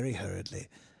very hurriedly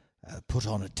put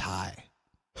on a tie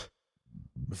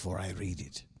before I read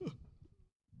it.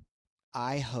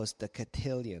 I host a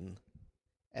cotillion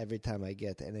every time I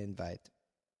get an invite,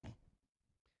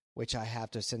 which I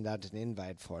have to send out an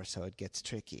invite for, so it gets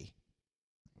tricky.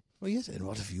 Well, yes, and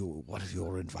what if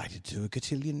you're invited to a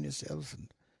cotillion yourself,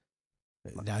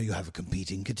 and now you have a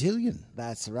competing cotillion?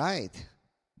 That's right.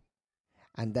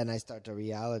 And then I start a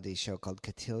reality show called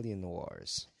Cotillion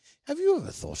Wars. Have you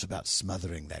ever thought about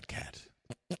smothering that cat?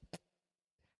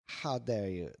 How dare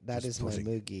you? That Just is my putting-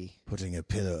 Moogie. Putting a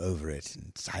pillow over it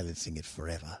and silencing it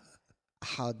forever?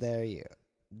 How dare you?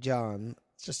 John,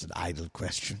 It's just an idle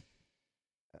question.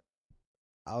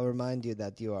 I'll remind you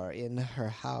that you are in her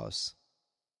house.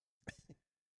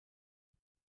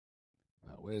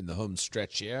 We're in the home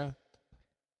stretch here.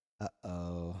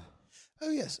 Uh-oh. Oh,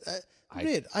 yes.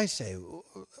 Red, I say,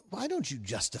 why don't you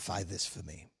justify this for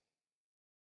me?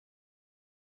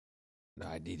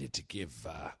 I needed to give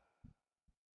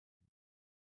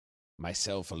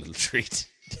myself a little treat.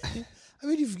 I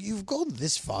mean, you've gone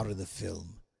this far in the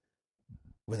film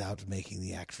without making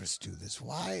the actress do this.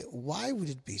 Why would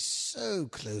it be so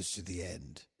close to the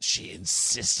end? She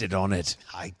insisted on it.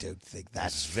 I don't think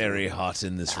that's It's very hot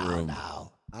in this room.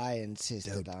 Now, I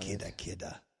insisted don't on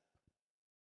kidder.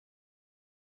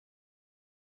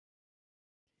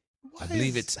 I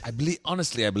believe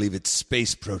it's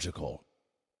space protocol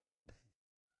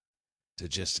to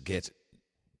just get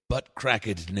butt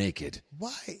cracked naked.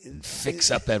 Why And fix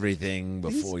up everything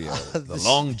before the this-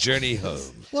 long journey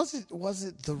home. Was it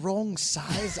the wrong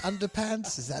size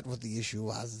underpants? Is that what the issue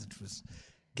was? It was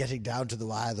getting down to the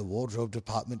wire. The wardrobe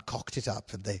department cocked it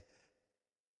up, and they.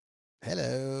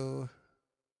 Hello.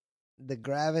 The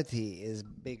gravity is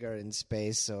bigger in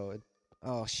space, so...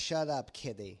 Oh, shut up,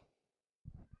 kitty.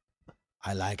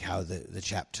 I like how the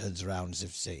chap turns around as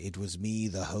if to say, "It was me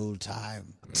the whole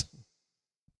time."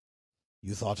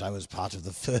 You thought I was part of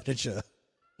the furniture.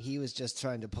 He was just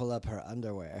trying to pull up her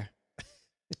underwear.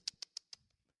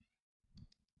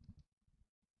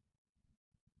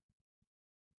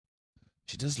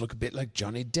 She does look a bit like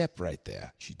Johnny Depp right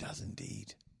there. She does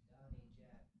indeed.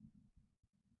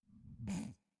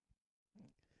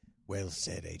 Well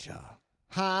said, HR.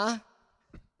 Huh?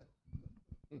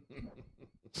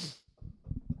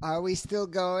 Are we still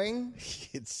going?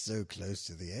 It's so close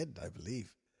to the end, I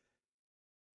believe.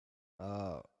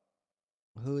 Oh.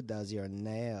 Who does your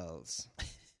nails?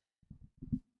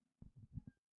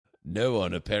 No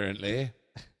one, apparently.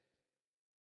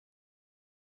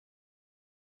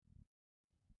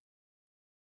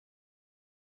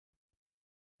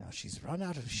 Now, she's run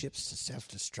out of ships to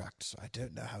self-destruct, so I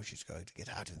don't know how she's going to get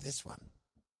out of this one.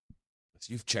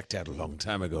 So you've checked out a long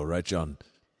time ago, right, John?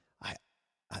 I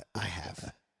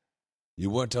have. You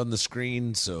weren't on the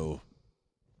screen, so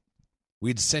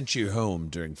we'd sent you home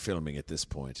during filming at this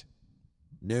point.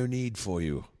 No need for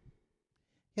you.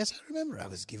 Yes, I remember I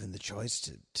was given the choice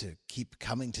to keep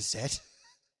coming to set.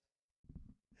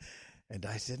 And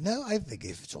I said, no, I think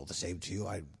if it's all the same to you,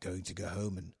 I'm going to go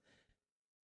home and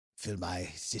fill my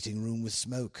sitting room with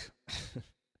smoke.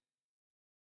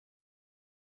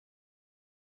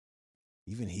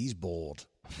 Even he's bored.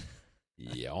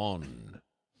 Yawn.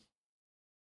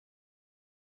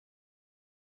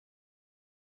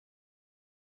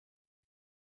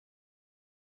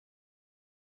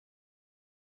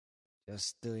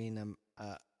 Just doing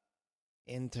a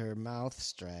inter-mouth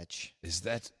stretch. Is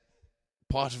that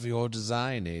part of your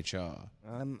design, HR?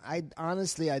 I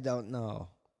honestly, I don't know.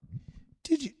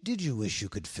 Did you wish you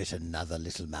could fit another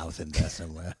little mouth in there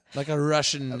somewhere? Like a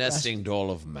Russian nesting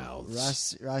doll of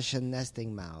mouths. Russian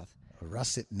nesting mouth. A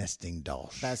russet nesting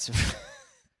doll. That's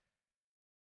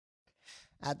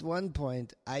At one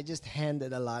point, I just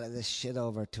handed a lot of this shit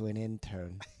over to an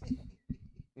intern.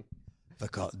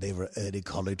 Because they were earning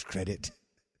college credit.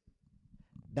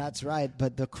 That's right,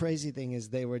 but the crazy thing is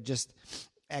they were just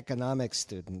economics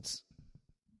students.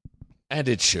 And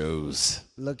it shows.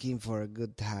 Looking for a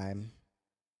good time.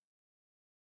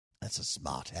 That's a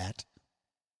smart hat.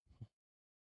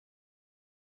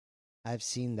 I've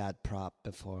seen that prop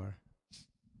before.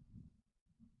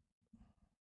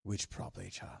 Which prop,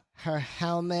 HR? Her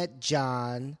helmet,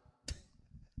 John.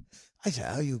 I say,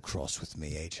 are you cross with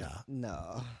me, HR?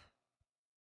 No.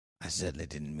 I certainly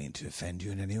didn't mean to offend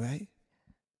you in any way.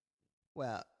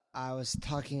 Well, I was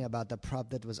talking about the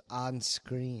prop that was on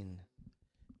screen.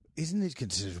 Isn't it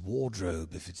considered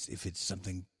wardrobe if it's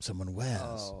something someone wears?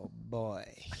 Oh, boy.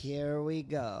 Here we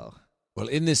go. Well,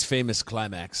 in this famous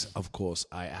climax, of course,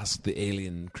 I asked the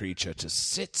alien creature to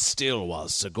sit still while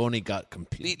Sigourney got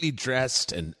completely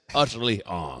dressed and utterly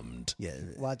armed. Yeah.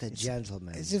 What a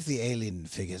gentleman. As if the alien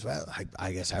figures, well,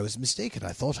 I guess I was mistaken.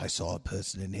 I thought I saw a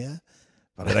person in here.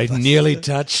 But I nearly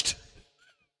touched.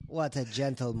 What a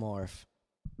gentle morph.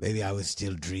 Maybe I was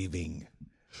still dreaming.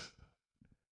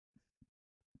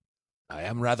 I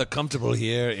am rather comfortable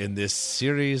here in this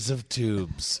series of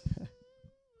tubes.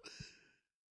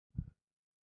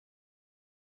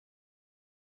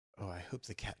 Oh, I hope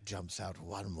the cat jumps out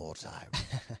one more time.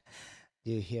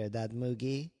 Do you hear that,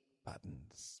 Moogie?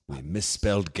 Buttons. We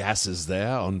misspelled gases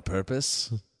there on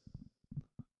purpose.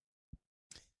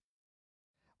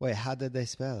 Wait, how did they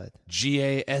spell it?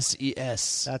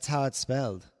 GASES. That's how it's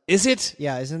spelled. Is it?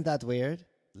 Yeah, isn't that weird?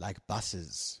 Like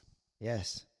buses.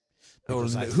 Yes. Oh,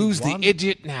 Because I think who's one- the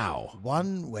idiot now?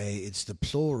 One way it's the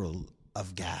plural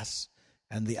of gas,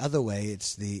 And the other way,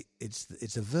 it's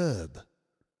a verb.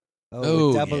 Oh,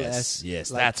 with double yes. S. Yes,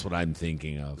 like, that's what I'm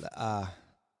thinking of.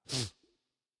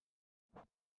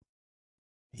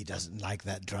 He doesn't like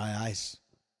that dry ice.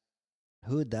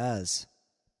 Who does?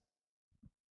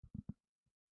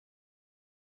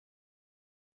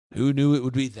 Who knew it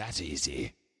would be that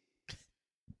easy?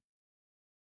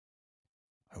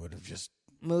 I would have just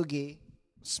Moogie.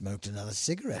 smoked another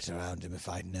cigarette around him if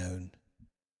I'd known.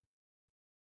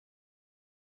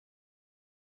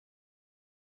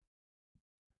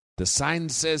 The sign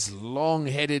says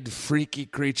long-headed, freaky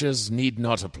creatures need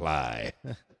not apply.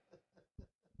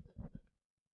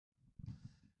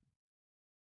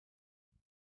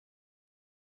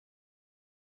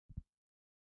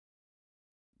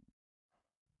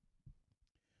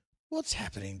 What's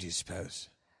happening, do you suppose?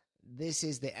 This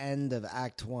is the end of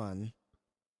Act 1.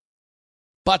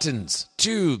 Buttons,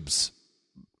 tubes,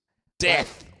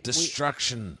 death,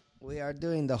 destruction. We are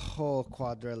doing the whole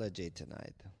quadrilogy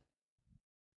tonight.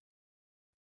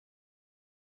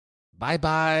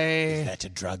 Bye-bye. Is that a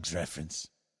drugs reference?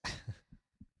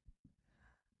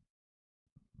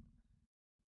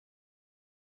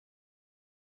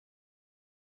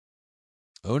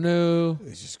 Oh, no.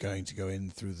 He's just going to go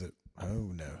in through the... Oh,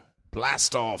 no.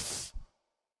 Blast off.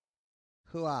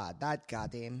 Hooah, that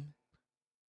got him.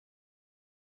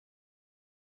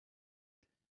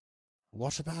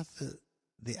 What about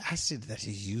the acid that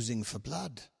he's using for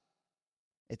blood?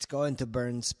 It's going to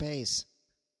burn space.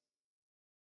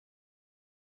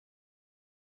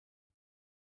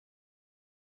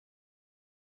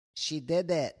 She did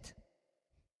it.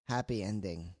 Happy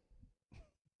ending.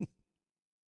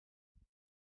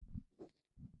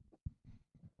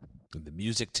 And the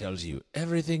music tells you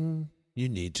everything you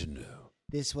need to know.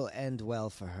 This will end well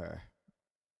for her.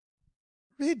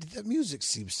 Red, the music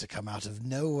seems to come out of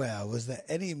nowhere. Was there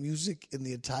any music in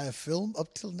the entire film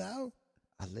up till now?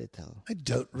 A little. I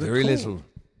don't recall. Very little.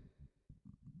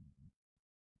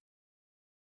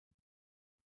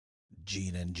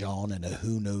 Gene and John and a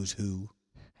who knows who.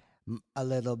 A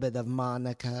little bit of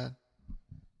Monica.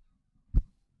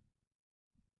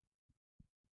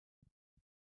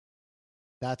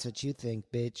 That's what you think,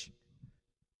 bitch.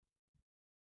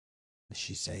 Is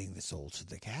she saying this all to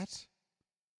the cat?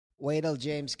 Wait till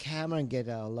James Cameron get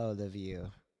a load of you.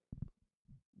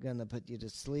 Gonna put you to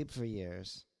sleep for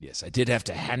years. Yes, I did have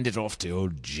to hand it off to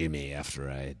old Jimmy after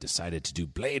I decided to do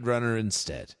Blade Runner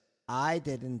instead. I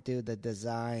didn't do the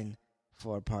design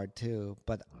for part 2,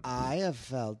 but I have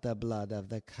felt the blood of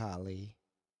the Kali.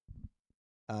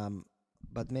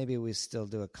 But maybe we still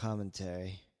do a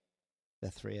commentary, the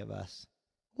three of us.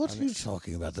 What are you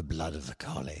talking about, the blood of the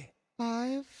collie? I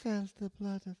have felt the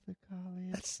blood of the Kali.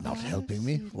 That's not helping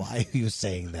me. Why are you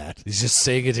saying that? He's just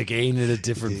saying it again in a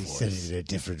different He said voice. it in a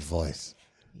different voice.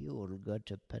 You will go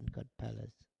to Pencott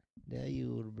Palace. There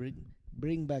you will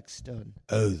bring back stone.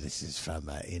 Oh, this is from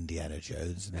Indiana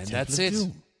Jones. And the that's Temple of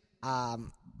it.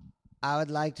 Doom. I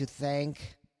would like to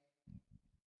thank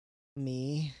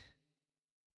me.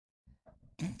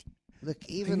 Look,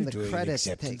 even you the doing an credits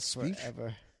acceptance take speech?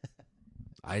 forever.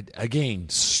 Again,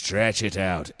 stretch it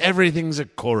out. Everything's a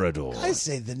corridor. I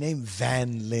say the name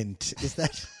Van Lint. Is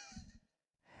that...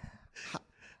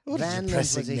 What a Van Lint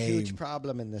depressing was a name. huge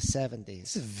problem in the 70s.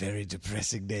 It's a very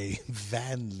depressing name.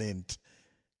 Van Lint.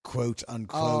 Quote, Oh,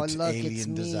 unquote, look, alien it's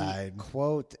me. design.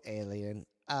 Quote, alien.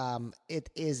 It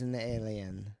is an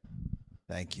alien.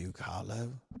 Thank you,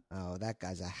 Carlo. Oh, that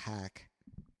guy's a hack.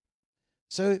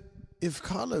 So, if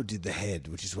Carlo did the head,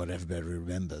 which is what everybody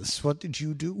remembers, what did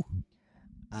you do?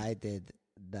 I did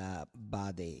the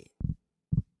body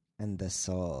and the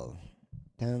soul.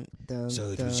 Dun, dun,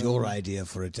 So it dun. was your idea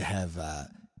for it to have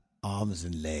arms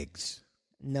and legs.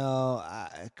 No,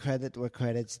 credit where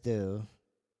credit's due.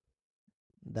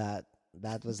 That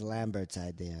was Lambert's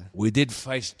idea. We did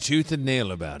fight tooth and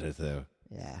nail about it, though.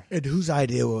 Yeah. And whose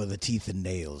idea were the teeth and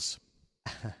nails?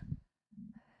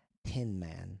 Tin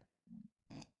Man.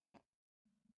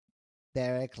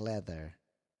 Derek Leather.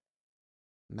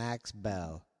 Max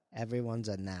Bell. Everyone's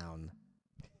a noun.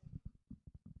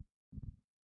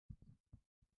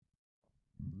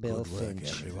 Bill Good work, Finch.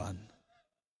 everyone.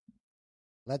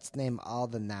 Let's name all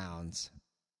the nouns.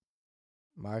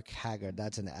 Mark Haggard,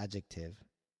 that's an adjective.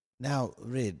 Now,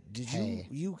 Red, Hey.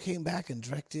 you came back and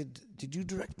did you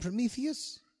direct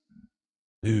Prometheus?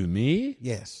 Who, me?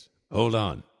 Yes. Hold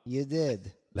on. You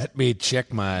did. Let me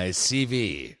check my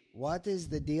CV. What is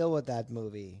the deal with that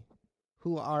movie?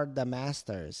 Who are the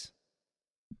masters?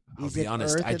 I'll Is be it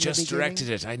honest, Earth I in the just beginning? directed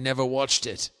it. I never watched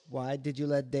it. Why did you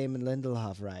let Damon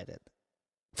Lindelof write it?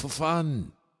 For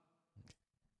fun.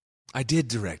 I did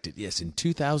direct it, yes, in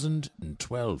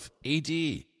 2012 AD.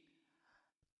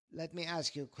 Let me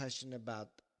ask you a question about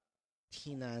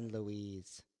Tina and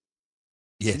Louise.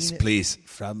 Yes, Tina- please.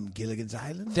 From Gilligan's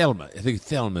Island? Thelma. I think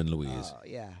Thelma and Louise. Oh,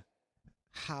 yeah.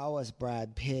 How was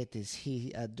Brad Pitt? Is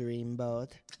he a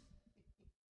dreamboat?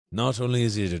 Not only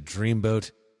is he a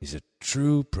dreamboat, he's a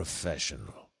true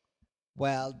professional.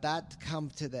 Well, that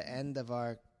comes to the end of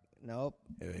our... Nope.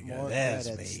 Here we go. More There's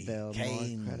credits me. still.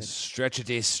 Kane. More credits.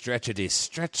 Stretchity,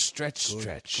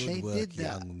 stretch. Good work,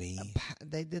 young me.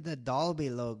 They did the Dolby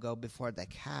logo before the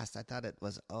cast. I thought it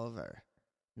was over.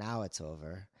 Now it's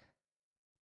over.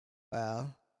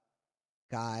 Well,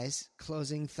 guys,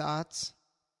 closing thoughts?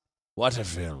 What a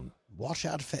film. Watch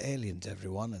out for aliens,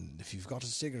 everyone, and if you've got a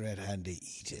cigarette handy,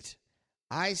 eat it.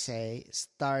 I say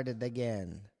start it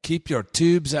again. Keep your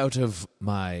tubes out of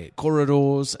my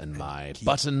corridors and my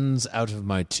buttons out of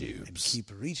my And tubes.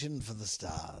 keep reaching for the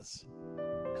stars.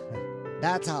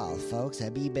 That's all, folks.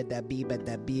 Abibada,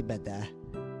 bibada, bibada.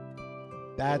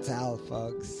 That's all,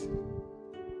 folks.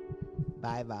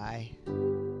 Bye-bye.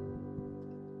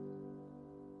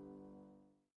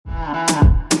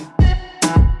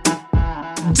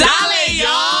 Dale,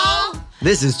 y'all!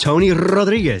 This is Tony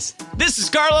Rodriguez. This is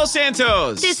Carlos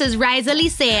Santos. This is Riza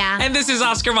Licea. And this is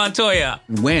Oscar Montoya.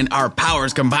 When our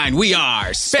powers combine, we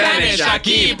are Spanish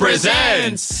Aquí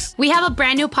Presents. We have a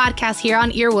brand new podcast here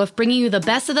on Earwolf, bringing you the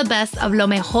best of lo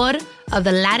mejor of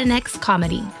the Latinx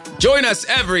comedy. Join us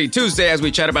every Tuesday as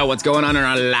we chat about what's going on in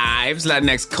our lives,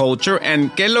 Latinx culture, and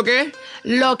 ¿qué es lo que?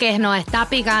 Lo que nos está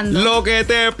picando. Lo que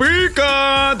te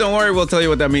pica. Don't worry, we'll tell you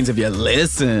what that means if you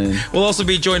listen. We'll also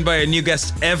be joined by a new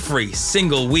guest every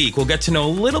single week. We'll get to know a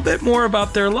little bit more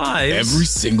about their lives. Every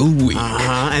single week.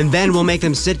 And then we'll make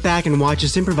them sit back and watch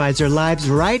us improvise their lives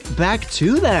right back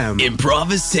to them.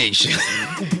 Improvisation.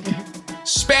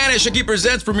 Spanish Aquí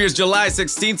Presents premieres July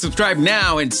 16th. Subscribe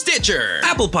now in Stitcher,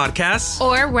 Apple Podcasts,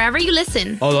 Or wherever you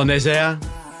listen. O donde sea.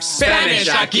 Spanish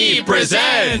Aquí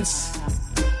Presents.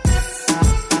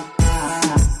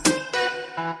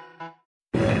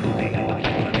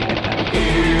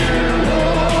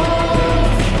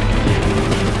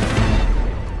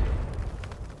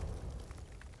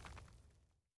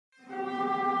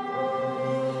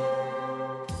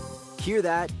 Hear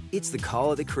that? It's the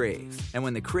call of the Crave. And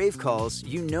when the Crave calls,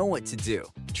 you know what to do.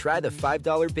 Try the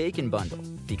 $5 Bacon Bundle.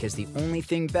 Because the only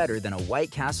thing better than a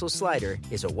White Castle slider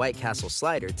is a White Castle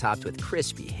slider topped with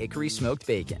crispy hickory smoked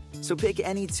bacon. So pick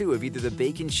any two of either the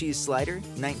Bacon Cheese Slider,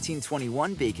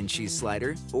 1921 Bacon Cheese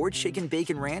Slider, or Chicken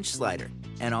Bacon Ranch Slider.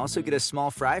 And also get a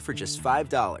small fry for just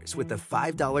 $5 with the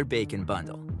 $5 Bacon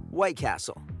Bundle. White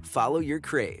Castle. Follow your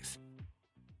Crave.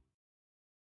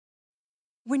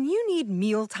 When you need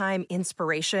mealtime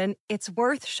inspiration, it's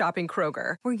worth shopping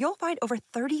Kroger, where you'll find over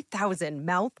 30,000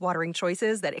 mouth-watering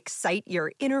choices that excite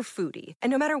your inner foodie. And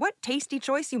no matter what tasty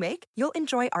choice you make, you'll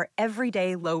enjoy our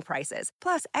everyday low prices,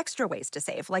 plus extra ways to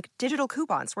save, like digital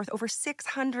coupons worth over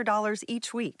 $600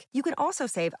 each week. You can also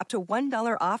save up to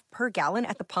 $1 off per gallon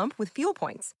at the pump with fuel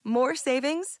points. More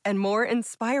savings and more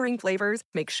inspiring flavors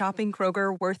make shopping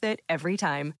Kroger worth it every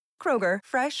time. Kroger,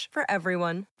 fresh for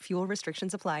everyone. Fuel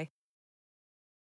restrictions apply.